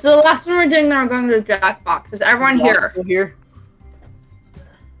 Yeah, this is the last one we're doing. Then we're going to Jackbox. Is everyone here? Still here?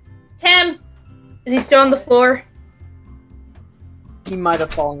 Tim, is he still on the floor? He might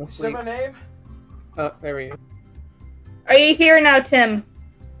have fallen asleep. name? Oh, there we go. Are you here now, Tim?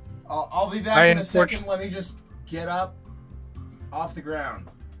 I'll be back I in a unfortu- second. Let me just get up off the ground.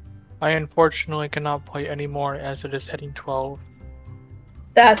 I unfortunately cannot play anymore as it is heading 12.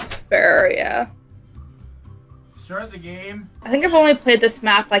 That's fair, yeah. Start the game. I think I've only played this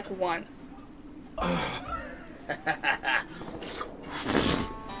map like once.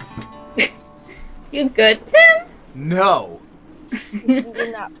 You good, Tim? No.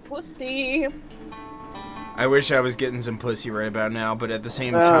 In that pussy. I wish I was getting some pussy right about now, but at the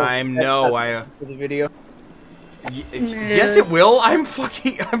same time, no. For the video. Yes, it will. I'm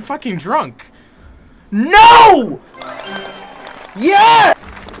fucking drunk. No! Yeah!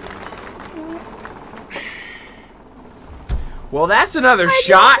 Well, that's another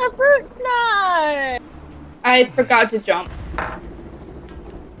shot. The fruit nut. I forgot to jump. I'm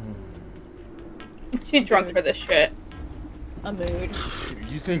too drunk for this shit. A mood.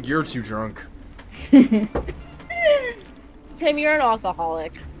 You think you're too drunk? Tim, you're an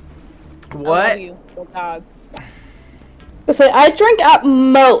alcoholic. I love What? you. Good dog. I drink at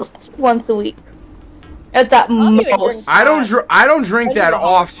most once a week. At that most. I don't drink that I'm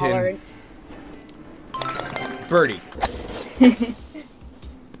often. intolerant. Birdie.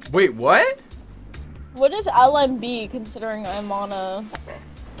 Wait, what? What is LMB considering I'm on a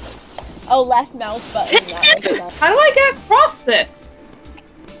left mouse button? How do I get across this?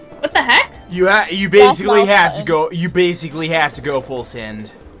 What the heck? You basically mouse have to button. go. You basically have to go full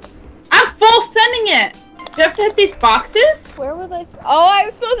send. I'm full sending it. Do I have to hit these boxes? Where was I? Oh, I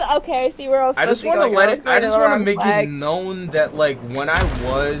was supposed to. Okay, I see where I was. I just want to let it. I just want to make flag. it known that like when I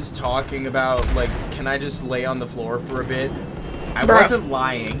was talking about like, can I just lay on the floor for a bit? I Bruh. wasn't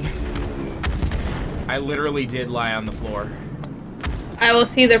lying. I literally did lie on the floor. I will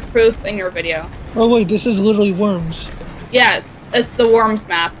see the proof in your video. Oh wait, this is literally worms. Yeah, it's the worms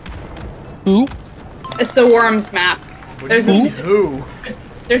map. Who? It's the worms map. What do you There's mean, a, who?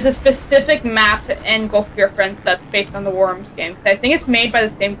 there's a specific map in Go For Your Friends that's based on the worms game. So I think it's made by the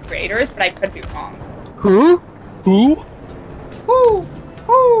same creators, but I could be wrong. Who? Who? Who?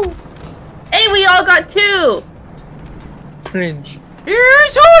 Who? Hey, we all got 2! Cringe.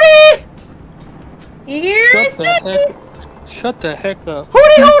 Here's Hootie! Here's Shut the heck. Shut the heck up.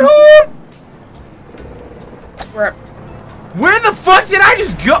 Hootie hoot hoot! Where? Where the fuck did I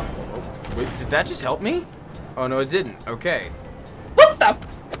just go? Wait, did that just help me? Oh no, it didn't. Okay. What the?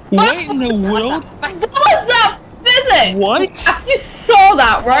 What in the world? What was that physics? What? You saw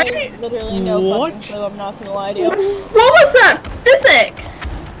that, right? I literally no What? fucking clue. I'm not gonna lie to you. What was that physics?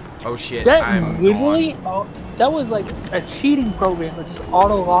 Oh shit. That I'm literally, gone. that was like a cheating program that just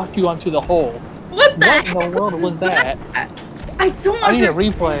auto-locked you onto the hole. What the What in heck the world was that? I don't I need a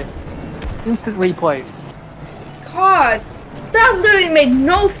understand. replay. Instant replay. God, that literally made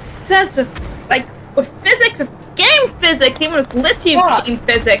no sense of, like, with physics, of game physics, even with glitchy game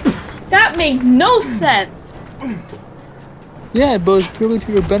physics. That made no sense. Yeah, but it's purely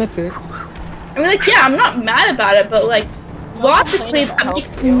to your benefit. I mean, like, yeah, I'm not mad about it, but, like, logically, that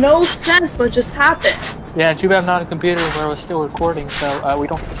makes no sense what just happened. Yeah, too bad I'm not a computer where I was still recording, so we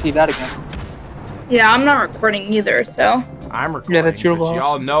don't see that again. Yeah, I'm not recording either, so. I'm recording. Yeah, that's your but loss.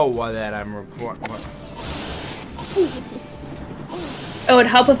 y'all know why that I'm recording. It would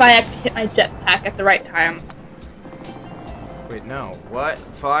help if I actually hit my jetpack at the right time. Wait, no. What?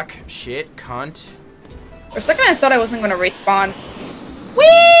 Fuck. Shit. Cunt. For a second, I thought I wasn't gonna respawn.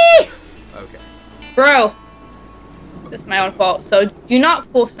 Whee! Okay. Bro! It's my own fault, so do not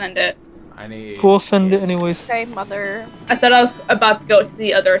full send it. I need. Full send it anyways. Okay, mother. I thought I was about to go to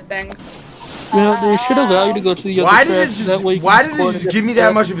the other thing. You know, they should allow you to go to the other Why did it tracks, just? that way you can Why did it score just a give me different that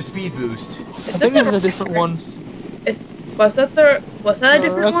track. much of a speed boost? I think this is a different one. Was that a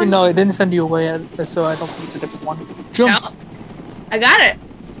different Actually, one? no, it didn't send you away, so I don't think it's a different one. Jump! No. I got it.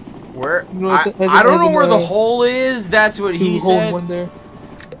 Where? No, I don't know where the hole is. That's what he Hold said. one there.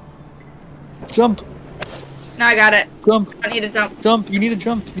 Jump! No, I got it. Jump! I need to jump. Jump! You need to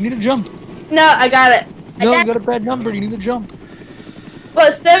jump! You need to jump! No, I got it. No, you got a bad number. You need to jump. Well,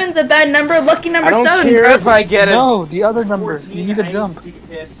 7's a bad number. Lucky number I don't 7. care bro. if I get it. No, the other number. You need to jump.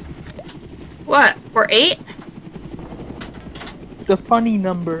 What? For 8? The funny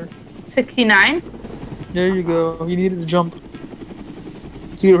number. 69? There you go. You needed to jump.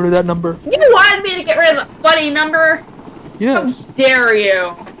 Get rid of that number. You wanted me to get rid of the funny number? Yes. How dare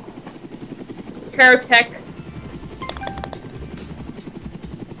you? Paratech.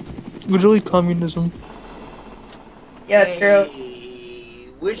 Literally communism. Yeah, true. Hey,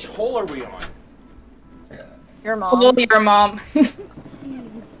 which hole are we on? Your mom. Well, your mom.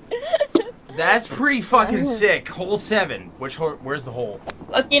 That's pretty fucking sick. Hole 7. Which hole? Where's the hole?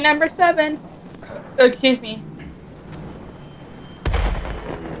 Lucky number 7. Oh, excuse me.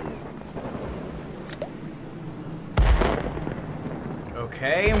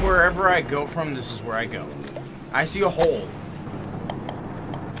 Okay, and wherever I go from, this is where I go. I see a hole.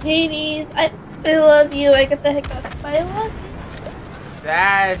 Hades, I love you. I get the hiccups. I love you.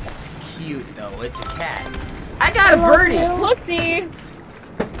 That's cute though. It's a cat. I got a birdie. Look-see.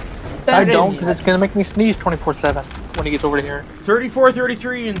 I don't, because it's gonna make me sneeze 24/7 when he gets over here. 34,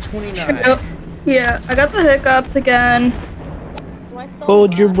 33, and 29. Yeah, I got the hiccups again.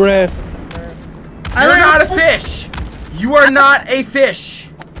 Hold your breath. You're not a fish. You are not a fish.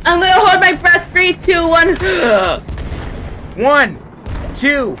 I'm gonna hold my breath. 3, 2, 1. 1,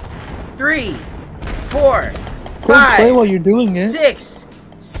 2, 3, 4, Don't 5, play while you're doing it. 6,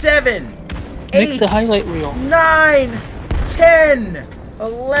 7, Make 8, the highlight reel. 9, 10,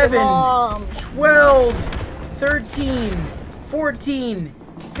 11, Mom. 12, 13, 14,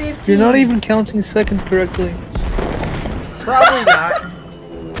 15. You're not even counting seconds correctly. Probably not.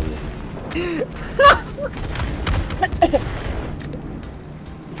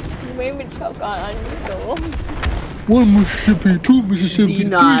 You made me choke on noodles. 1 Mississippi, 2 Mississippi, 3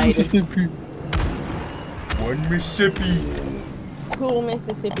 Denied. Mississippi. 1 Mississippi. Cool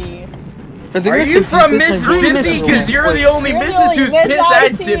Mississippi. I think Are that's you the from deepest Mississippi? Mississippi. Because you're the only You're the missus only who's miss piss I've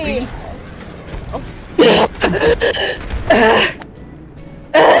and seen. sippy.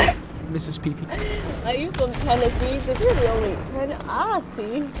 Mrs. Peepee. Are you from Tennessee? Because you're the only 10 I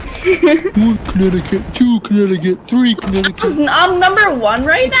see. 1 Connecticut, 2 Connecticut, 3 Connecticut. I'm number 1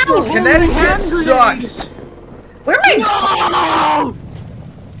 right now. Connecticut sucks. Where am I?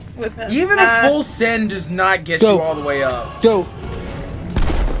 With it. Even a full send does not get Go. you all the way up. Go.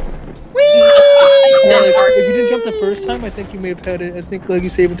 Well, if you didn't jump the first time, I think you may have had it. I think like you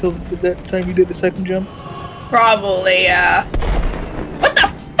saved until that time you did the second jump. Probably, yeah. What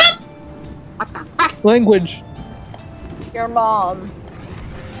the fuck? Language. Your mom.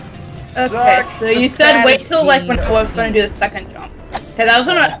 Okay, Suck so the you said wait fattest till like when bean I was of going to do the peas. second jump. Okay, that was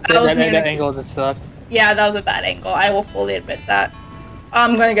when I was That angle does suck. Yeah, that was a bad angle. I will fully admit that.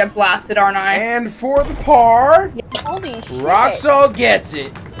 I'm gonna get blasted, aren't I? And for the par, Holy shit. Roxalt gets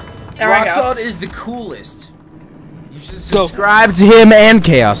it. There we go. Roxalt is the coolest. You should Go. subscribe to him and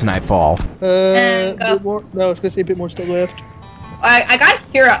Chaos Nightfall. And go. Bit more. No, I was gonna say a bit more to the left. I got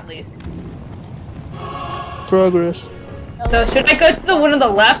here at least. Progress. So should I go to the one on the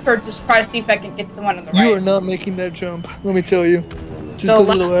left or just try to see if I can get to the one on the right? You are not making that jump. Let me tell you. Just Go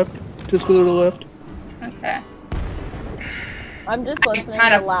go to the left. Just go to the left. Okay. I'm just listening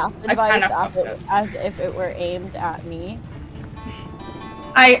kind to of- laugh I advice kind of as if it were aimed at me.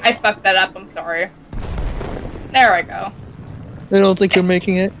 I fucked that up. I'm sorry. There I go. I don't think you're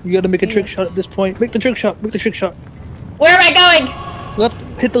making it. You gotta make a trick shot at this point. Make the trick shot. Make the trick shot. Where am I going? Left.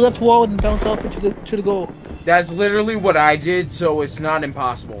 Hit the left wall and bounce off into the goal. That's literally what I did, so it's not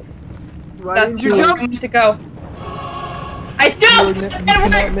impossible. Why That's didn't you where jump? I need to go. I jumped! You It didn't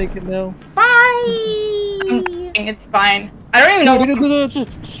cannot work! make it now. It's fine. I don't even know. Go.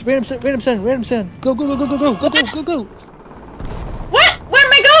 Just random send. Go. Go. What? Where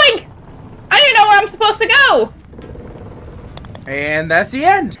am I going? I don't even know where I'm supposed to go. And that's the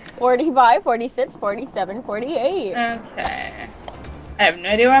end. 45, 46, 47, 48. Okay. I have no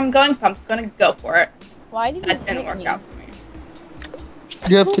idea where I'm going, so I'm just gonna go for it. Why did you That didn't hit work me? out for me.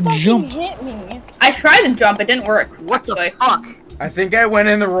 You have Who to fucking jump. hit me? I tried to jump, it didn't work. What the actually. fuck? I think I went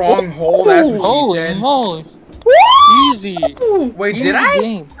in the wrong hole, that's what she Holy said. moly. Easy. Wait, Easy did I?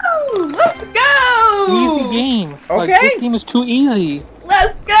 game. Let's go! Easy game. Like, Okay. this game is too easy.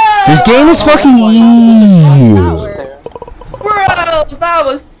 Let's go! This game is fucking easy. Bro, that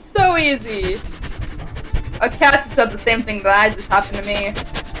was so easy. A cat just said the same thing that just happened to me.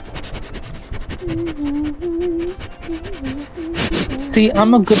 See,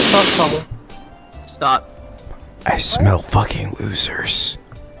 I'm a good shot caller. Stop. I smell fucking losers.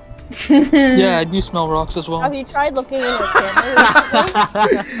 Yeah, I do smell rocks as well. Have you tried looking in your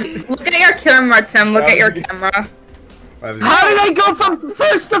camera? Look at your camera, Tim. Look at your camera. That was- How did I go from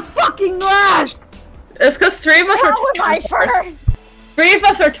first to fucking last? It's because 3 of us How are am I first? 3 of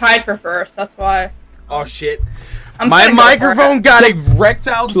us are tied for first. That's why. Oh shit. I'm My just gonna go for microphone it. got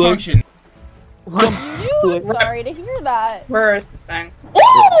erectile dysfunction. I'm sorry to hear that. Where is this thing?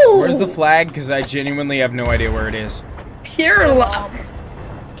 Ooh! Where's the flag? Because I genuinely have no idea where it is. Pure luck.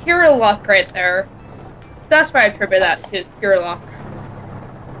 Pure luck right there. That's why I attribute that to pure luck.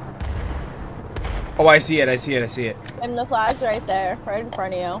 Oh, I see it. I see it. And the flag's right there, right in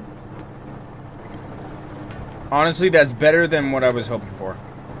front of you. Honestly, that's better than what I was hoping for.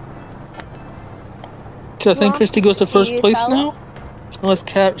 So I think Christy goes to first you place tell now. Unless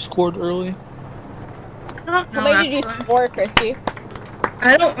Cat scored early. I How many did you score, Christy?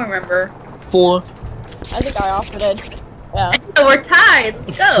 I don't remember. 4. I think I also did. Yeah. So we're tied.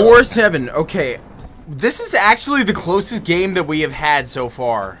 Let's go. 4-7. Okay. This is actually the closest game that we have had so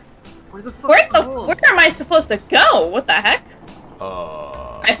far. Where the fuck? Where am I supposed to go? What the heck?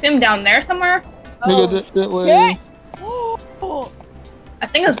 I assume down there somewhere? You go that way. Yeah. I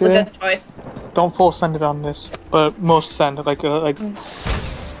think it's a good choice. Don't full send it on this, but most send it like.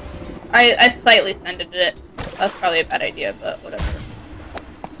 I slightly sended it. That's probably a bad idea, but whatever.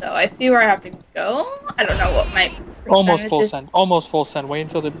 So I see where I have to go. I don't know what my Almost full is. send. Almost full send. Wait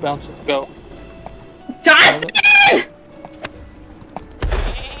until the bounces go. Jonathan!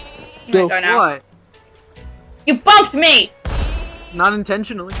 Go. Go now. What? You bumped me! Not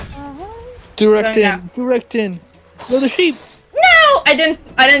intentionally. Direct Going in. now. Direct in. No, the sheep. No! I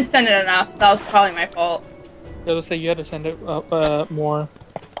didn't send it enough. That was probably my fault. Yeah, let's say you had to send it more.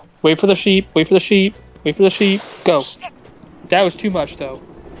 Wait for the sheep. Wait for the sheep. Wait for the sheep. Go. That was too much, though.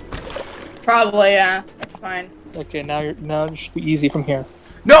 Probably, yeah. That's fine. Okay, now it should be easy from here.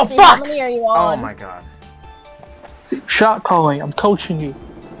 No, See, how fuck! many are you Oh on? my god. Shot calling. I'm coaching you.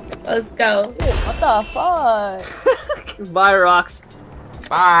 Let's go. Dude, what the fuck? Bye, Rox.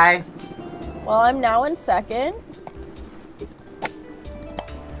 Bye. Well, I'm now in second.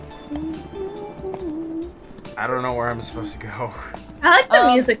 I don't know where I'm supposed to go. I like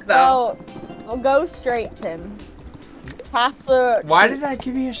the music, though. So, we'll go straight, Tim. Pass the... Why did that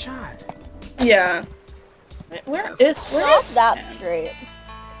give me a shot? Yeah. Where is Not that straight.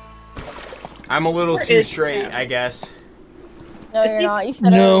 I'm a little Where too is straight, Tim? I guess. No, Is you're he- not. You said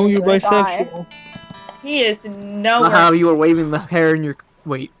No, it you're was bisexual. He is nowhere. How you were waving the hair in your...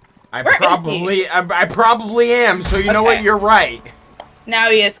 Wait. I Where is probably am, so you know what? Okay. You're right. Now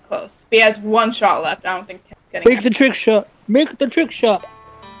he is close. He has one shot left. I don't think Tim's getting Make it. the trick shot. Make the trick shot.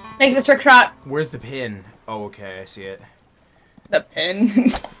 Make the trick shot. Where's the pin? Oh, okay, I see it. The pin.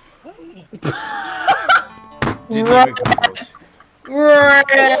 Didn't even come close. Rip.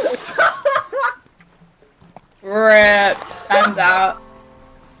 Rip. Time's out.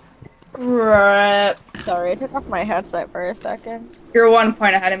 Rip. Sorry, I took off my headset for a second. You're 1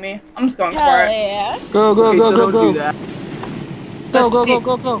 point ahead of me. I'm just going Hell for it. yeah. Go, go, Okay, go, so go, don't do go. that. Go, go, go, Let's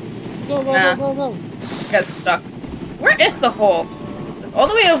go, go. Go, go, Nah. go, go, go. Get stuck. Where is the hole? It's all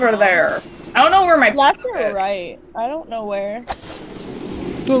the way over there. I don't know where my Left is. or right? I don't know where.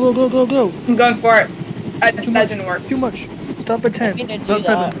 Go, go, go, go, go. I'm going for it. That didn't work. Too much. Stop at 10. We did do Not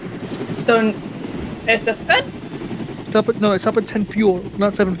 7. So, is this good? Stop at, no, stop at 10 fuel,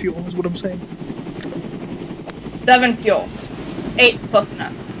 not 7 fuel, is what I'm saying. 7 fuel. 8, close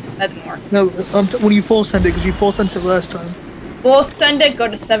enough. That didn't work. No, when you full send it, because you full sent it last time. We'll send it, go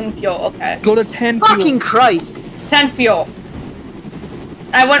to 7 fuel, okay. Go to 10 Fucking fuel. Christ. 10 fuel.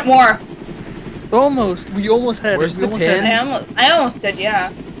 I went more. Almost. We almost had Where's it. We the almost pin? had I almost did, yeah.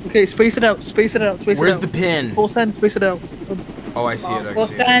 it. Okay, space it out. Space it out. Space Where's it the out. pin? Full send, space it out. Oh, I see it. I We'll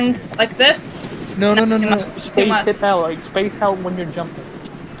see it, I see send it. like this. No, no, no, Too no. much. Too Space much. it out. Like, space out when you're jumping.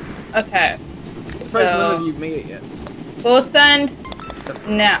 Okay. Surprised none So- of you made it yet. We'll send.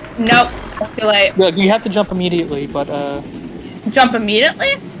 No. Nope. That's too late. Yeah, you have to jump immediately, but, Jump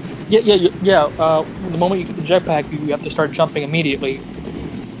immediately? Yeah, the moment you get the jetpack, you have to start jumping immediately.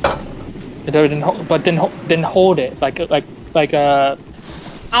 But then hold it, I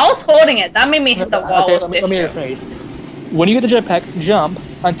was holding it. That made me hit the wall. Okay, with let me issue. rephrase. When you get the jetpack, jump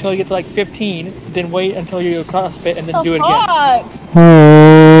until you get to like 15, then wait until you're across it, and then do it again. Fuck!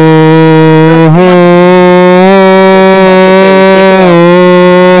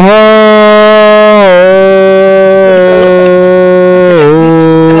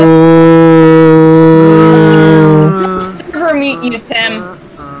 Never meet you, Tim.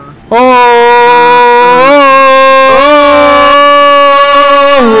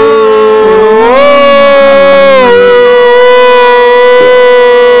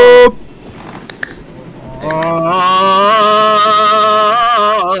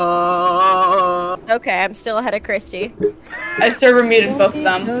 Okay, I'm still ahead of Christy. I server muted both of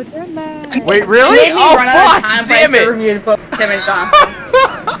them. So dramatic. Wait, It really? made me Oh, run out of fuck! time, but Damn I server it! muted both Tim and Jonathan.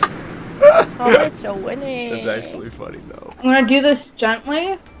 Oh, I'm still winning. That's actually funny, though. I'm gonna do this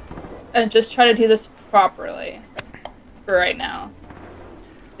gently, and just try to do this properly. For right now.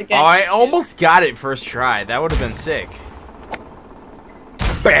 Oh, I almost got it first try. That would have been sick.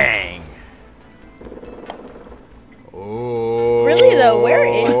 Bang! Oh. Really, though, where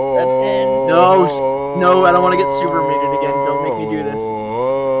is the pin? No, no, I don't want to get super muted again. Don't make me do this.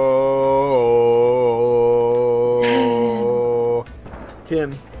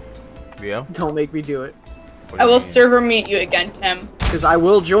 Tim, Yeah? don't make me do it. What do I you will mean? server meet you again, Tim. Because I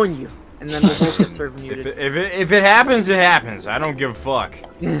will join you. And then we'll both get server If muted. it happens, it happens. I don't give a fuck.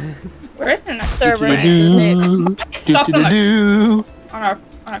 Where is the next Server I'm stuck on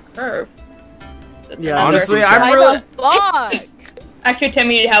a curve. So it's Yeah, another- Honestly, I'm I'm Why really. the fuck? Actually, Tim,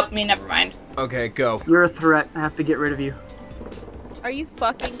 you helped me. Never mind. Okay, go. You're a threat. I have to get rid of you. Are you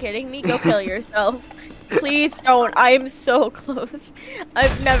fucking kidding me? Go kill yourself. Please don't. I am so close.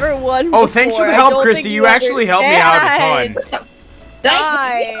 I've never won Oh, thanks for before. the I help, don't Christy. think You actually helped me out a understand. ton.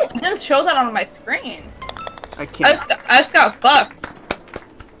 Die. It didn't show that on my screen. I can't. I just got fucked.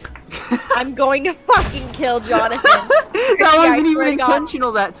 I'm going to fucking kill Jonathan. That I wasn't swear even to God.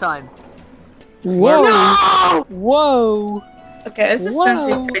 intentional that time. Whoa! No! Whoa! Okay, this is Whoa.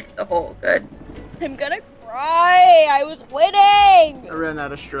 turning straight to the hole. Good. I'm gonna cry. I was winning. I ran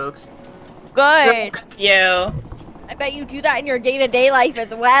out of strokes. Good. You. I bet you do that in your day-to-day life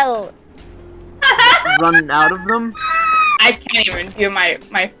as well. Running out of them? I can't even do my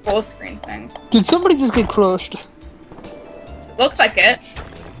full screen thing. Did somebody just get crushed? Looks like it.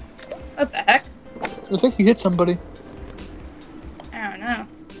 What the heck? I think you hit somebody. I don't know.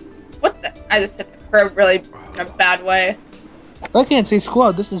 What the? I just hit the curb really in a bad way. I can't see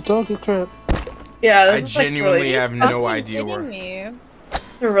squad. This is dog crap. Yeah, I this is, like, genuinely really, have no Fucking idea kidding where. me.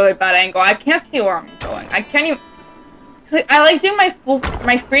 it's a really bad angle. I can't see where I'm going. I can't even. Cause like, I like doing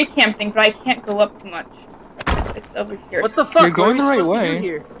my free cam thing, but I can't go up too much. It's over here. What the fuck? You're going what are we the right supposed to way. do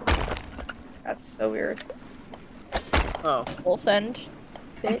here? That's so weird. Oh. Full send.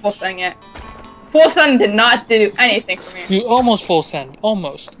 I'm Bitch. full sending it. Full send did not do anything for me. You almost full send.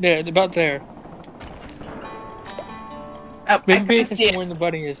 Almost. There, about there. Oh, I Big couldn't is see it. where the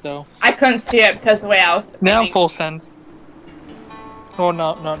buddy is though. I couldn't see it because of the way I was. Now aiming. full send. Oh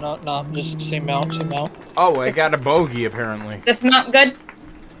no. Just same mount, same mount. Oh, I got a bogey apparently. This not good.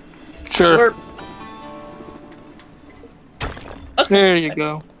 Sure. Looks There good. you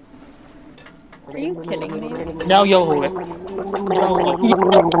go. Are you kidding me? Now yo hold it.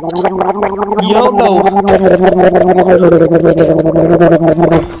 YOLO.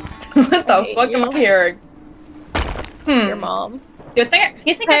 What the hate fuck am I you. hearing? Your mom. Do you think I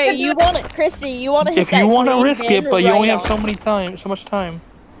Hey, could do you it? want it, Chrissy? You want to hit If that you want to green risk pin it, but you right only have on. so much time.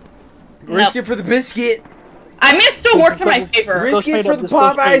 Risk it for the biscuit. I mean, it still worked in my favor. Go Risk it straight for up, the just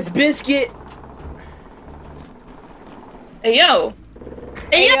go straight. Popeyes biscuit. Hey yo.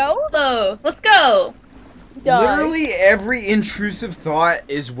 Hey, Hey yo. yo. Let's go. Die. Literally every intrusive thought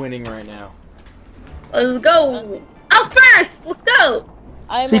is winning right now. Let's go. Up first. Let's go.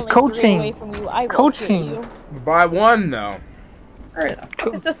 I'm See, only 3 coaching. away from you. I will Coaching. kill you. By one though. Where the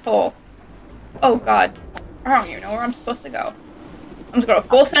fuck is this hole? Oh god. I don't even know where I'm supposed to go. I'm just gonna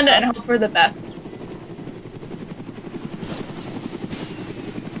full send it and hope for the best.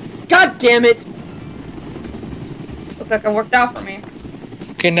 God damn it! Looks like it worked out for me.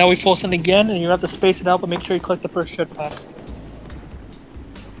 Okay, now we full send again, and you have to space it out, but make sure you collect the first jetpack.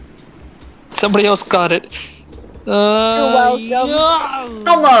 Somebody else got it. You're welcome. Yeah.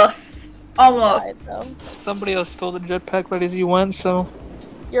 Almost. Almost. Alright, so. Somebody else stole the jetpack right as you went, so.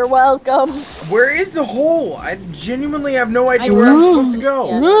 You're welcome. Where is the hole? I genuinely have no idea where I'm supposed to go.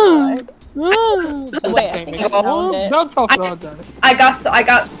 Yeah, Woo! so Wait, I think I found it. Bounce off the other. I got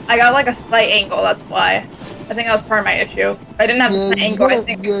like a slight angle, that's why. I think that was part of my issue. I didn't have a slight angle, I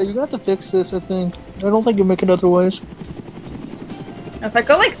think. Yeah, you got to fix this, I think. I don't think you make it otherwise. If I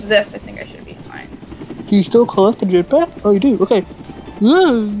go like this, I think I should be fine. Do you still collect the jetpack? Oh, you do? Okay.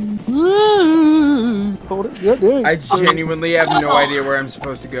 Hold it. Yeah, there you I go. genuinely have no idea where I'm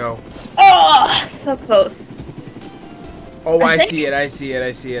supposed to go. Oh, so close. Oh, I I think- see it. I see it.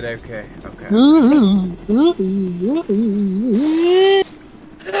 I see it. Okay. Okay.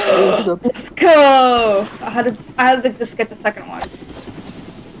 Let's go. I had to just get the second one. I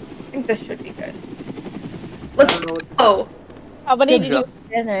think this should be good. Let's go. How many Good did you job.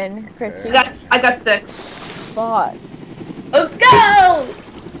 get in, Chrissy? I got 6. Fuck. Let's go.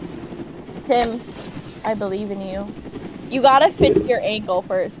 Tim, I believe in you. You gotta fix your ankle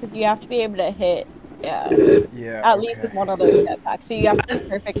first, because you have to be able to hit, Yeah. at least with one other jetpack. So you have to be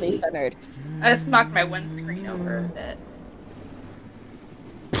perfectly centered. I just knocked my windscreen over a bit.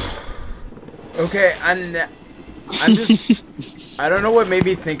 Okay. I'm just. I don't know what made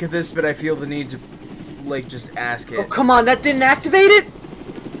me think of this, but I feel the need to, like, just ask Oh, it. come on, that didn't activate it?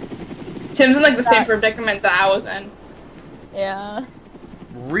 Tim's in like the same predicament that I was in. Yeah.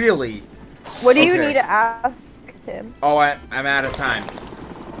 Really? What do you Okay. need to ask Tim? Oh, I'm out of time.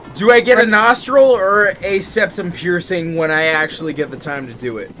 Do I get a nostril or a septum piercing when I actually get the time to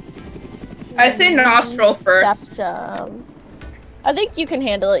do it? I say nostrils first. Septum. I think you can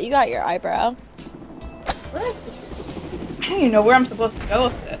handle it. You got your eyebrow. I don't even know where I'm supposed to go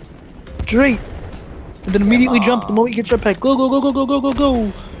with this. Straight. And then immediately jump the moment you get jetpack. Go, go, go, go, go, go, go,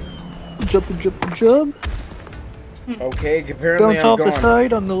 go. Jump, jump, jump. Okay, apparently Bounce I'm off the gone.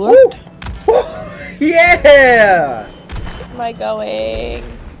 side on the left. Yeah! am I going?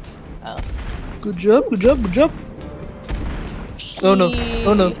 Oh. Good job, good job, good job. Oh no,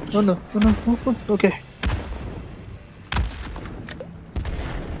 oh no, oh no, oh no, oh, oh, okay.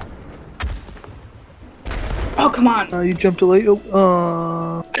 Oh, come on. You jumped too late.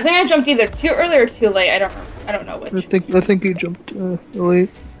 I think I jumped either too early or too late. I don't know which. I think you jumped late.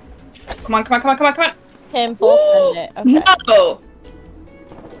 Come on, come on, come on, come on, come on. Tim, full send it. Okay. No!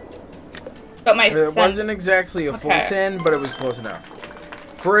 But my It send. wasn't exactly a full Okay. send, but it was close enough.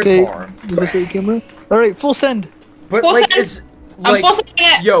 For a Okay, car. you gonna say camera? Alright, full send. But Full like send. it's I'm like full sending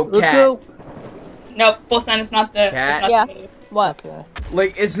it. yo, Let's cat. go. Nope, full send is not the. Cat? It's Yeah. not the move. What? Okay.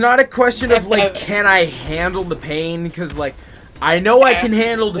 Like it's not a question of like Okay. can I handle the pain, because like I know I Okay. can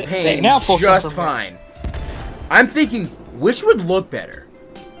handle the pain Now full just send for me. fine. I'm thinking which would look better.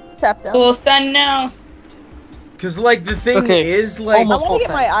 Septum. Full send now. Cause like the thing Okay. is like I'm Almost. gonna get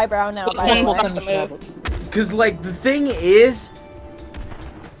full my send. eyebrow now. Full By send the will way. not the move. cause like the thing is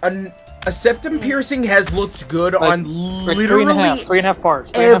a septum piercing has looked good Like- on Like literally three and a half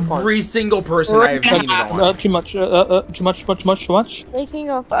parts. 3.5 parts. every single person I've seen it on. Too much. Too much. They can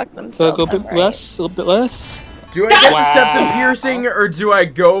go fuck So themselves. go a bit I'm right. less. A little bit less. Do I get the Wow. septum piercing or do I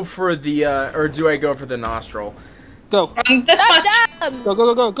go for the nostril? Go. This much. Septum!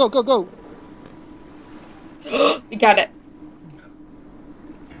 Go. Go. We got it.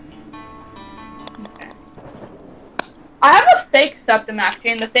 I have a fake septum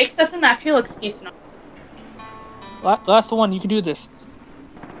actually, and the fake septum actually looks decent. Last one. You can do this.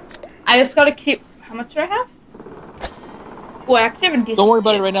 I just gotta keep. How much do I have? Oh, I actually have a decent. Don't worry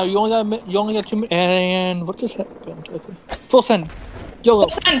about it right now. You only got 2 minutes. And what just happened? Okay. Full send. YOLO.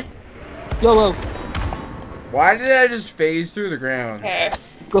 Full send. YOLO. Why did I just phase through the ground? Okay.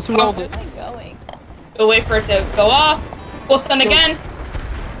 Go through all of Where it. am I going? We'll wait for it to go off. Full send again.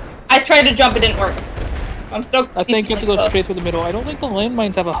 I tried to jump, it didn't work. I'm still. I think you have to go decently straight through the middle. I don't think the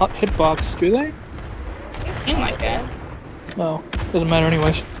landmines have a hitbox, do they? close. Seem like it. No. Doesn't matter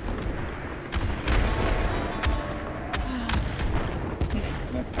anyways.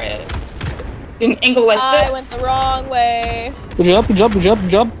 Try it. Do an angle like I this. went the wrong way. Good job.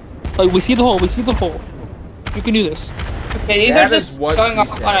 We see the hole. You can do this. Okay, these That are is just what going she off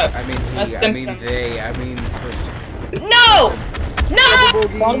said. on a. I mean he, I mean symptom. they, I mean person. No! No!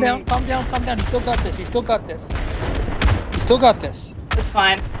 Calm down. You still got this. It's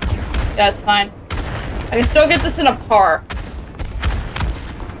fine. Yeah, it's fine. I can still get this in a par.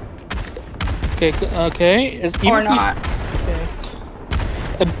 Okay. Or not. Okay.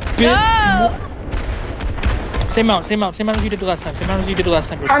 A bit. No! Same amount as you did the last time.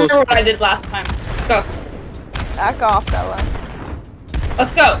 You're I remember closer. what I did last time. Let's go. Back off, Bella.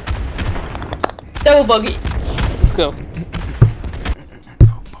 Let's go. Double boogie. Let's go.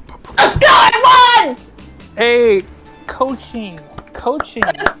 Let's go! I won! Hey, coaching.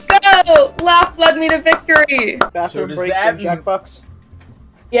 Let's go! Laugh led me to victory. Bathroom does break that in Jackbox.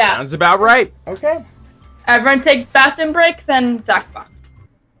 Yeah. Sounds about right. Okay. Everyone take bathroom break, then Jackbox.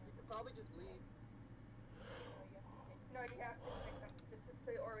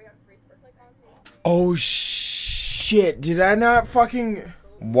 Oh shit, did I not fucking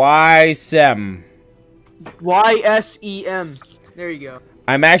YSEM? YSEM. There you go.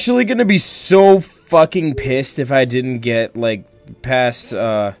 I'm actually gonna be so fucking pissed if I didn't get like past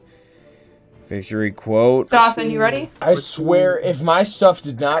victory quote. Jonathan, you ready? I swear if my stuff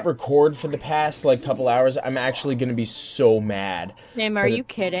did not record for the past like couple hours, I'm actually gonna be so mad. Tim, are you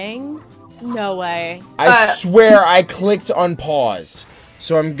kidding? No way. I swear I clicked on pause.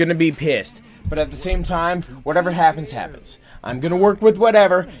 So I'm gonna be pissed. But at the same time, whatever happens, happens. I'm gonna work with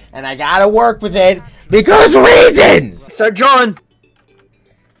whatever, and I gotta work with it because reasons! Sir John.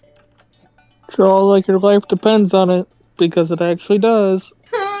 It's all like your life depends on it, because it actually does.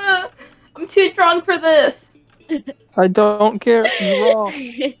 I'm too strong for this. I don't care. You're wrong.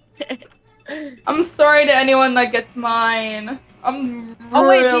 I'm sorry to anyone that gets mine. I'm Oh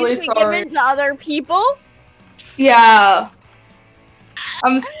wait, really these get sorry. given to other people? Yeah.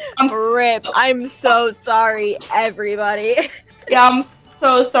 I'm Rip. I'm so sorry, everybody. Yeah, I'm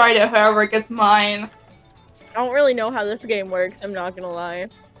so sorry to whoever gets mine. I don't really know how this game works, I'm not gonna lie.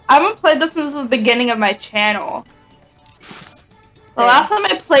 I haven't played this since the beginning of my channel. The last time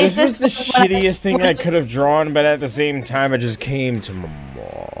I played This was the when shittiest thing I could have drawn, but at the same time, I just came to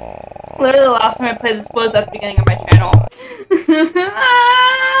Literally the last time I played this was at the beginning of my channel.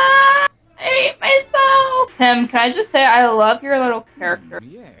 I hate myself! Tim, can I just say I love your little character?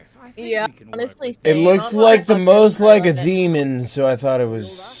 Yeah, honestly. It same. looks I'm not like the fucking most like a proud of it. demon, so I thought it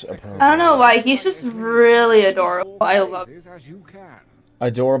was appropriate. I don't know why, he's just really adorable. I love him.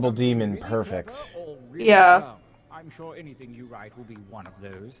 Adorable demon, perfect. Yeah. I'm sure anything you write will be one of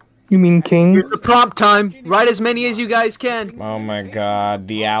those. You mean king? Here's the prompt time. Write as many as you guys can. Oh my god,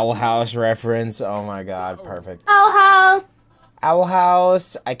 the Owl House reference. Oh my god, perfect. Owl House. Owl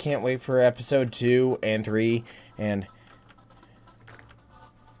House. I can't wait for episode 2 and 3 and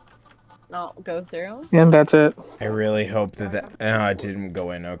Not go through. And that's it. I really hope that oh, it didn't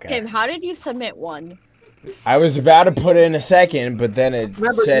go in. Okay. Tim, how did you submit one? I was about to put in a second, but then it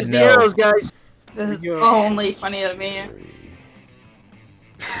Remember, said use no. the arrows, guys. This is only funny to me.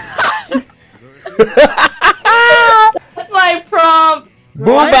 That's my prompt.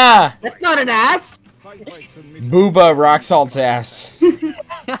 Booba! That's not an ass. Booba, Roxalt's ass.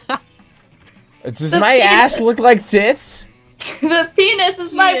 Does my ass look like tits? The penis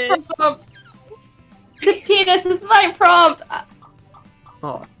is my Yes. prompt. The penis is my prompt.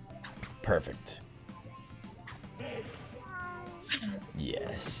 Oh. Perfect.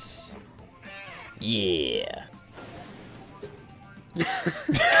 Yes. Yeah.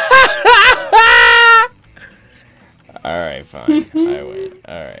 Alright, fine. I win.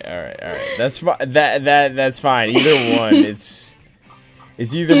 Alright. That's fine. That's fine. Either one. It's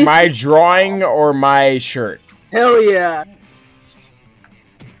either my drawing or my shirt. Hell yeah.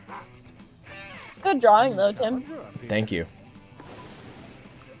 Good drawing though, Tim. Thank you.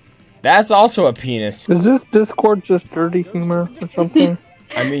 That's also a penis. Is this Discord just dirty humor or something?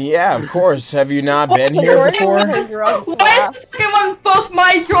 I mean, yeah, of course. Have you not been here before? Why is the second one both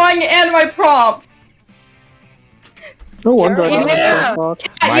my drawing and my prompt? No wonder I got Yeah. a box.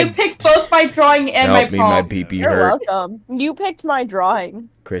 You picked both my drawing and my Help me, my prompt. pee-pee You're hurt. welcome. You picked my drawing.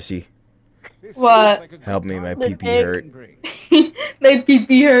 Chrissy, What? help me, my The pee-pee pig. hurt. They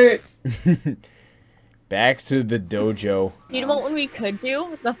pee hurt. Back to the dojo. You know what we could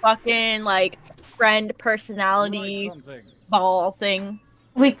do? The fucking like friend personality ball thing.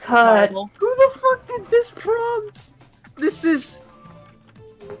 We could. Marble. Who the fuck did this prompt? This is...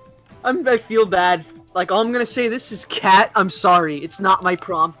 I feel bad. Like, all I'm gonna say, this is cat. I'm sorry. It's not my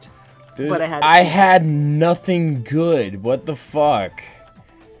prompt. But I had nothing good. What the fuck?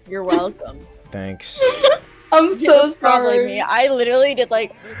 You're welcome. Thanks. I'm It so was probably sorry. me. I literally did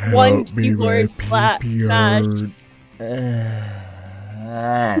like one keyboard smash.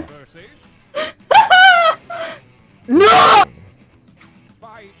 No!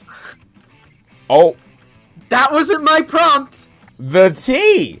 Oh, That wasn't my prompt! the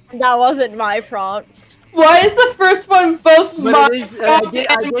T. That wasn't my prompt. Why is the first one both But my it is, prompt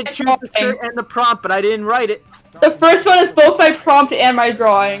I and did my choose the shirt drawing? and the prompt, but I didn't write it. The first one is both my prompt and my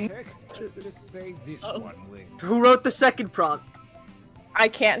drawing. Just say this Oh. one, Link. Who wrote the second prompt? I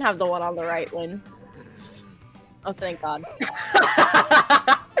can't have the one on the right one. Oh, thank God.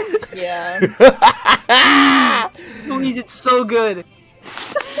 Yeah. Please, it's so good.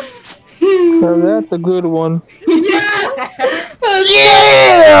 So that's a good one.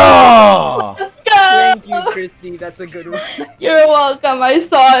 Yeah! Thank you, Christy. That's a good one. You're welcome. I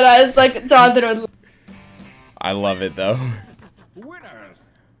saw it. I was like, Jonathan would. I love it though. Winners.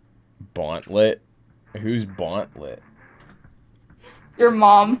 Bauntlet. Who's Bauntlet? Your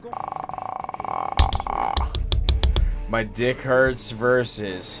mom. My dick hurts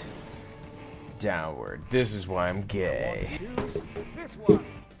versus downward. This is why I'm gay. Choose this one.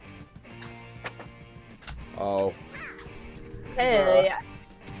 Oh. Hey,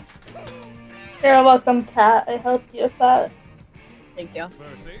 You're welcome, Kat. I helped you with that. thank you.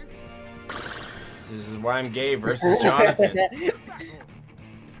 Versus. This is why I'm gay versus Jonathan.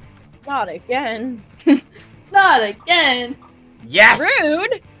 Not again. Not again. Yes!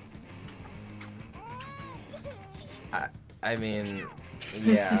 Rude. I mean,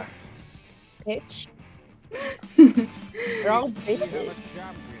 yeah. Bitch. You're all bitches.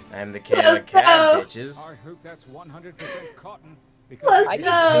 I'm the king of the cat, bitches. I hope that's 100% cotton. Let's I go.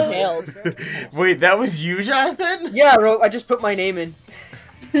 just inhaled. Wait, that was you, Jonathan? Yeah, I just put my name in.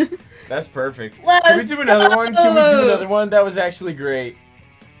 That's perfect. Let's Can we do another one? Can we do go. another one? That was actually great.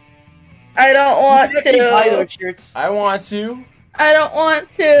 I don't want You should actually buy to. those shirts. I want to. I don't want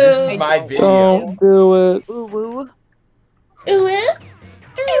This is to. my video. Don't do it. Woo woo. Ooh,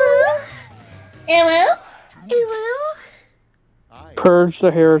 Purge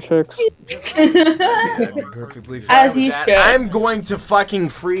the heretics. I'd be perfectly fine As with you that. should. I'm going to fucking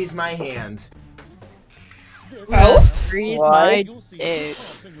freeze my hand. Oh? Freeze my dick.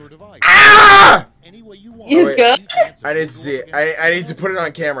 Ah! You wait. good? I didn't see it. I need to put it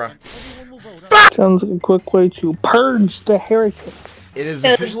on camera. Sounds like a quick way to purge the heretics. It has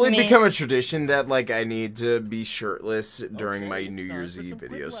It was officially me. become a tradition that, like, I need to be shirtless during my New Year's Eve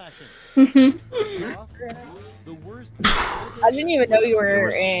videos. I didn't even know you were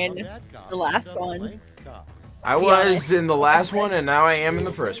in the last one. I was in the last one, and now I am in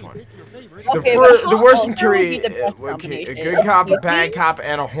the first one. Okay, The worst and Walter would be curious, the best a combination. good cop, a Excuse bad me? cop,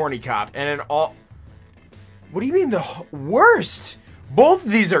 and a horny cop, and an all. What do you mean the worst? Both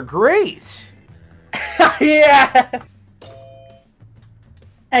of these are great. Yeah.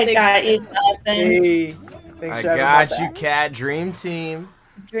 I got you, Jonathan. Hey. Thanks I for having got my you, back. Cat. Dream team.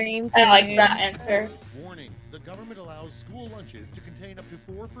 Dream I like team. that answer. Warning, the government allows school lunches to contain up to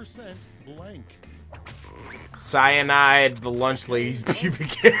 4% blank. Cyanide, the lunch lady's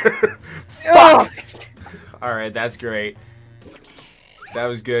pubic hair. Oh. All right, that's great. That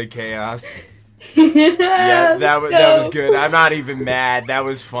was good, Chaos. Yeah, that was good. I'm not even mad. That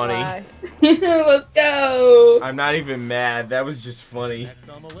was funny. Bye. Let's go. I'm not even mad. That was just funny. Next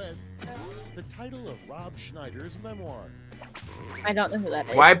on the list, the title of Rob Schneider's memoir. I don't know who that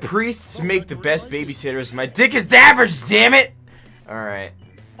is. Why priests make the best babysitters? My dick is average, damn it! Alright.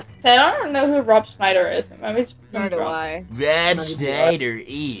 So I don't know who Rob Schneider is. Maybe it's Nor do I. Rob Schneider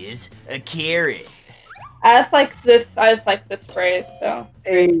is a carrot. I just like this phrase. So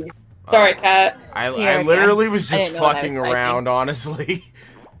Hey. sorry, Kat. I Yeah, literally was I just didn't know what I fucking was typing. around, honestly.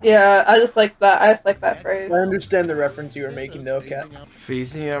 Yeah, I just like that. I just like that phrase. I understand the reference you were making, though, Cat.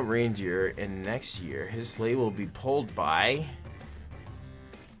 Phasing out reindeer, and next year his sleigh will be pulled by.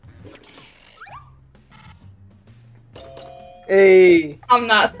 Hey. I'm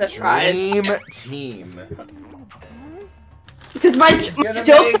not surprised Dream Team. because my Gonna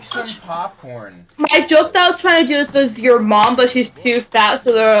joke. make some popcorn. My joke that I was trying to do was your mom, but she's too fat,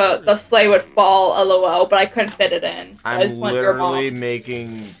 so the sleigh would fall. LOL, but I couldn't fit it in. I I'm just went your mom. literally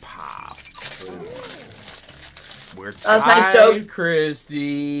making popcorn. We're That was my tied, joke.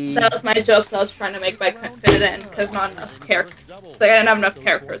 Christy. That was my joke that I was trying to make, but I couldn't fit it in because not enough characters. Like I didn't have enough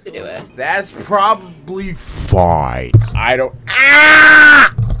characters to do it. That's probably fine. I don't.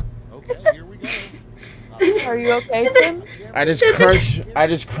 Ah! Okay, here we go. Are you okay, Tim? I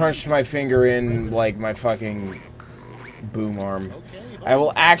just crunched my finger in like my fucking boom arm. I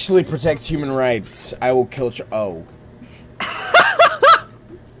will actually protect human rights. I will kill. Oh.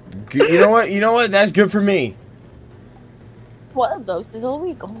 You know what? You know what? That's good for me. One of those is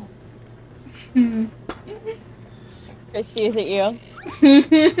illegal. Christy, is it you?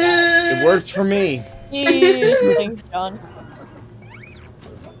 It worked for me. Thanks, John.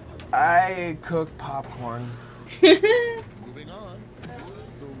 I cook popcorn. Moving on.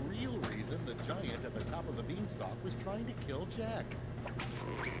 The real reason the giant at the top of the beanstalk was trying to kill Jack.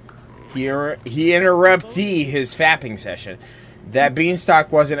 He interrupted his fapping session. That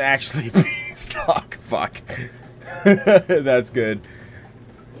beanstalk wasn't actually a beanstalk. Fuck. That's good.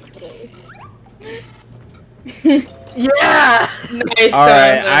 Yeah. Nice. All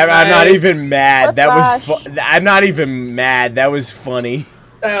right, Jonathan, I'm not nice. even mad. That was Whiplash. I'm not even mad. That was funny.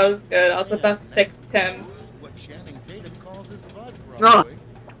 That was good. That was the best picks, Tim's. What Channing Tatum calls his butt, No. probably.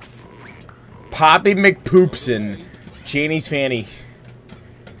 Poppy McPoopson, Janie's fanny.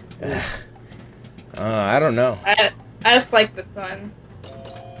 I don't know. I just like this one.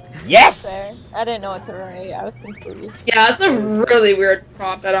 Yes. Fair. I didn't know what to write. I was confused. Yeah, that's a really weird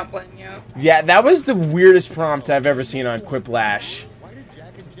prompt. I don't blame you. Yeah, that was the weirdest prompt I've ever seen on Quiplash. Why did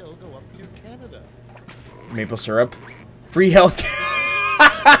Jack and Jill go up to Canada? Maple syrup, free health.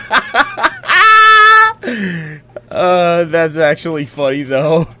 That's actually funny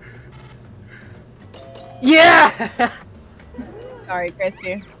though. Yeah. Sorry,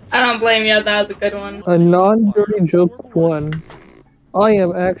 Christy. I don't blame you. That was a good one. A non-dirty joke one. I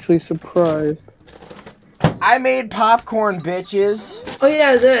am actually surprised. I made popcorn, bitches. Oh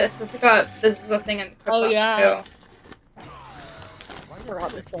yeah, this. I forgot this was a thing in. Oh, Quiplash, yeah. too. I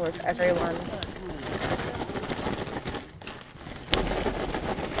forgot this one was everyone.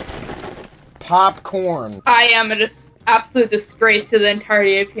 Popcorn. I am an absolute disgrace to the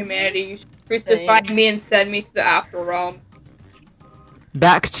entirety of humanity. You should crucify me and send me to the after realm.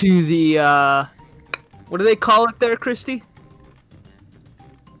 Back to the what do they call it there, Christy?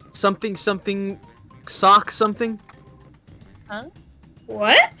 Something sock something?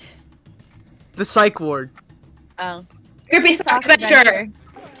 What? The psych ward. Oh. Grippy Sock Adventure!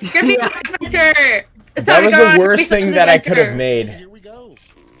 Grippy Yeah. Sock Adventure! It's That time was to go the on worst Grippy thing Sock that I could have Adventure. made. Here we go.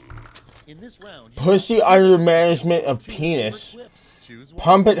 In this round, Pussy under management of penis. choose one.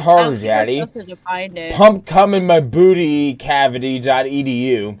 Pump it I harder, don't think daddy. we're supposed to define it. Pump cum in my booty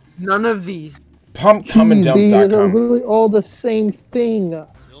cavity.edu. None of these. Pump cum and These are dump.com. really all the same thing.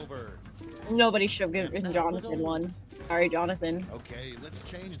 Silver. Nobody should have given Jonathan one. Sorry, Jonathan. Okay, let's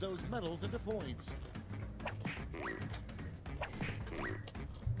change those medals into points.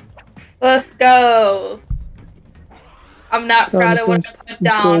 Let's go. I'm not proud of what I put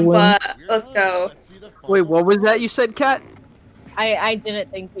down, but let's go. Let's see the Wait, what was that you said, Kat? I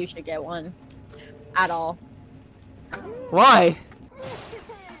didn't think you should get one. At all. Why?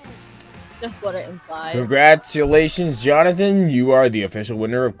 Just what it implied. Congratulations, Jonathan. You are the official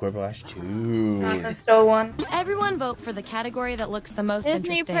winner of Quiplash 2. I stole one. Everyone vote for the category that looks the most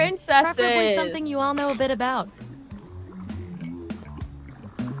Disney interesting. princesses. Preferably something you all know a bit about.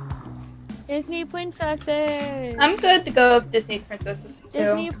 Disney princesses. I'm good to go with Disney princesses too.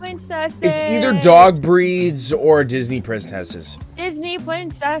 Disney princesses. It's either dog breeds or Disney princesses. Disney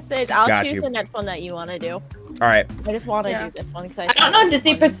princesses. I'll Got choose you. the next one that you want to do. All right. I just want to Yeah. do this one because I don't know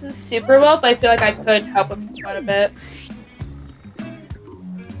Disney princesses super well, but I feel like I could help with quite a bit.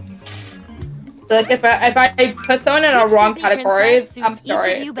 So, like if I put someone in a Which wrong Disney category, princess I'm suits each of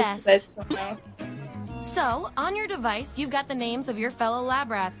sorry. you Just best? because I just don't know. So, on your device, you've got the names of your fellow lab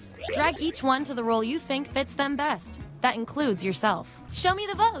rats. Drag each one to the role you think fits them best. That includes yourself. Show me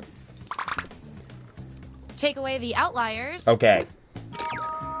the votes. Take away the outliers. Okay.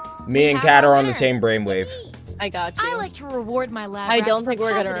 Me and Kat are on the same brainwave. I got you. I like to reward my lab I rats don't for think we're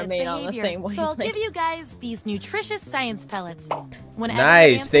gonna positive remain on the behavior. same So I'll wavelength. give you guys these nutritious science pellets. Whenever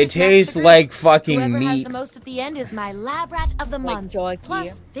Nice. the They answers match taste the group, like fucking whoever has meat. the most at the end is my lab rat of the Like month. Jockey.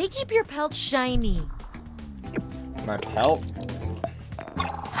 Plus, they keep your pelt shiny. My pelt.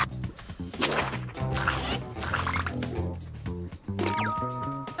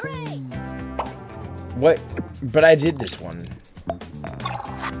 Hooray! What? But I did this one.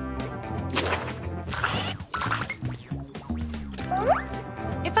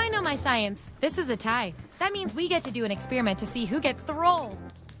 If I know my science, this is a tie. That means we get to do an experiment to see who gets the role.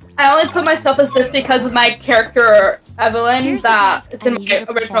 I only put myself as this because of my character Evelyn Here's the that task is in I need you my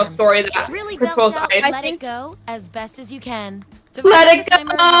to original perform. story that Really belt controls out, ice. let it go as best as you can. Let it Divide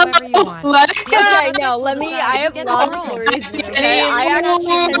the timer however you go! want. Let it The go! other Okay, subjects no, will let me. decide I who have gets the role. logical reasoning. Any Okay, I actually want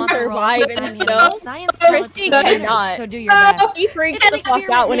can the role, survive then in you snow. need science pellets Christy to learn. cannot. So do your best. He freaks It's the an fuck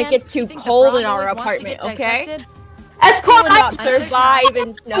out when it experiment, gets too Think the cold frog in our always wants to apartment. get Okay. dissected? It's He called will not I survive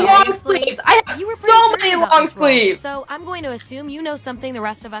in snow. long Seriously? sleeves. I have You were pretty so certain many about long this role, sleeves. so I'm going to assume you know something the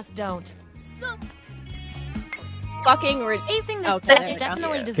rest of us don't. Fucking Acing this Okay, test there we go.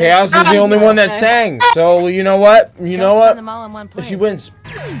 definitely deserves Chaos is some the only one that Okay. sang. So you know what? You know Don't what? spend them all in one place. She wins.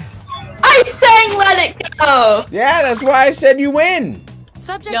 I sang Let It Go! Yeah, that's why I said you win.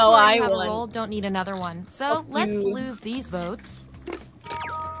 Subjects No, who already I have won. a role don't need another one. So Fuck let's you. lose these votes.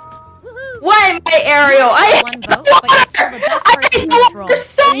 Woohoo! Why am I Ariel? I One vote, but you're still the best person for this role.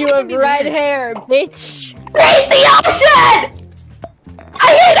 so You Science can have be red weird. hair, bitch. hate the ocean!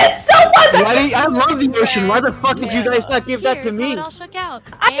 I hate it so much! Why do you, I love the ocean. Why the fuck did you guys not give that to Here's how me? it all shook out.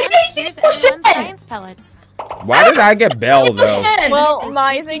 I And hate here's the ocean! everyone's science pellets. Why did I get Belle though? Well, Those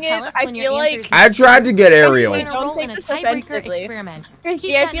my tasty thing is, pellets I when your feel like answers I tried to get You're Ariel. going to Don't roll take in a this tiebreaker offensively. experiment. Christy,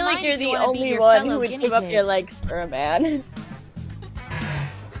 Keep I that in feel like mind you're if you the wanna be only your one fellow who would guinea give up your pigs. legs for a man.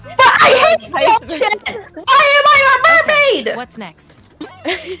 But I hate the ocean! Why am I a mermaid? What's next?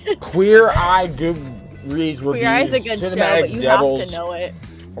 Queer-eyed Goodreads Queer Eye's a reviews, good show, but cinematic you devils, have to know it.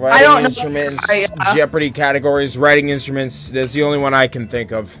 writing I don't know. instruments, Yeah. Jeopardy categories, writing instruments. That's the only one I can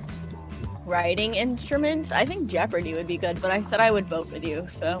think of. Writing instruments? I think Jeopardy would be good, but I said I would vote with you,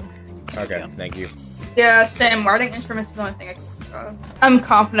 so. Okay, thank you. Yeah, same. Writing instruments is the only thing I can think of. I'm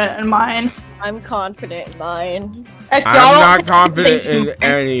confident in mine. I'm confident in mine. If y'all I'm don't not say the confident same in thing-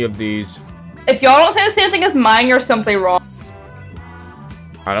 any of these. If y'all don't say the same thing as mine, you're simply wrong.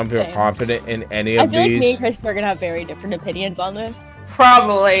 I don't feel Same. confident in any I of feel like me these. and Chris are gonna have very different opinions on this.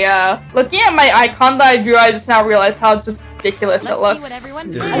 Probably, yeah. Looking at my icon that I drew, I just now realize how just ridiculous Let's it see looks. what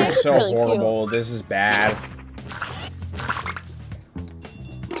everyone This I thinks. think is it's so really cute. horrible. This is bad.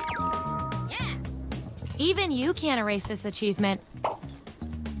 Even you can't erase this achievement.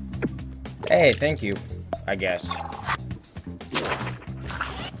 Hey, thank you. I guess.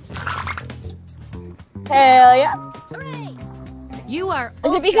 Hell yeah. Hooray! You are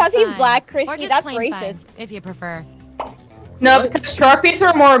Is it because he's ultra black, fine. Christy? Or just That's plain fine, racist. if you prefer. No, because Sharpies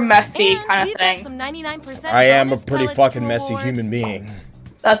are more messy And kind of we've got thing. some 99% I am a bonus pretty pellets fucking to messy reward. human being.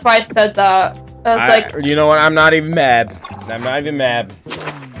 That's why I said that. I was like, You know what? I'm not even mad. I'm not even mad.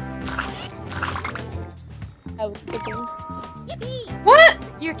 I was thinking. what?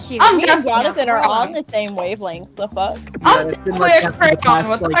 You're cute. I'm Me and definitely Jonathan are wrong. on the same wavelength. The fuck? I'm it's been definitely like a that for the crayon.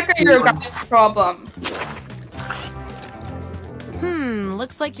 What the past, heck like, are your 2 guys' problem?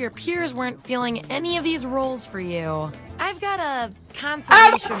 Looks like your peers weren't feeling any of these roles for you. I've got a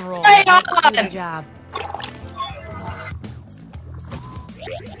consolation role hang that might do on. the job.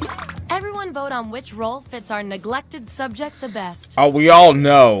 Everyone vote on which role fits our neglected subject the best. Oh, we all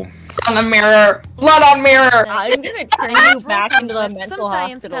know. On the mirror. Blood on mirror. I'm gonna turn you back into the mental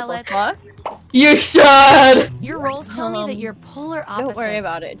hospital. The fuck? You should. Your rolls tell me that you're polar opposites. Don't worry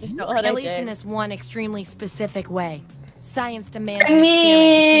about it. Just know what I At least did. in this one extremely specific way. Science demands I an experiment to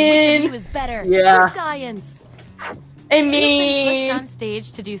see which mean- of you is better. Yeah. For science. I You've been mean, pushed on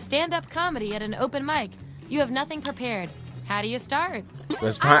stage to do stand-up comedy at an open mic. You have nothing prepared. How do you start?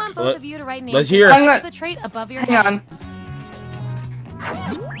 Let's I want both of you to write names. let's hear. I'm What's not- the trait above your hang head? on.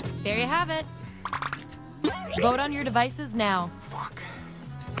 There you have it. Vote on your devices now.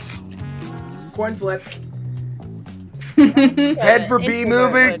 Coin flip. Head for B Instant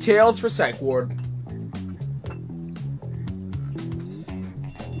movie, vote. tails for psych ward.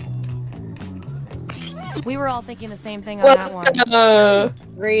 We were all thinking the same thing on that one. Let's go.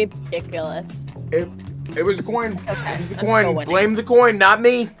 Ridiculous. It was a coin. Okay, It was a let's go coin. winning. Blame the coin, not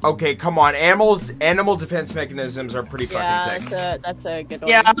me. Okay, come on. Animal defense mechanisms are pretty Yeah, fucking sick. that's a good one.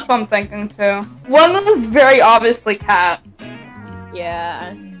 Yeah, that's what I'm thinking too. One is very obviously cat.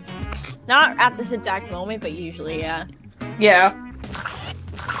 Yeah. Not at this exact moment, but usually, yeah. Yeah.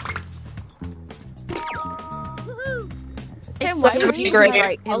 It looks looks great.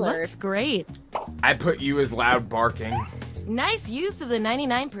 great. It looks great. I put you as loud barking. Nice use of the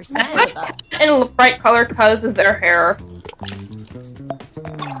 99%. In bright color because of their hair.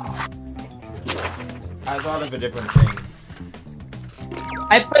 I thought of a different thing.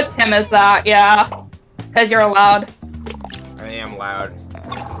 I put Tim as that, yeah. Because you're allowed. I am loud.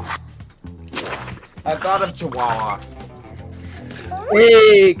 I thought of Chihuahua.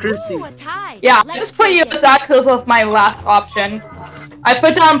 Hey, Christy. Ooh, a tie. Yeah, I Let's just put you take as it. that because was my last option. I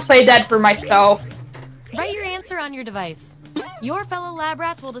put down Play Dead for myself. Write your answer on your device. Your fellow lab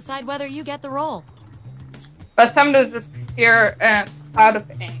rats will decide whether you get the role. Best time to appear out of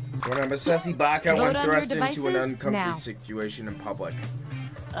ink. When I'm a sussy bach, I Vote want on your thrust into an devices uncomfy now. situation in public.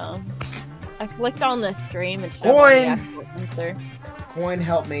 I clicked on the stream and stuff. Coin! On the actual answer. Coin,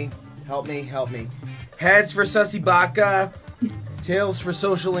 help me. Help me, help me. Heads for sussy baka. Tails for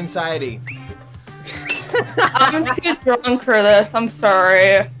social anxiety. I'm too drunk for this, I'm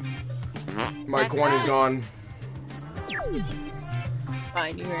sorry. My That's coin is it. gone.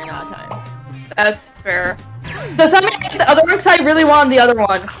 Fine, you ran out of time. That's fair. Does that mean the other one? Because I really wanted the other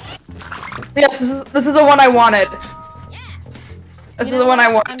one. Yes, this is the one I wanted. This You is know the one I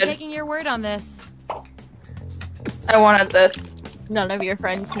what? I'm wanted. taking your word on this. I wanted this. None of your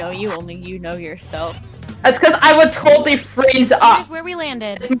friends know you, only you know yourself. That's because I would totally freeze up. Here's where we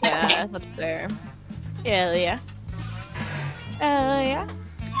landed. Yeah, that's fair. Hell yeah. Hell yeah.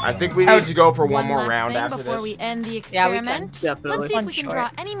 I think we need to go for one more last round thing after before this. we end the Yeah, we experiment. can. Definitely. Let's see if One we can short. draw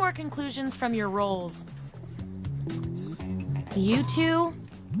any more conclusions from your rolls. You two,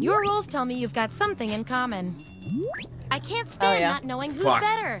 your rolls tell me you've got something in common. I can't stand yeah. not knowing who's Fuck.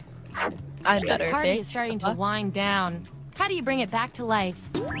 better. I'm The better. party bitch. is starting to wind down. How do you bring it back to life?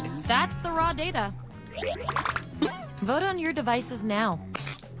 That's the raw data. Vote on your devices now.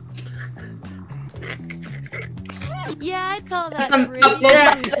 Yeah, I'd call that pretty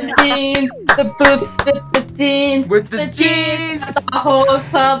decent. The boots with the jeans. With the jeans. The whole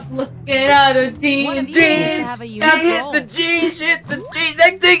club looking at her One of jeans. you needs to have a She unique hit role. the jeans, hit the jeans,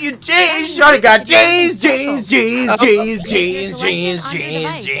 they think you jeans. Shawty got jeans, jeans, jeans, jeans, jeans, jeans,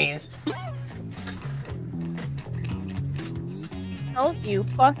 jeans, jeans. Don't you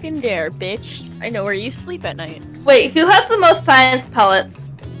fucking dare, bitch. I know where you sleep at night. Wait, who has the most science pellets?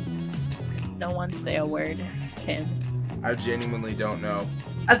 No one say a word. It's Tim. I genuinely don't know.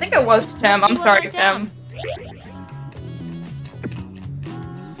 I think it was Tim. I'm See what sorry, went down.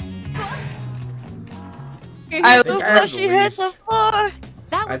 Tim. I The think I had fleshy the hits the least. floor.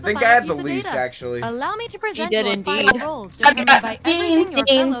 That was I the think I final had the piece of least data. actually. Allow me to present You your did final indeed. roles determined by everything your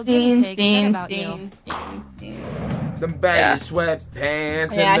fellow guinea pigs said about you. Them baggy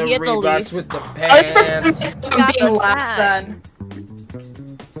sweatpants Yeah, and he the had the Reeboks least. with the Let's pants. I'm got being the last sack. then.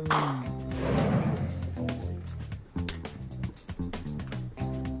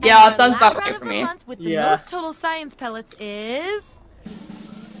 Yeah, And it sounds our about lab right rat for of the me. month with the Yeah. most total science pellets is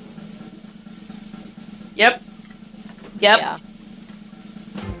Yep. Yeah.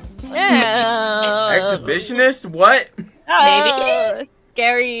 Yeah. Exhibitionist? What? Oh,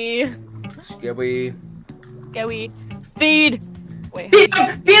 scary. Scary. Scary. Feed. Wait. Beat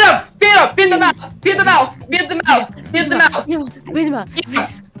him! Beat him! Beat him! Beat the mouth! Beat the mouth! Beat the mouth! Beat the mouth! Wait a minute.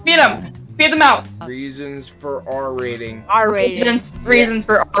 Beat him! Beat the mouth! Reasons for R rating. R rated. Reasons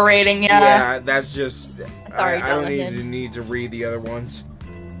for R rating, yeah. Yeah, that's just. Sorry, I don't Jonathan. need to read the other ones.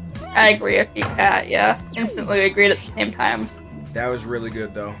 I agree with you, Kat, yeah. Instantly agreed at the same time. That was really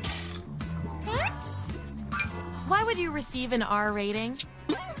good though. why would you receive an R rating?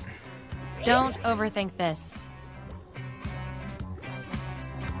 Don't overthink this.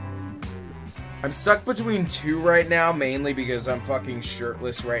 I'm stuck between two right now, mainly because I'm fucking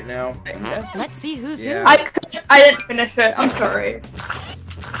shirtless right now. Let's see who's Yeah. I didn't finish it. I'm sorry.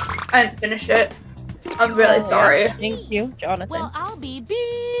 I didn't finish it. I'm really sorry. Thank you, Jonathan. Well, I'll be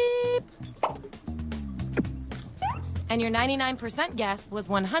beep. And your 99% guess was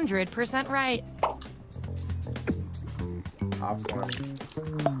 100% right. Popcorn.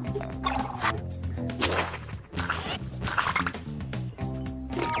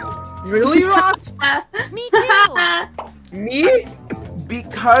 Really, Rox? Me too. Me?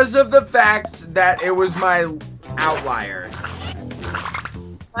 Because of the fact that it was my outlier.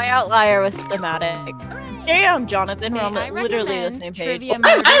 My outlier was thematic. Damn, Jonathan, we're May on I literally the recommend same page. trivia I'm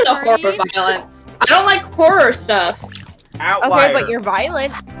murder into horror party? violence. I don't like horror stuff. Outlier. Okay, but you're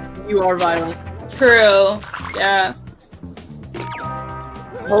violent. You are violent. True. Yeah.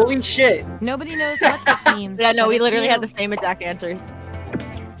 Holy shit. Nobody knows what this means. Yeah, no, but we it's literally you. had the same exact answers.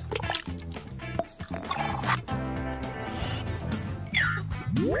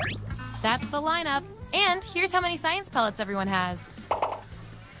 That's the lineup. And here's how many science pellets everyone has.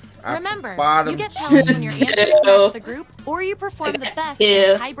 At Remember, bottom you get pellets when your answers match the group, or you perform the best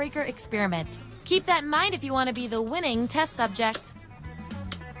in a tiebreaker experiment. Keep that in mind if you want to be the winning test subject.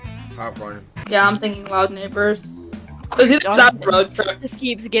 Popcorn. Yeah, I'm thinking Loud Neighbors. It was either that road trip. This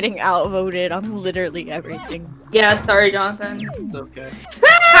keeps getting outvoted on literally everything. Yeah, sorry, Jonathan. It's okay.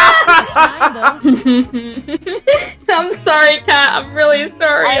 Assign those I'm sorry, Kat. I'm really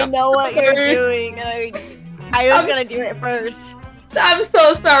sorry. I know what you're sorry. doing. I was gonna do it first. I'm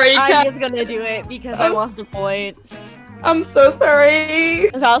so sorry, I Kat. was gonna do it because I lost the points. I'm so sorry.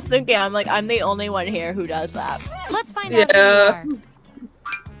 And I was thinking, I'm like, I'm the only one here who does that. Let's find out who you are.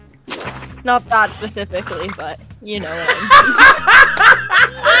 Not that specifically, but you know what I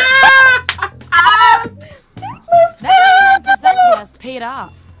mean. That 99% guess paid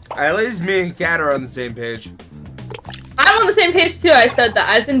off. At least me and Kat are on the same page. I'm on the same page too. I said that.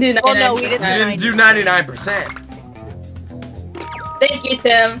 I didn't do 99%. Well, no, we didn't. You didn't do 99%. Thank you,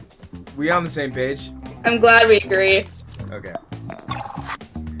 Tim. We on the same page? I'm glad we agree. Okay.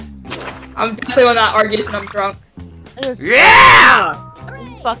 I'm definitely will not argue when I'm drunk. Yeah!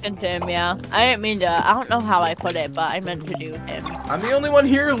 Fucking Tim, yeah. I didn't mean to. I don't know how I put it, but I meant to do Tim. I'm the only one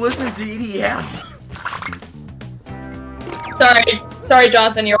here who listens to EDM. Sorry,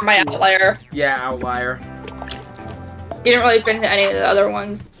 Jonathan. You're my outlier. Yeah, outlier. You didn't really finish any of the other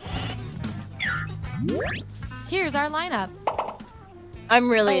ones. Here's our lineup. I'm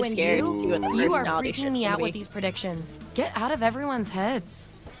really Oh, and scared you? to see what the You are personality freaking shift me will out be. with these predictions. Get out of everyone's heads.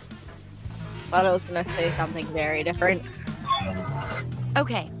 Thought I was gonna say something very different.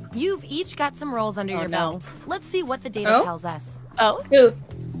 Okay, you've each got some roles under your no. belt. Let's see what the data Oh? tells us. Oh,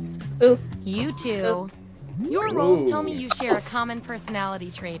 Ooh. You two. Your roles tell me you share a common personality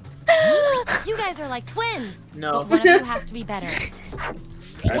trait. You guys are like twins, No. but one of you has to be better.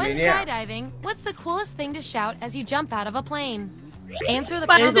 I When mean, yeah. skydiving, what's the coolest thing to shout as you jump out of a plane? Answer the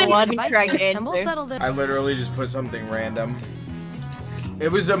There's following one devices, correct and we'll answer. settle the. I literally just put something random.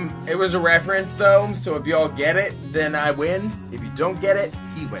 It was a reference though, so if y'all get it, then I win. If you don't get it,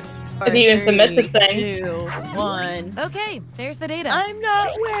 he wins. I didn't even submit this thing. 2, 1. Okay, there's the data. I'm not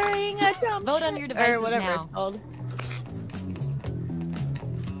wearing a jumpsuit. Vote on your devices or whatever now. it's called.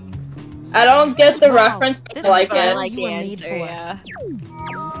 I don't get the Wow, reference, but this I like is the it. one like you the were made answer, for. yeah.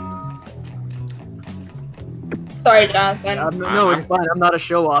 Sorry, Jonathan. No, it's fine. I'm not a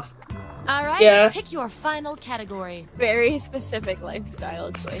show off. All right, Yeah. pick your final category. Very specific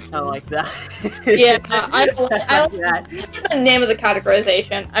lifestyle choice. I like that. Yeah, I like that. the name of the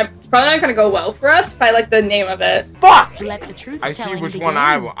categorization. I'm probably not gonna go well for us if I like the name of it. Fuck! Let the truth I see telling which begin. one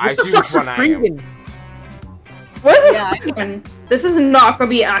I What see the which fuck's a one I am. freaking? What is Yeah, it? Freaking? This is not gonna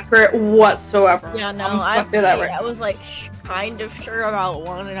be accurate whatsoever. Yeah, no, I'm I supposed to do that right. I was like kind of sure about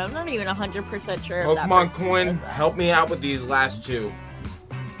one, and I'm not even 100% sure. if that Pokemon person Coin, does that. help me out with these last two.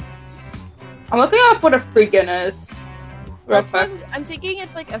 I'm looking up what a freaking is. Real That's quick. one- I'm thinking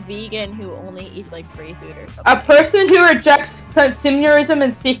it's like a vegan who only eats like free food or something. A person who rejects consumerism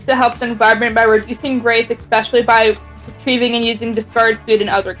and seeks to help the environment by reducing waste, especially by retrieving and using discarded food and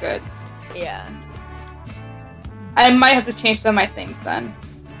other goods. Yeah. I might have to change some of my things then.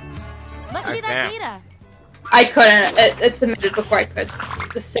 Let's see that Damn. data. I couldn't. It submitted before I could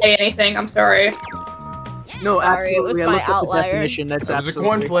just say anything. I'm sorry. No, Sorry, it was absolutely. I my looked up the outlier. definition. That's That was a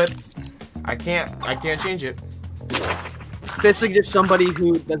absolutely. coin flip. I can't change it. Basically, just somebody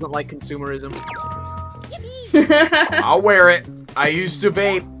who doesn't like consumerism. I'll wear it. I used to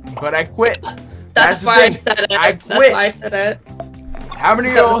vape, but I quit. That's the why thing. I said it. I That's quit. why I said it. How many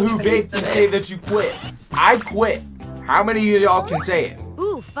of y'all who vape can say that you quit? I quit. How many of y'all can say it?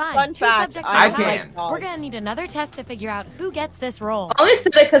 Ooh, fun. Fun Two fact, subjects I are can. tied. We're gonna need another test to figure out who gets this role. I only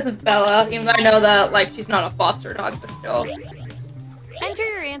said that because of Bella, even though I know that like she's not a foster dog, but still. Enter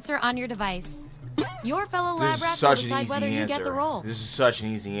your answer on your device. Your fellow lab This is rats will such an decide easy whether you get the answer. role. This is such an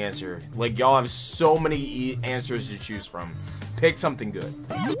easy answer. Like, y'all have so many answers to choose from. Pick something good.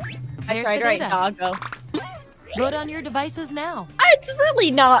 I There's tried the right, data. doggo. Vote on your devices now. It's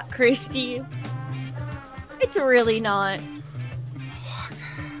really not, Christy. It's really not.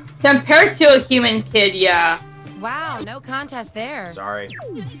 Compared to a human kid, yeah. Wow, no contest there. Sorry.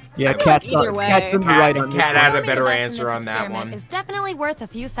 Yeah, Cat's gonna be right on this Cat one. had a Performing better the best in answer this on that experiment one. is definitely worth a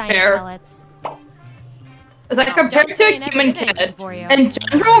few science Fair. pellets. It's like Now, compared don't to say I a never human did anything kid. for you. In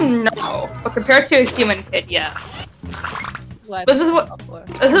general, no. But compared to a human kid, yeah. This is what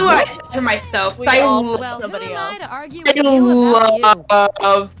I said to myself. We I all- love Well, who Somebody am I else. to argue with you about you?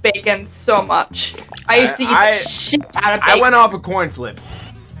 love bacon so much. I used to eat the shit out of bacon. I went off a coin flip.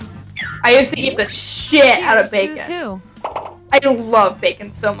 I used to eat the shit out of Here's bacon. who's who. I love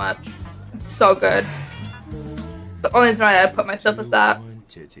bacon so much. It's so good. The only reason I put myself as that.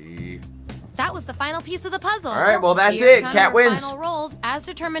 That was the final piece of the puzzle. All right, well, that's Here it. come Cat your wins. Final roles, as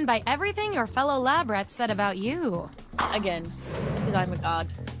determined by everything your fellow lab rats said about you. Again, because I'm a god.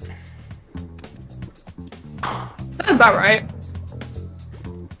 That's about right.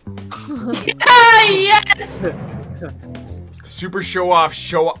 Ah, yes! Super show off.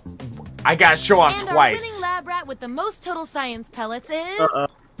 I got show off And our twice. winning lab rat with the most total science pellets is...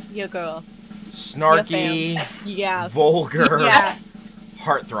 Your girl. Snarky, Yeah. vulgar, Yeah.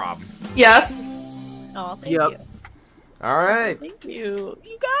 heartthrob. Yes. Oh, thank Yep. you. All right. Thank you.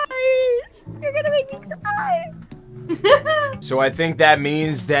 You guys! You're gonna make me cry! So I think that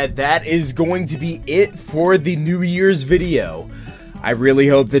means that is going to be it for the New Year's video. I really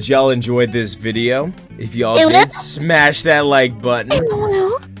hope that y'all enjoyed this video. If y'all did, smash that like button.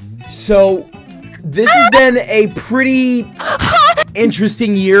 So, this has been a pretty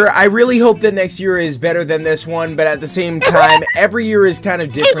interesting year. I really hope that next year is better than this one, but at the same time, every year is kind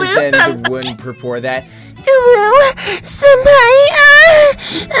of different than the one before that.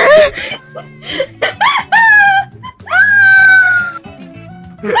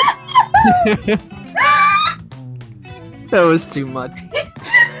 That was too much.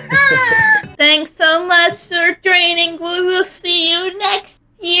 Thanks so much for training. We will see you next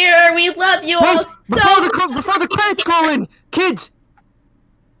year. We love you all Wait, before the credits go in, kids,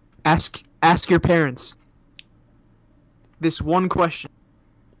 ask your parents this one question.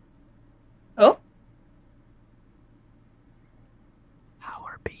 Oh? How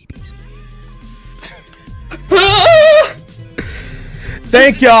are babies made?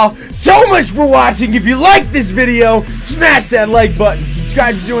 Thank y'all so much for watching. If you like this video, smash that like button,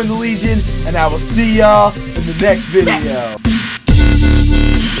 subscribe to join the Legion, and I will see y'all in the next video.